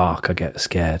gets dark, I get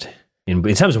scared. In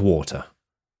terms of water.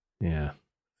 Yeah.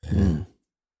 Mm.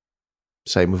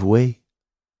 Same with we.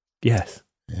 Yes.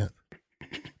 Yeah.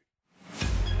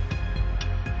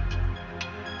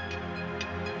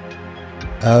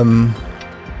 Trying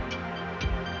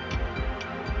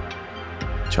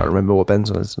to remember what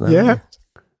Ben's was now. Yeah.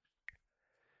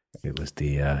 It was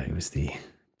the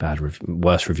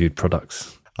worst reviewed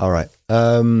products. All right.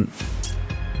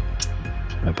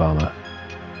 Obama,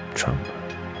 Trump.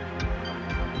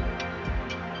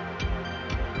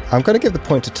 I'm going to give the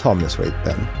point to Tom this week,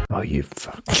 Ben. Oh, you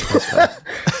fuck.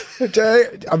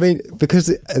 I mean,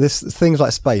 because things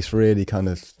like space really kind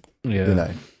of,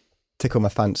 tickle my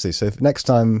fancy. So if next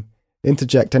time,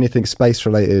 interject anything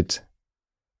space-related,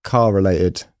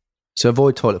 car-related. So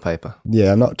avoid toilet paper.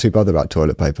 Yeah, I'm not too bothered about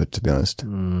toilet paper, to be honest.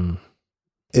 Mm.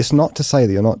 It's not to say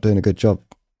that you're not doing a good job.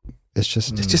 It's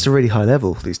just a really high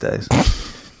level these days.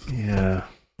 Yeah.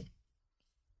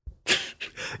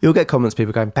 You'll get comments,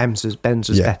 people going, Ben's was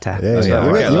better.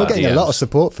 Yeah. You're getting a lot of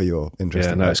support for your interest.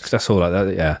 Yeah, no, that's all like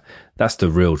that. Yeah, that's the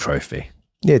real trophy.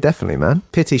 Yeah, definitely, man.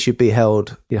 Pity should be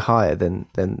held higher than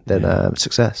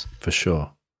success. For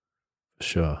sure.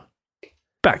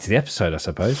 Back to the episode, I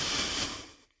suppose.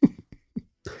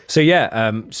 So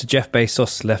Jeff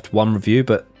Bezos left one review,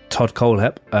 but Todd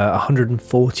Kohlhepp,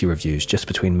 140 reviews just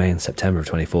between May and September of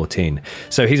 2014.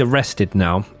 So he's arrested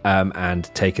now and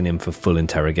taken in for full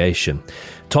interrogation.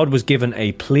 Todd was given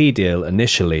a plea deal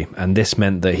initially, and this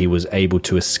meant that he was able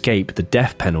to escape the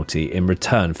death penalty in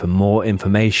return for more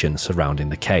information surrounding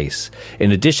the case.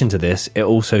 In addition to this, it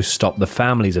also stopped the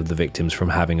families of the victims from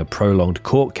having a prolonged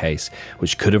court case,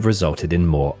 which could have resulted in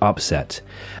more upset.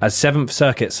 As 7th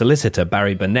Circuit solicitor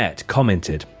Barry Burnett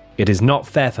commented, "It is not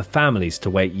fair for families to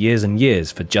wait years and years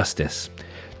for justice."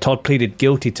 Todd pleaded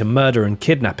guilty to murder and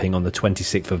kidnapping on the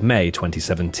 26th of May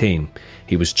 2017.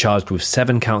 He was charged with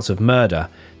 7 counts of murder,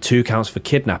 2 counts for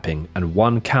kidnapping, and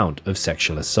 1 count of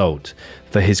sexual assault.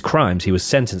 For his crimes, he was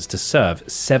sentenced to serve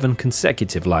 7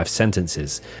 consecutive life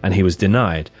sentences, and he was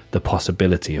denied the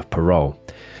possibility of parole.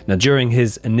 Now, during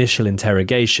his initial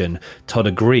interrogation, Todd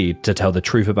agreed to tell the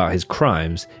truth about his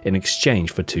crimes in exchange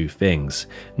for 2 things.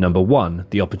 Number 1,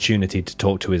 the opportunity to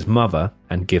talk to his mother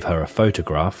and give her a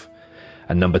photograph.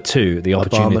 And number 2, the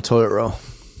opportunity... Obama toilet roll.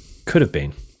 Could have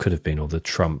been, or the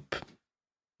Trump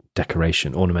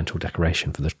decoration, ornamental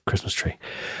decoration for the Christmas tree.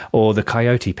 Or the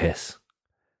coyote piss.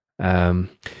 Or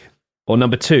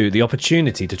number 2, the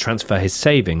opportunity to transfer his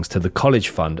savings to the college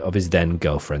fund of his then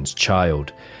girlfriend's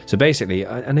child. So basically,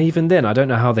 and even then, I don't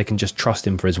know how they can just trust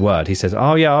him for his word. He says,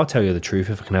 "Oh yeah, I'll tell you the truth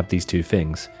if I can have these 2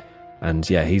 things." And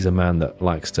yeah, he's a man that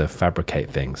likes to fabricate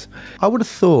things. I would have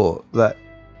thought that,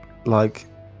 like,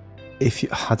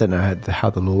 I don't know how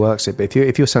the law works, but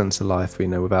if you're sentenced to life,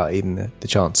 without even the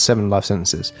chance, 7 life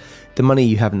sentences, the money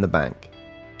you have in the bank,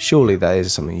 surely that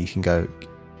is something you can go,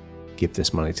 give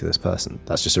this money to this person.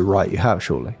 That's just a right you have,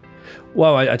 surely.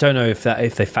 Well, I don't know if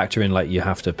they factor in, like, you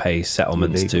have to pay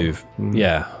settlements to,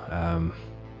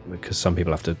 because some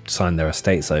people have to sign their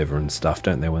estates over and stuff,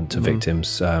 don't they, to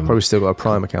victims. Probably still got a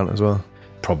Prime account as well.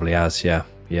 Probably has, yeah.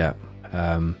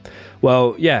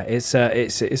 Well, yeah, it's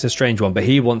a strange one, but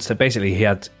he wants to, basically, he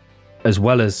had, as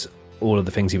well as all of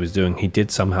the things he was doing, he did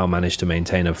somehow manage to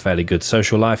maintain a fairly good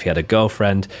social life. He had a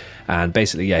girlfriend, and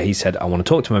basically, he said, "I want to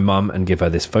talk to my mum and give her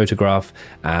this photograph,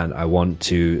 and I want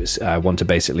to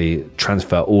basically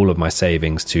transfer all of my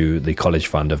savings to the college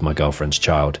fund of my girlfriend's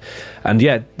child." And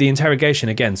the interrogation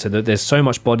again. So that there's so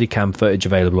much body cam footage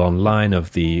available online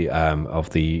of the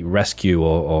rescue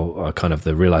or kind of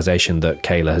the realization that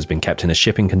Kayla has been kept in a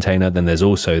shipping container. Then there's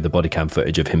also the body cam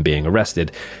footage of him being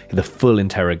arrested. The full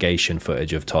interrogation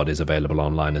footage of Todd is available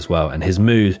online as well, and his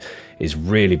mood is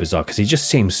really bizarre because he just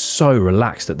seems so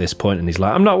relaxed at this point, and he's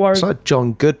like, "I'm not worried." It's like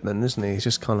John Goodman, isn't he? He's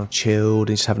just kind of chilled.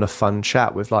 He's just having a fun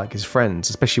chat with, like, his friends,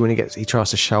 especially when he tries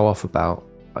to show off about,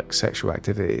 like, sexual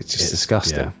activity. It's just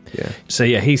disgusting. Yeah. So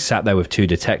he's sat there with 2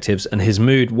 detectives, and his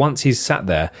mood, once he's sat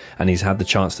there and he's had the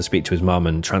chance to speak to his mum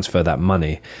and transfer that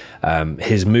money,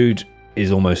 his mood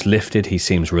is almost lifted. He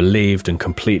seems relieved and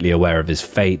completely aware of his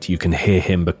fate. You can hear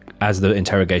him, as the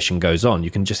interrogation goes on,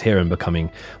 you can just hear him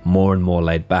becoming more and more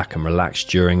laid back and relaxed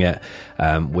during it,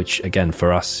 which again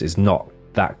for us is not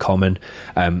that common.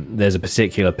 There's a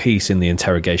particular piece in the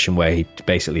interrogation where he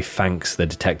basically thanks the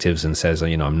detectives and says,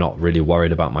 I'm not really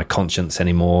worried about my conscience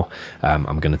anymore.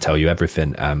 I'm going to tell you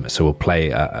everything. So we'll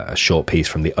play a short piece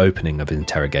from the opening of the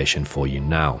interrogation for you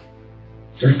now.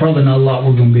 There's probably not a lot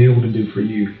we're going to be able to do for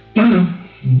you.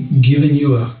 Giving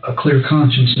you a clear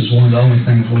conscience is one of the only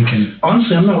things we can...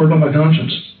 Honestly, I'm not worried about my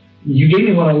conscience. You gave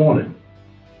me what I wanted.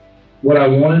 What I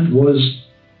wanted was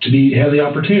to have the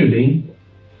opportunity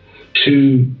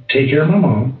to take care of my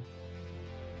mom,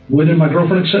 whether my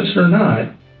girlfriend accepts it or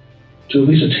not, to at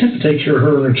least attempt to take care of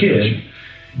her and her kid.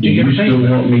 Do you still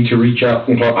want me to reach out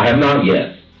and talk? I have not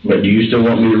yet, but do you still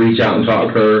want me to reach out and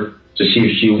talk to her to see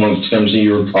if she wants to come see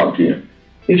you or talk to you?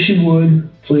 If she would,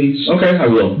 please. Okay, I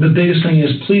will. The biggest thing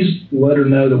is, please let her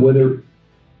know that whether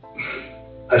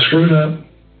I screwed up,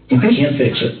 I can't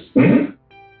fix it. Mm-hmm.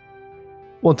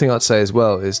 One thing I'd say as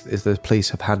well is the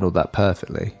police have handled that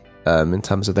perfectly. In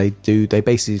terms of they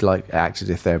basically act as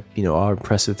if they're are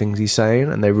impressed with things he's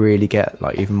saying, and they really get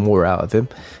even more out of him.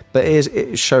 But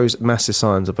it shows massive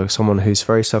signs of someone who's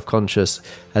very self-conscious,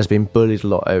 has been bullied a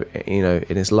lot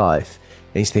in his life,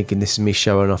 and he's thinking, this is me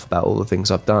showing off about all the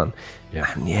things I've done.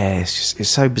 And it's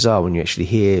so bizarre when you actually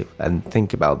hear and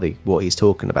think about what he's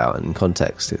talking about, and in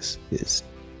context it's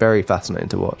very fascinating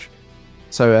to watch.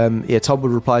 So, Todd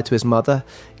would reply to his mother,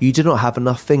 "You do not have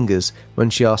enough fingers," when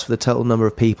she asked for the total number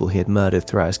of people he had murdered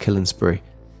throughout his killing spree.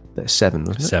 That's 7,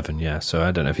 wasn't it? 7, yeah. So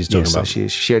I don't know if he's talking about...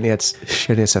 She only had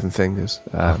 7 fingers.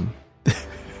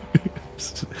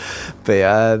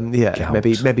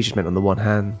 Maybe just meant on the one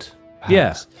hand.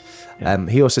 Perhaps. Yeah.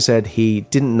 He also said he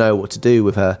didn't know what to do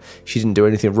with her. She didn't do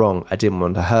anything wrong. I didn't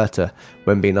want to hurt her,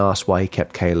 when being asked why he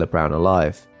kept Kayla Brown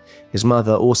alive. His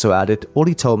mother also added, "All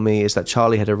he told me is that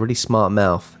Charlie had a really smart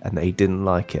mouth and that he didn't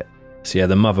like it." So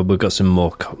the mother, we've got some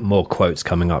more quotes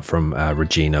coming up from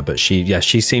Regina, but she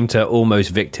seemed to almost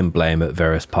victim blame at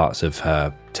various parts of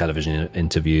her television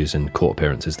interviews and court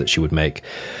appearances that she would make.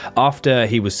 After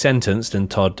he was sentenced and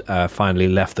Todd finally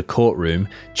left the courtroom,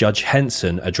 Judge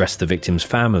Henson addressed the victims'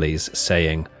 families,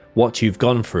 saying, "What you've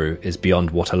gone through is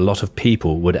beyond what a lot of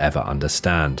people would ever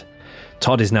understand."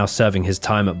 Todd is now serving his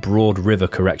time at Broad River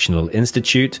Correctional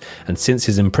Institute, and since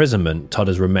his imprisonment, Todd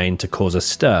has remained to cause a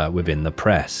stir within the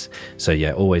press. So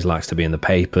always likes to be in the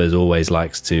papers, always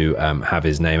likes to have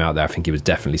his name out there. I think he was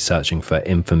definitely searching for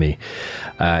infamy.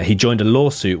 He joined a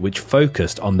lawsuit which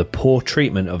focused on the poor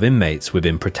treatment of inmates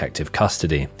within protective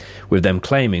custody, with them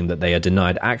claiming that they are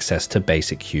denied access to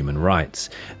basic human rights.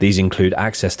 These include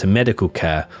access to medical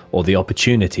care or the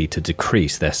opportunity to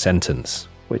decrease their sentence.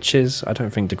 Which is, I don't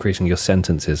think decreasing your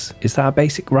sentence is that a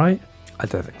basic right? I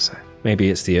don't think so. Maybe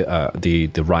it's the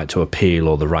right to appeal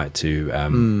or the right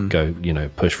to go,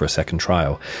 push for a second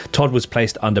trial. Todd was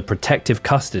placed under protective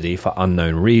custody for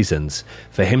unknown reasons.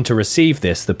 For him to receive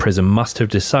this, the prison must have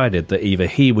decided that either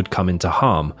he would come into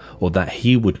harm or that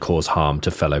he would cause harm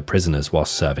to fellow prisoners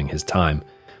whilst serving his time.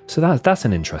 So that's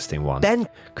an interesting one.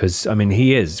 Because,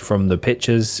 he is, from the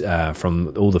pictures,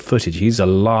 from all the footage, he's a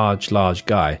large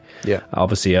guy. Yeah.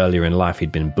 Obviously, earlier in life,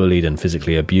 he'd been bullied and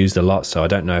physically abused a lot, so I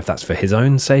don't know if that's for his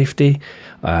own safety,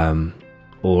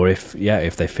 or if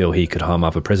they feel he could harm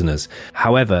other prisoners.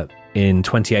 However, in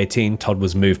 2018, Todd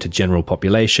was moved to general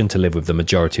population to live with the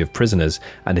majority of prisoners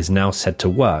and is now said to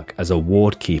work as a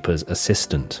ward keeper's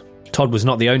assistant. Todd was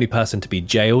not the only person to be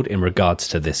jailed in regards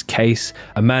to this case.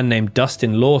 A man named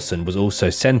Dustin Lawson was also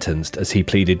sentenced as he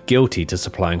pleaded guilty to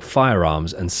supplying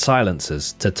firearms and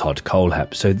silencers to Todd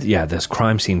Kohlhepp. So there's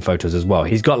crime scene photos as well.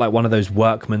 He's got one of those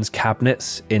workman's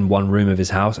cabinets in one room of his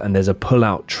house, and there's a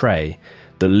pull-out tray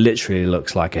that literally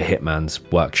looks like a hitman's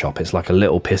workshop. It's like a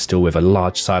little pistol with a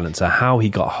large silencer. How he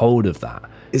got hold of that.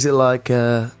 Is it like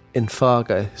in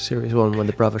Fargo, Series 1, when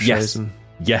the brother shows him?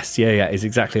 Yes, it's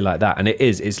exactly like that. And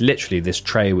it's literally this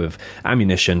tray with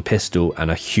ammunition, pistol, and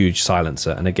a huge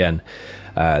silencer. And again,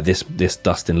 this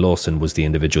Dustin Lawson was the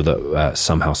individual that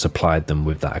somehow supplied them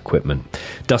with that equipment.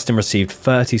 Dustin received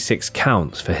 36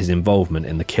 counts for his involvement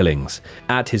in the killings.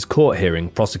 At his court hearing,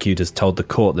 prosecutors told the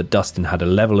court that Dustin had a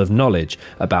level of knowledge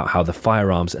about how the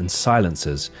firearms and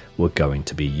silencers were going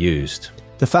to be used.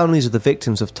 The families of the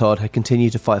victims of Todd had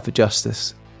continued to fight for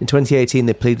justice. In 2018,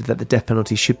 they pleaded that the death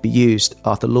penalty should be used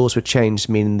after laws were changed,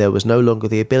 meaning there was no longer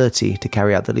the ability to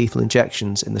carry out the lethal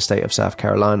injections in the state of South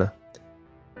Carolina.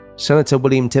 Senator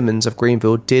William Timmons of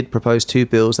Greenville did propose 2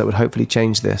 bills that would hopefully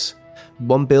change this.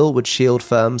 One bill would shield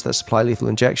firms that supply lethal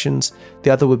injections.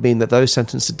 The other would mean that those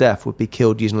sentenced to death would be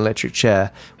killed using an electric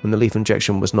chair when the lethal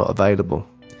injection was not available.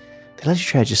 The electric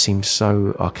chair just seems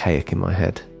so archaic in my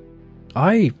head.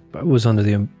 I was under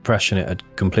the impression it had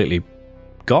completely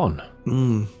gone.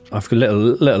 I've got a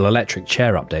little electric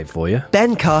chair update for you.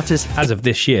 Ben Carter's... As of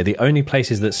this year, the only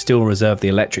places that still reserve the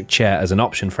electric chair as an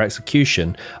option for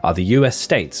execution are the US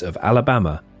states of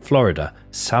Alabama, Florida,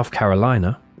 South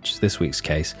Carolina, which is this week's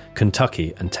case,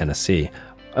 Kentucky and Tennessee,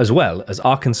 as well as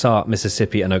Arkansas,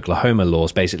 Mississippi and Oklahoma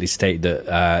laws basically state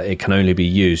that it can only be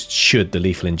used should the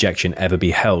lethal injection ever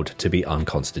be held to be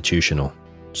unconstitutional.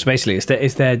 So basically,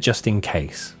 it's there just in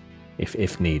case,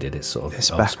 if needed. It's sort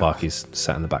of Sparky's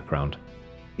sat in the background.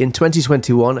 In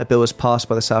 2021, a bill was passed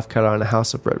by the South Carolina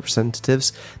House of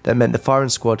Representatives that meant the firing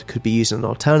squad could be used as an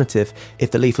alternative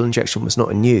if the lethal injection was not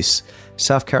in use.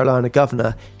 South Carolina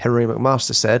Governor Henry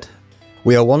McMaster said,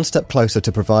 "We are one step closer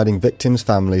to providing victims'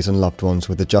 families and loved ones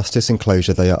with the justice and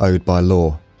closure they are owed by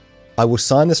law. I will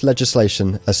sign this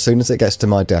legislation as soon as it gets to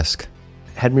my desk."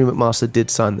 Henry McMaster did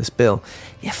sign this bill.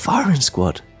 Yeah, firing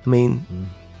squad. I mean,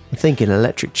 I'm thinking an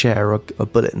electric chair or a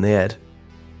bullet in the head.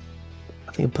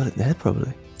 I think a bullet in the head,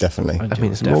 probably. Definitely. I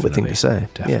mean, it's a morbid thing to say.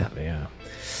 Definitely, yeah.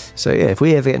 So yeah, if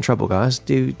we ever get in trouble, guys,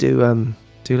 do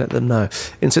let them know.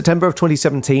 In September of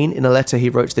 2017, in a letter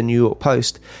he wrote to the New York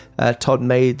Post, Todd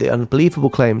made the unbelievable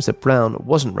claims that Brown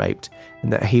wasn't raped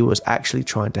and that he was actually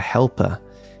trying to help her.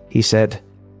 He said,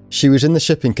 "She was in the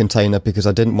shipping container because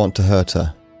I didn't want to hurt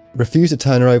her. Refused to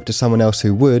turn her over to someone else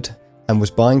who would, and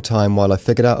was buying time while I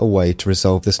figured out a way to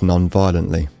resolve this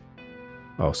non-violently."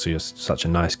 Oh, so you're such a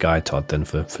nice guy, Todd, then,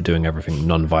 for doing everything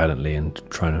non-violently and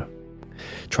trying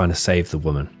to save the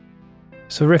woman.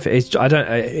 So horrific.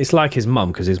 It's like his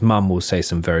mum, because his mum will say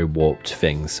some very warped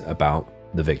things about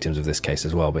the victims of this case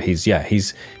as well. But he's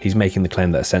making the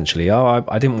claim that essentially,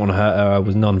 I didn't want to hurt her. I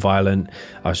was non-violent.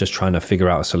 I was just trying to figure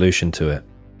out a solution to it.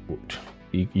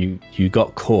 You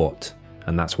got caught,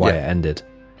 and that's why it ended.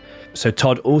 So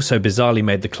Todd also bizarrely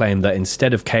made the claim that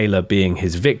instead of Kayla being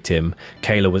his victim,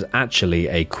 Kayla was actually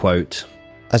a, quote,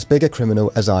 "as big a criminal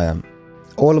as I am.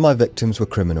 All of my victims were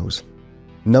criminals.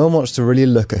 No one wants to really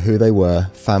look at who they were,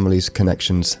 families,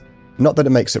 connections. Not that it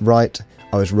makes it right.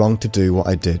 I was wrong to do what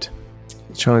I did."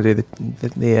 Trying to do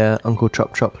the Uncle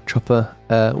Chopper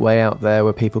way out there,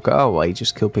 where people go, "Oh, well, he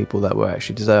just killed people that were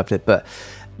actually deserved it." But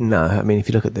no, I mean, if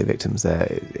you look at the victims there,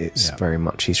 it's very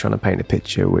much he's trying to paint a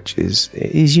picture, which is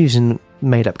he's using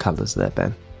made-up colours there,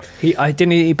 Ben.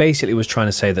 He basically was trying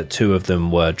to say that two of them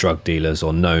were drug dealers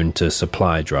or known to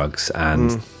supply drugs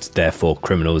and therefore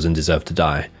criminals and deserve to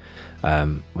die.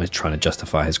 We're trying to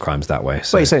justify his crimes that way.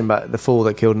 So. What are you saying about the four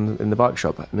that killed in the bike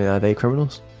shop? I mean, are they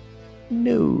criminals?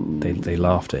 No. They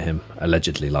laughed at him,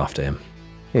 allegedly laughed at him.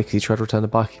 Yeah, because he tried to return the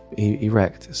bike he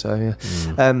wrecked. So, yeah.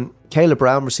 Kayla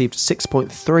Brown received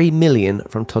 $6.3 million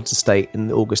from Todd's estate in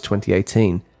August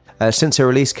 2018. Since her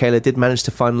release, Kayla did manage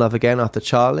to find love again after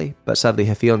Charlie, but sadly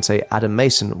her fiancé Adam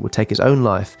Mason would take his own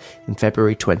life in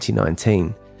February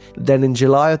 2019. Then in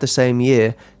July of the same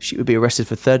year, she would be arrested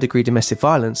for third-degree domestic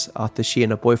violence after she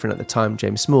and her boyfriend at the time,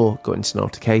 James Moore, got into an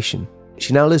altercation.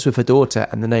 She now lives with her daughter,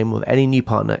 and the name of any new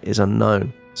partner is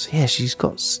unknown. So yeah, she's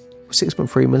got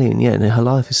 $6.3 million, and her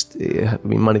life is... I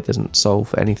mean, money doesn't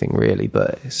solve anything really,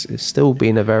 but it's still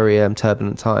been a very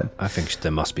turbulent time. I think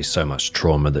there must be so much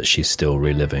trauma that she's still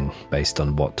reliving based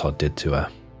on what Todd did to her.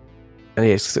 And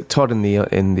yes, Todd in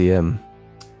the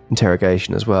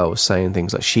interrogation as well was saying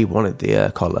things like she wanted the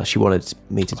collar, she wanted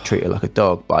me to treat her like a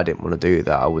dog, but I didn't want to do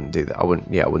that. I wouldn't do that. I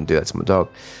wouldn't do that to my dog.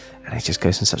 And it just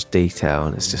goes in such detail,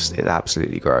 and it's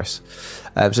absolutely gross.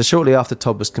 So shortly after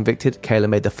Todd was convicted, Kayla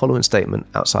made the following statement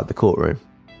outside the courtroom.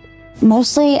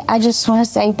 Mostly, I just want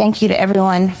to say thank you to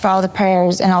everyone for all the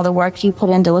prayers and all the work you put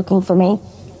into looking for me.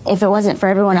 If it wasn't for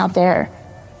everyone out there,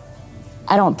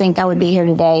 I don't think I would be here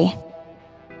today.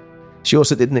 She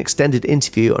also did an extended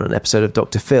interview on an episode of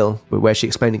Dr. Phil, where she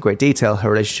explained in great detail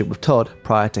her relationship with Todd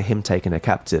prior to him taking her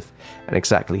captive, and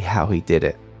exactly how he did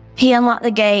it. He unlocked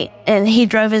the gate, and he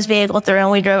drove his vehicle through, and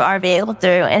we drove our vehicle through,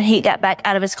 and he got back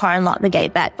out of his car and locked the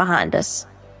gate back behind us.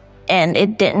 And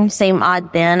it didn't seem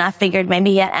odd then. I figured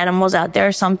maybe he had animals out there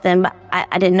or something, but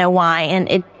I didn't know why, and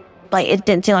it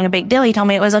didn't seem like a big deal. He told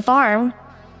me it was a farm.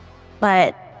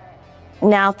 But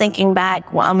now thinking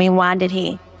back, well, I mean, why did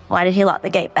he lock the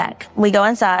gate back? We go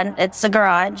inside. It's a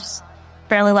garage,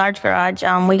 fairly large garage.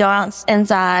 We go out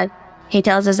inside. He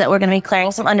tells us that we're going to be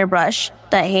clearing some underbrush,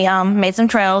 that he made some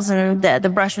trails and the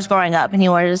brush was growing up, and he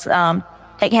wanted us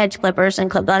take hedge clippers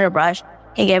and clip the underbrush.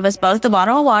 He gave us both a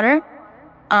bottle of water.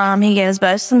 He gave us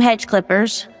both some hedge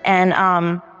clippers,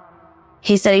 and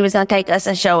he said he was going to take us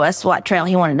and show us what trail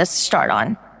he wanted us to start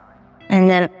on. And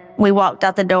then we walked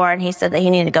out the door and he said that he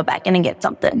needed to go back in and get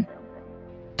something.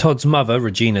 Todd's mother,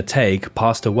 Regina Tague,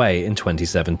 passed away in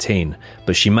 2017,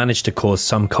 but she managed to cause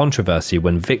some controversy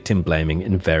when victim blaming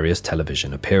in various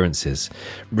television appearances.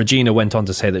 Regina went on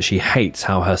to say that she hates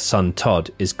how her son Todd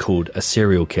is called a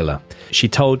serial killer. She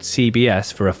told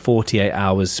CBS for a 48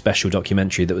 hours special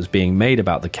documentary that was being made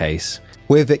about the case,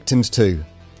 "We're victims too.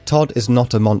 Todd is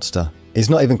not a monster. He's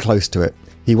not even close to it.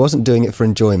 He wasn't doing it for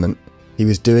enjoyment. He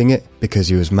was doing it because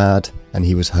he was mad and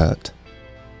he was hurt."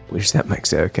 Which that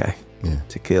makes it okay. Yeah.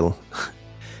 To kill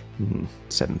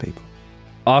 7 people.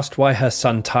 Asked why her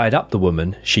son tied up the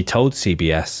woman, she told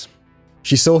CBS,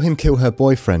 "She saw him kill her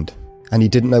boyfriend and he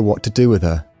didn't know what to do with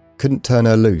her. Couldn't turn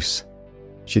her loose.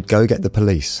 She'd go get the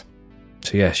police."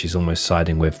 So yeah, she's almost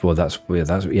siding with, well,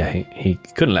 he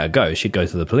couldn't let her go. She'd go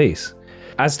to the police.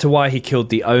 As to why he killed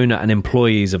the owner and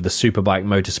employees of the Superbike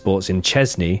Motorsports in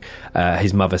Chesney,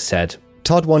 his mother said,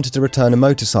 "Todd wanted to return a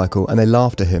motorcycle and they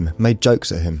laughed at him, made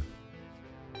jokes at him."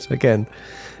 So again,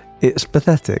 it's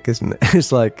pathetic, isn't it?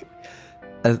 It's like,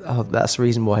 that's the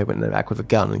reason why he went back with a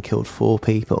gun and killed 4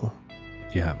 people.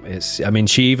 Yeah,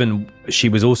 she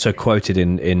was also quoted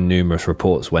in numerous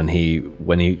reports when he do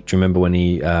you remember when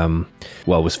he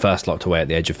was first locked away at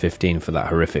the age of 15 for that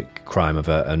horrific crime of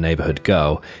a neighborhood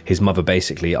girl. His mother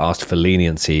basically asked for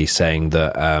leniency, saying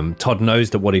that Todd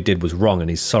knows that what he did was wrong and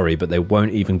he's sorry, but they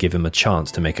won't even give him a chance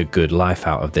to make a good life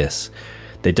out of this.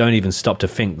 They don't even stop to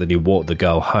think that he walked the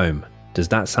girl home. Does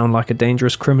that sound like a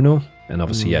dangerous criminal? And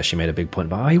obviously, yeah, she made a big point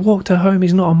about, he walked her home,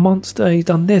 he's not a monster, he's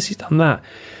done this, he's done that.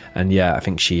 And yeah, I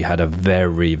think she had a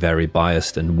very, very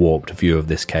biased and warped view of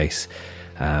this case.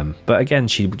 But again,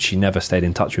 she never stayed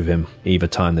in touch with him either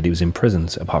time that he was in prison,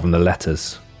 apart from the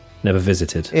letters. Never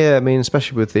visited. Yeah, I mean,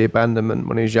 especially with the abandonment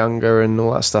when he was younger and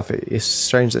all that stuff, it's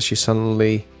strange that she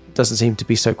suddenly doesn't seem to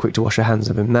be so quick to wash her hands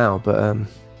of him now, but...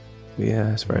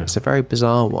 yeah, it's a very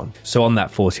bizarre one. So on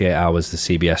that 48 hours, the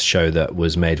CBS show that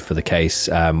was made for the case,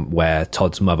 where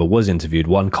Todd's mother was interviewed,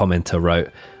 one commenter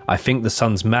wrote, "I think the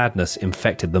son's madness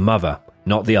infected the mother,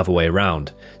 not the other way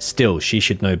around. Still, she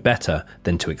should know better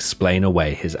than to explain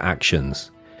away his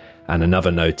actions." And another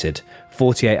noted,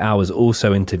 48 Hours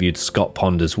also interviewed Scott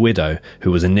Ponder's widow,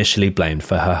 who was initially blamed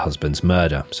for her husband's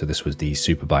murder. So this was the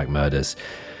Superbike murders.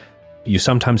 "You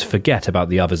sometimes forget about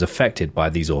the others affected by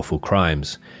these awful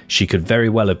crimes. She could very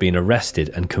well have been arrested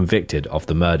and convicted of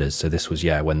the murders." So this was,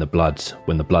 when the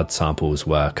blood samples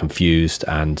were confused,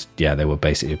 and they were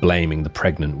basically blaming the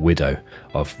pregnant widow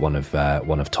of one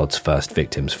of Todd's first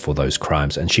victims for those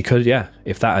crimes. And she could,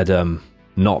 if that had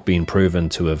not been proven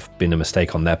to have been a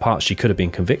mistake on their part, she could have been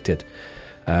convicted.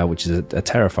 Which is a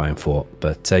terrifying thought.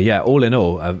 But all in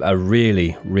all, a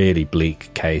really, really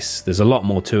bleak case. There's a lot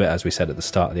more to it, as we said at the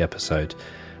start of the episode,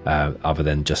 other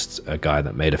than just a guy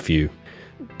that made a few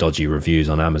dodgy reviews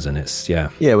on Amazon. It's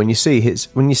when you see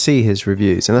his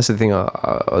reviews, and that's the thing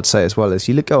I'd say as well, is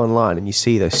you go online and you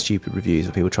see those stupid reviews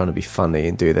of people trying to be funny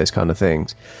and do those kind of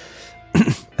things,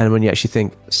 and when you actually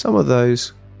think some of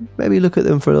those, maybe look at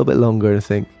them for a little bit longer and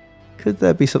think, could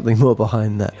there be something more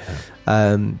behind that?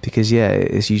 Because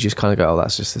you just kind of go,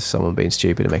 that's just someone being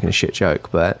stupid and making a shit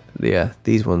joke. But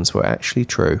these ones were actually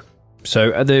true.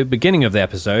 So at the beginning of the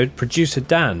episode, producer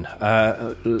Dan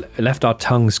left our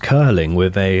tongues curling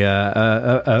with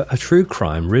a true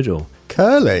crime riddle.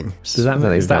 Curling? Is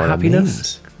that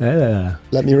happiness? Yeah.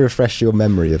 Let me refresh your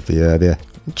memory of the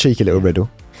cheeky little riddle.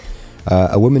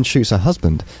 A woman shoots her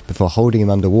husband before holding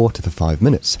him underwater for 5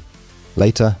 minutes.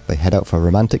 Later, they head out for a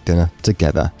romantic dinner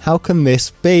together. How can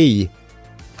this be?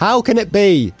 How can it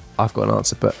be? I've got an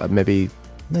answer, but maybe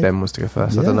Ben wants to go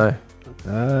first. I don't know.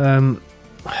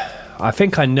 I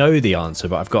think I know the answer,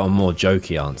 but I've got a more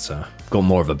jokey answer. I've got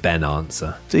more of a Ben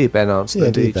answer. Do your Ben answer. Yeah,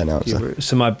 do your Ben answer.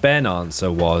 So my Ben answer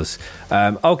was,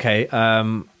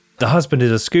 the husband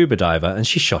is a scuba diver and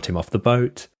she shot him off the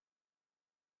boat.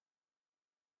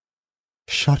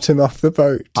 Shot him off the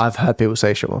boat? I've heard people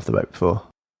say shot him off the boat before.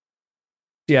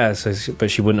 Yeah,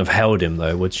 but she wouldn't have held him,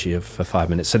 though, would she, for 5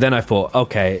 minutes? So then I thought,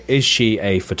 okay, is she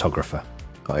a photographer?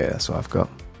 Oh, yeah, that's what I've got.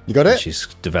 You got it? She's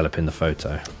developing the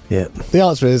photo. Yeah. The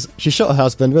answer is, she shot her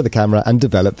husband with a camera and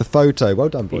developed the photo. Well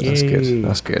done, boys. That's good.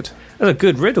 That's good. That's a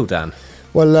good riddle, Dan.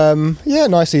 Well,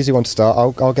 nice, easy one to start.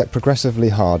 I'll get progressively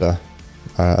harder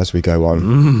as we go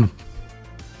on.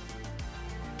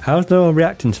 How's no one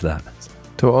reacting to that?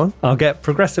 To what one? I'll get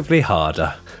progressively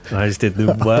harder. And I just did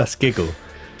the worst giggle.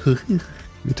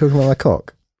 You're talking about my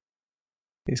cock?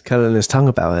 He's curling his tongue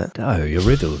about it. No, your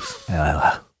riddles.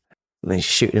 And then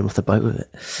shooting him off the boat with it.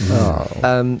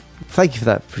 Thank you for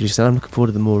that, producer. I'm looking forward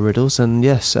to the more riddles. And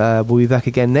yes, we'll be back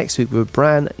again next week with a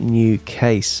brand new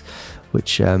case.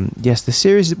 Which, yes, the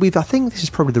series I think this is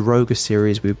probably the roguest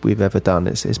series we've ever done.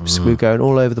 We're going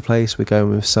all over the place. We're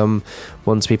going with some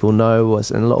ones people know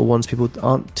and a lot of ones people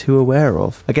aren't too aware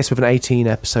of. I guess with an 18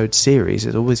 episode series,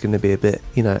 it's always going to be a bit,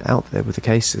 out there with the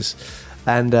cases.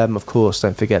 And of course,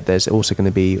 don't forget, there's also going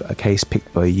to be a case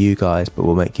picked by you guys, but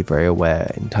we'll make you very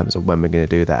aware in terms of when we're going to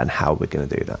do that and how we're going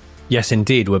to do that. Yes,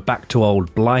 indeed. We're back to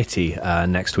old Blighty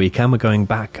next week, and we're going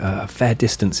back a fair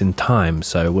distance in time.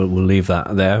 So we'll leave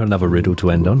that there. Another riddle to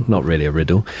end on. Not really a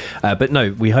riddle. But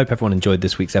no, we hope everyone enjoyed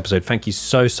this week's episode. Thank you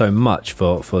so much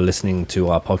for listening to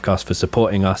our podcast, for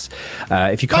supporting us.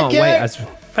 If you can't wait...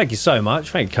 Thank you so much.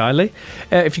 Thank you, Kylie.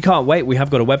 If you can't wait, we have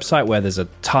got a website where there's a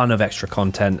ton of extra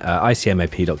content,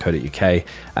 icmap.co.uk.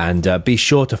 And be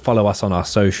sure to follow us on our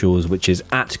socials, which is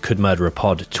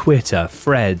 @CouldMurderAPod, Twitter,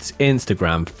 Threads,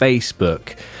 Instagram,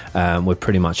 Facebook. We're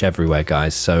pretty much everywhere,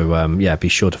 guys. So, be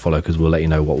sure to follow because we'll let you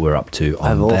know what we're up to on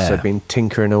there. I've also been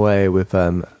tinkering away with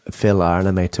Phil, our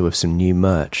animator, with some new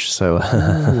merch. So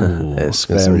it's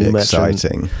very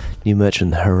exciting. New merch on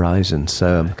the horizon.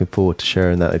 So I'm looking forward to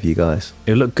sharing that with you guys.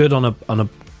 It'll look good on an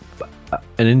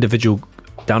individual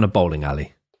down a bowling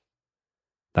alley.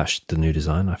 That's the new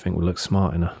design. I think will look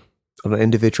smart on an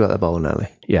individual at the bowling alley.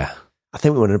 Yeah, I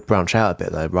think we want to branch out a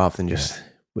bit though, rather than just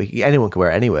anyone can wear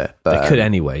it anywhere. But they could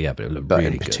anywhere, yeah, but it look really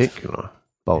good. In particular,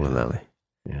 bowling alley.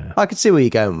 Yeah, I can see where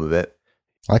you're going with it.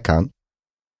 I can't.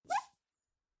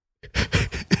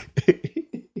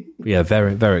 Yeah,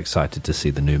 very, very excited to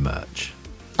see the new merch.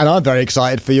 And I'm very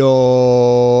excited for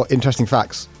your interesting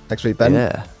facts next week, Ben.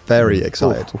 Yeah. Very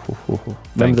excited.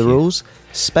 Remember the rules?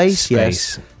 Space,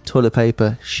 yes. Toilet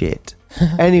paper, shit.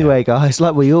 Anyway, guys,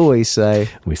 like we always say...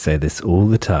 We say this all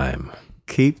the time.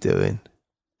 Keep doing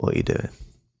what you're doing.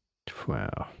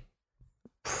 Wow.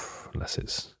 Unless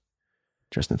it's...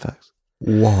 Interesting facts.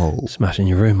 Whoa. Smashing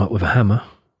your room up with a hammer.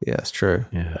 Yeah, that's true.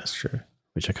 Yeah. That's true.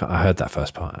 Which I heard that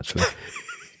first part, actually.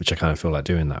 Which I kind of feel like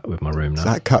doing that with my room now. Is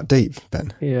that cut deep,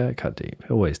 Ben? Yeah, it cut deep. It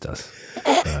always does.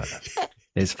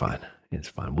 It's fine. It's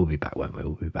fine. We'll be back, won't we?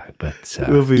 We'll be back. But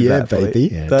we'll be back, baby.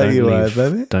 Yeah,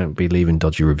 baby. Don't be leaving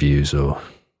dodgy reviews or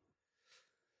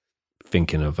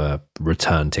thinking of a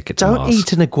return ticket to Mars. Don't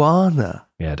eat an iguana.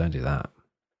 Yeah, don't do that.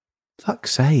 Fuck's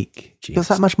sake. You got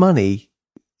that much money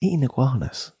eating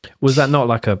iguanas. Was that not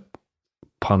like a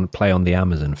play on the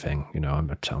Amazon thing?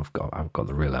 I've got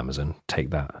the real Amazon.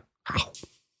 Take that.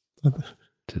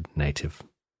 To native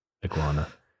iguana.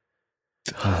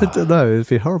 I don't know. It'd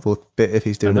be a horrible bit if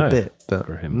he's doing a bit, but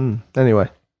for him. Anyway,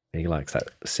 he likes that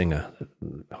singer,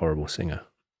 horrible singer,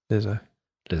 Lizzo.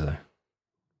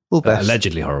 All best.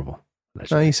 Allegedly horrible.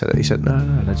 Allegedly. No, he said it. He said no.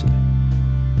 Allegedly.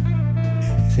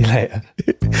 See you later.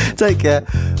 Take care.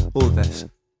 All the best.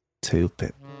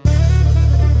 2-Pip.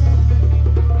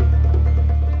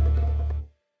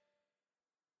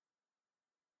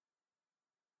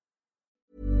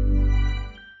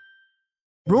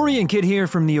 Rory and Kit here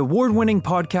from the award-winning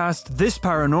podcast This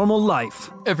Paranormal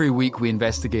Life. Every week we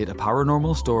investigate a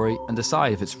paranormal story and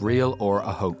decide if it's real or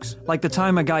a hoax. Like the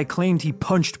time a guy claimed he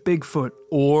punched Bigfoot.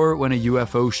 Or when a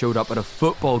UFO showed up at a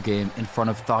football game in front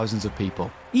of thousands of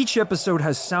people. Each episode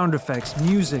has sound effects,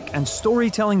 music, and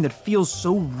storytelling that feels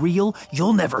so real,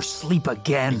 you'll never sleep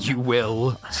again. You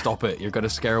will. Stop it. You're going to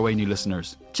scare away new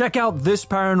listeners. Check out This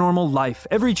Paranormal Life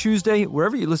every Tuesday,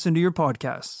 wherever you listen to your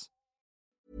podcasts.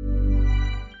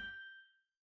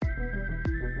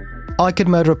 I Could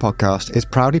Murder a Podcast is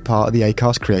proudly part of the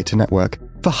Acast Creator Network.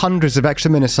 For hundreds of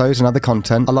extra minisodes and other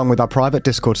content, along with our private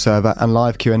Discord server and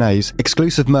live Q&As,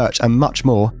 exclusive merch and much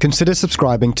more, consider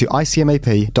subscribing to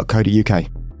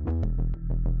icmap.co.uk.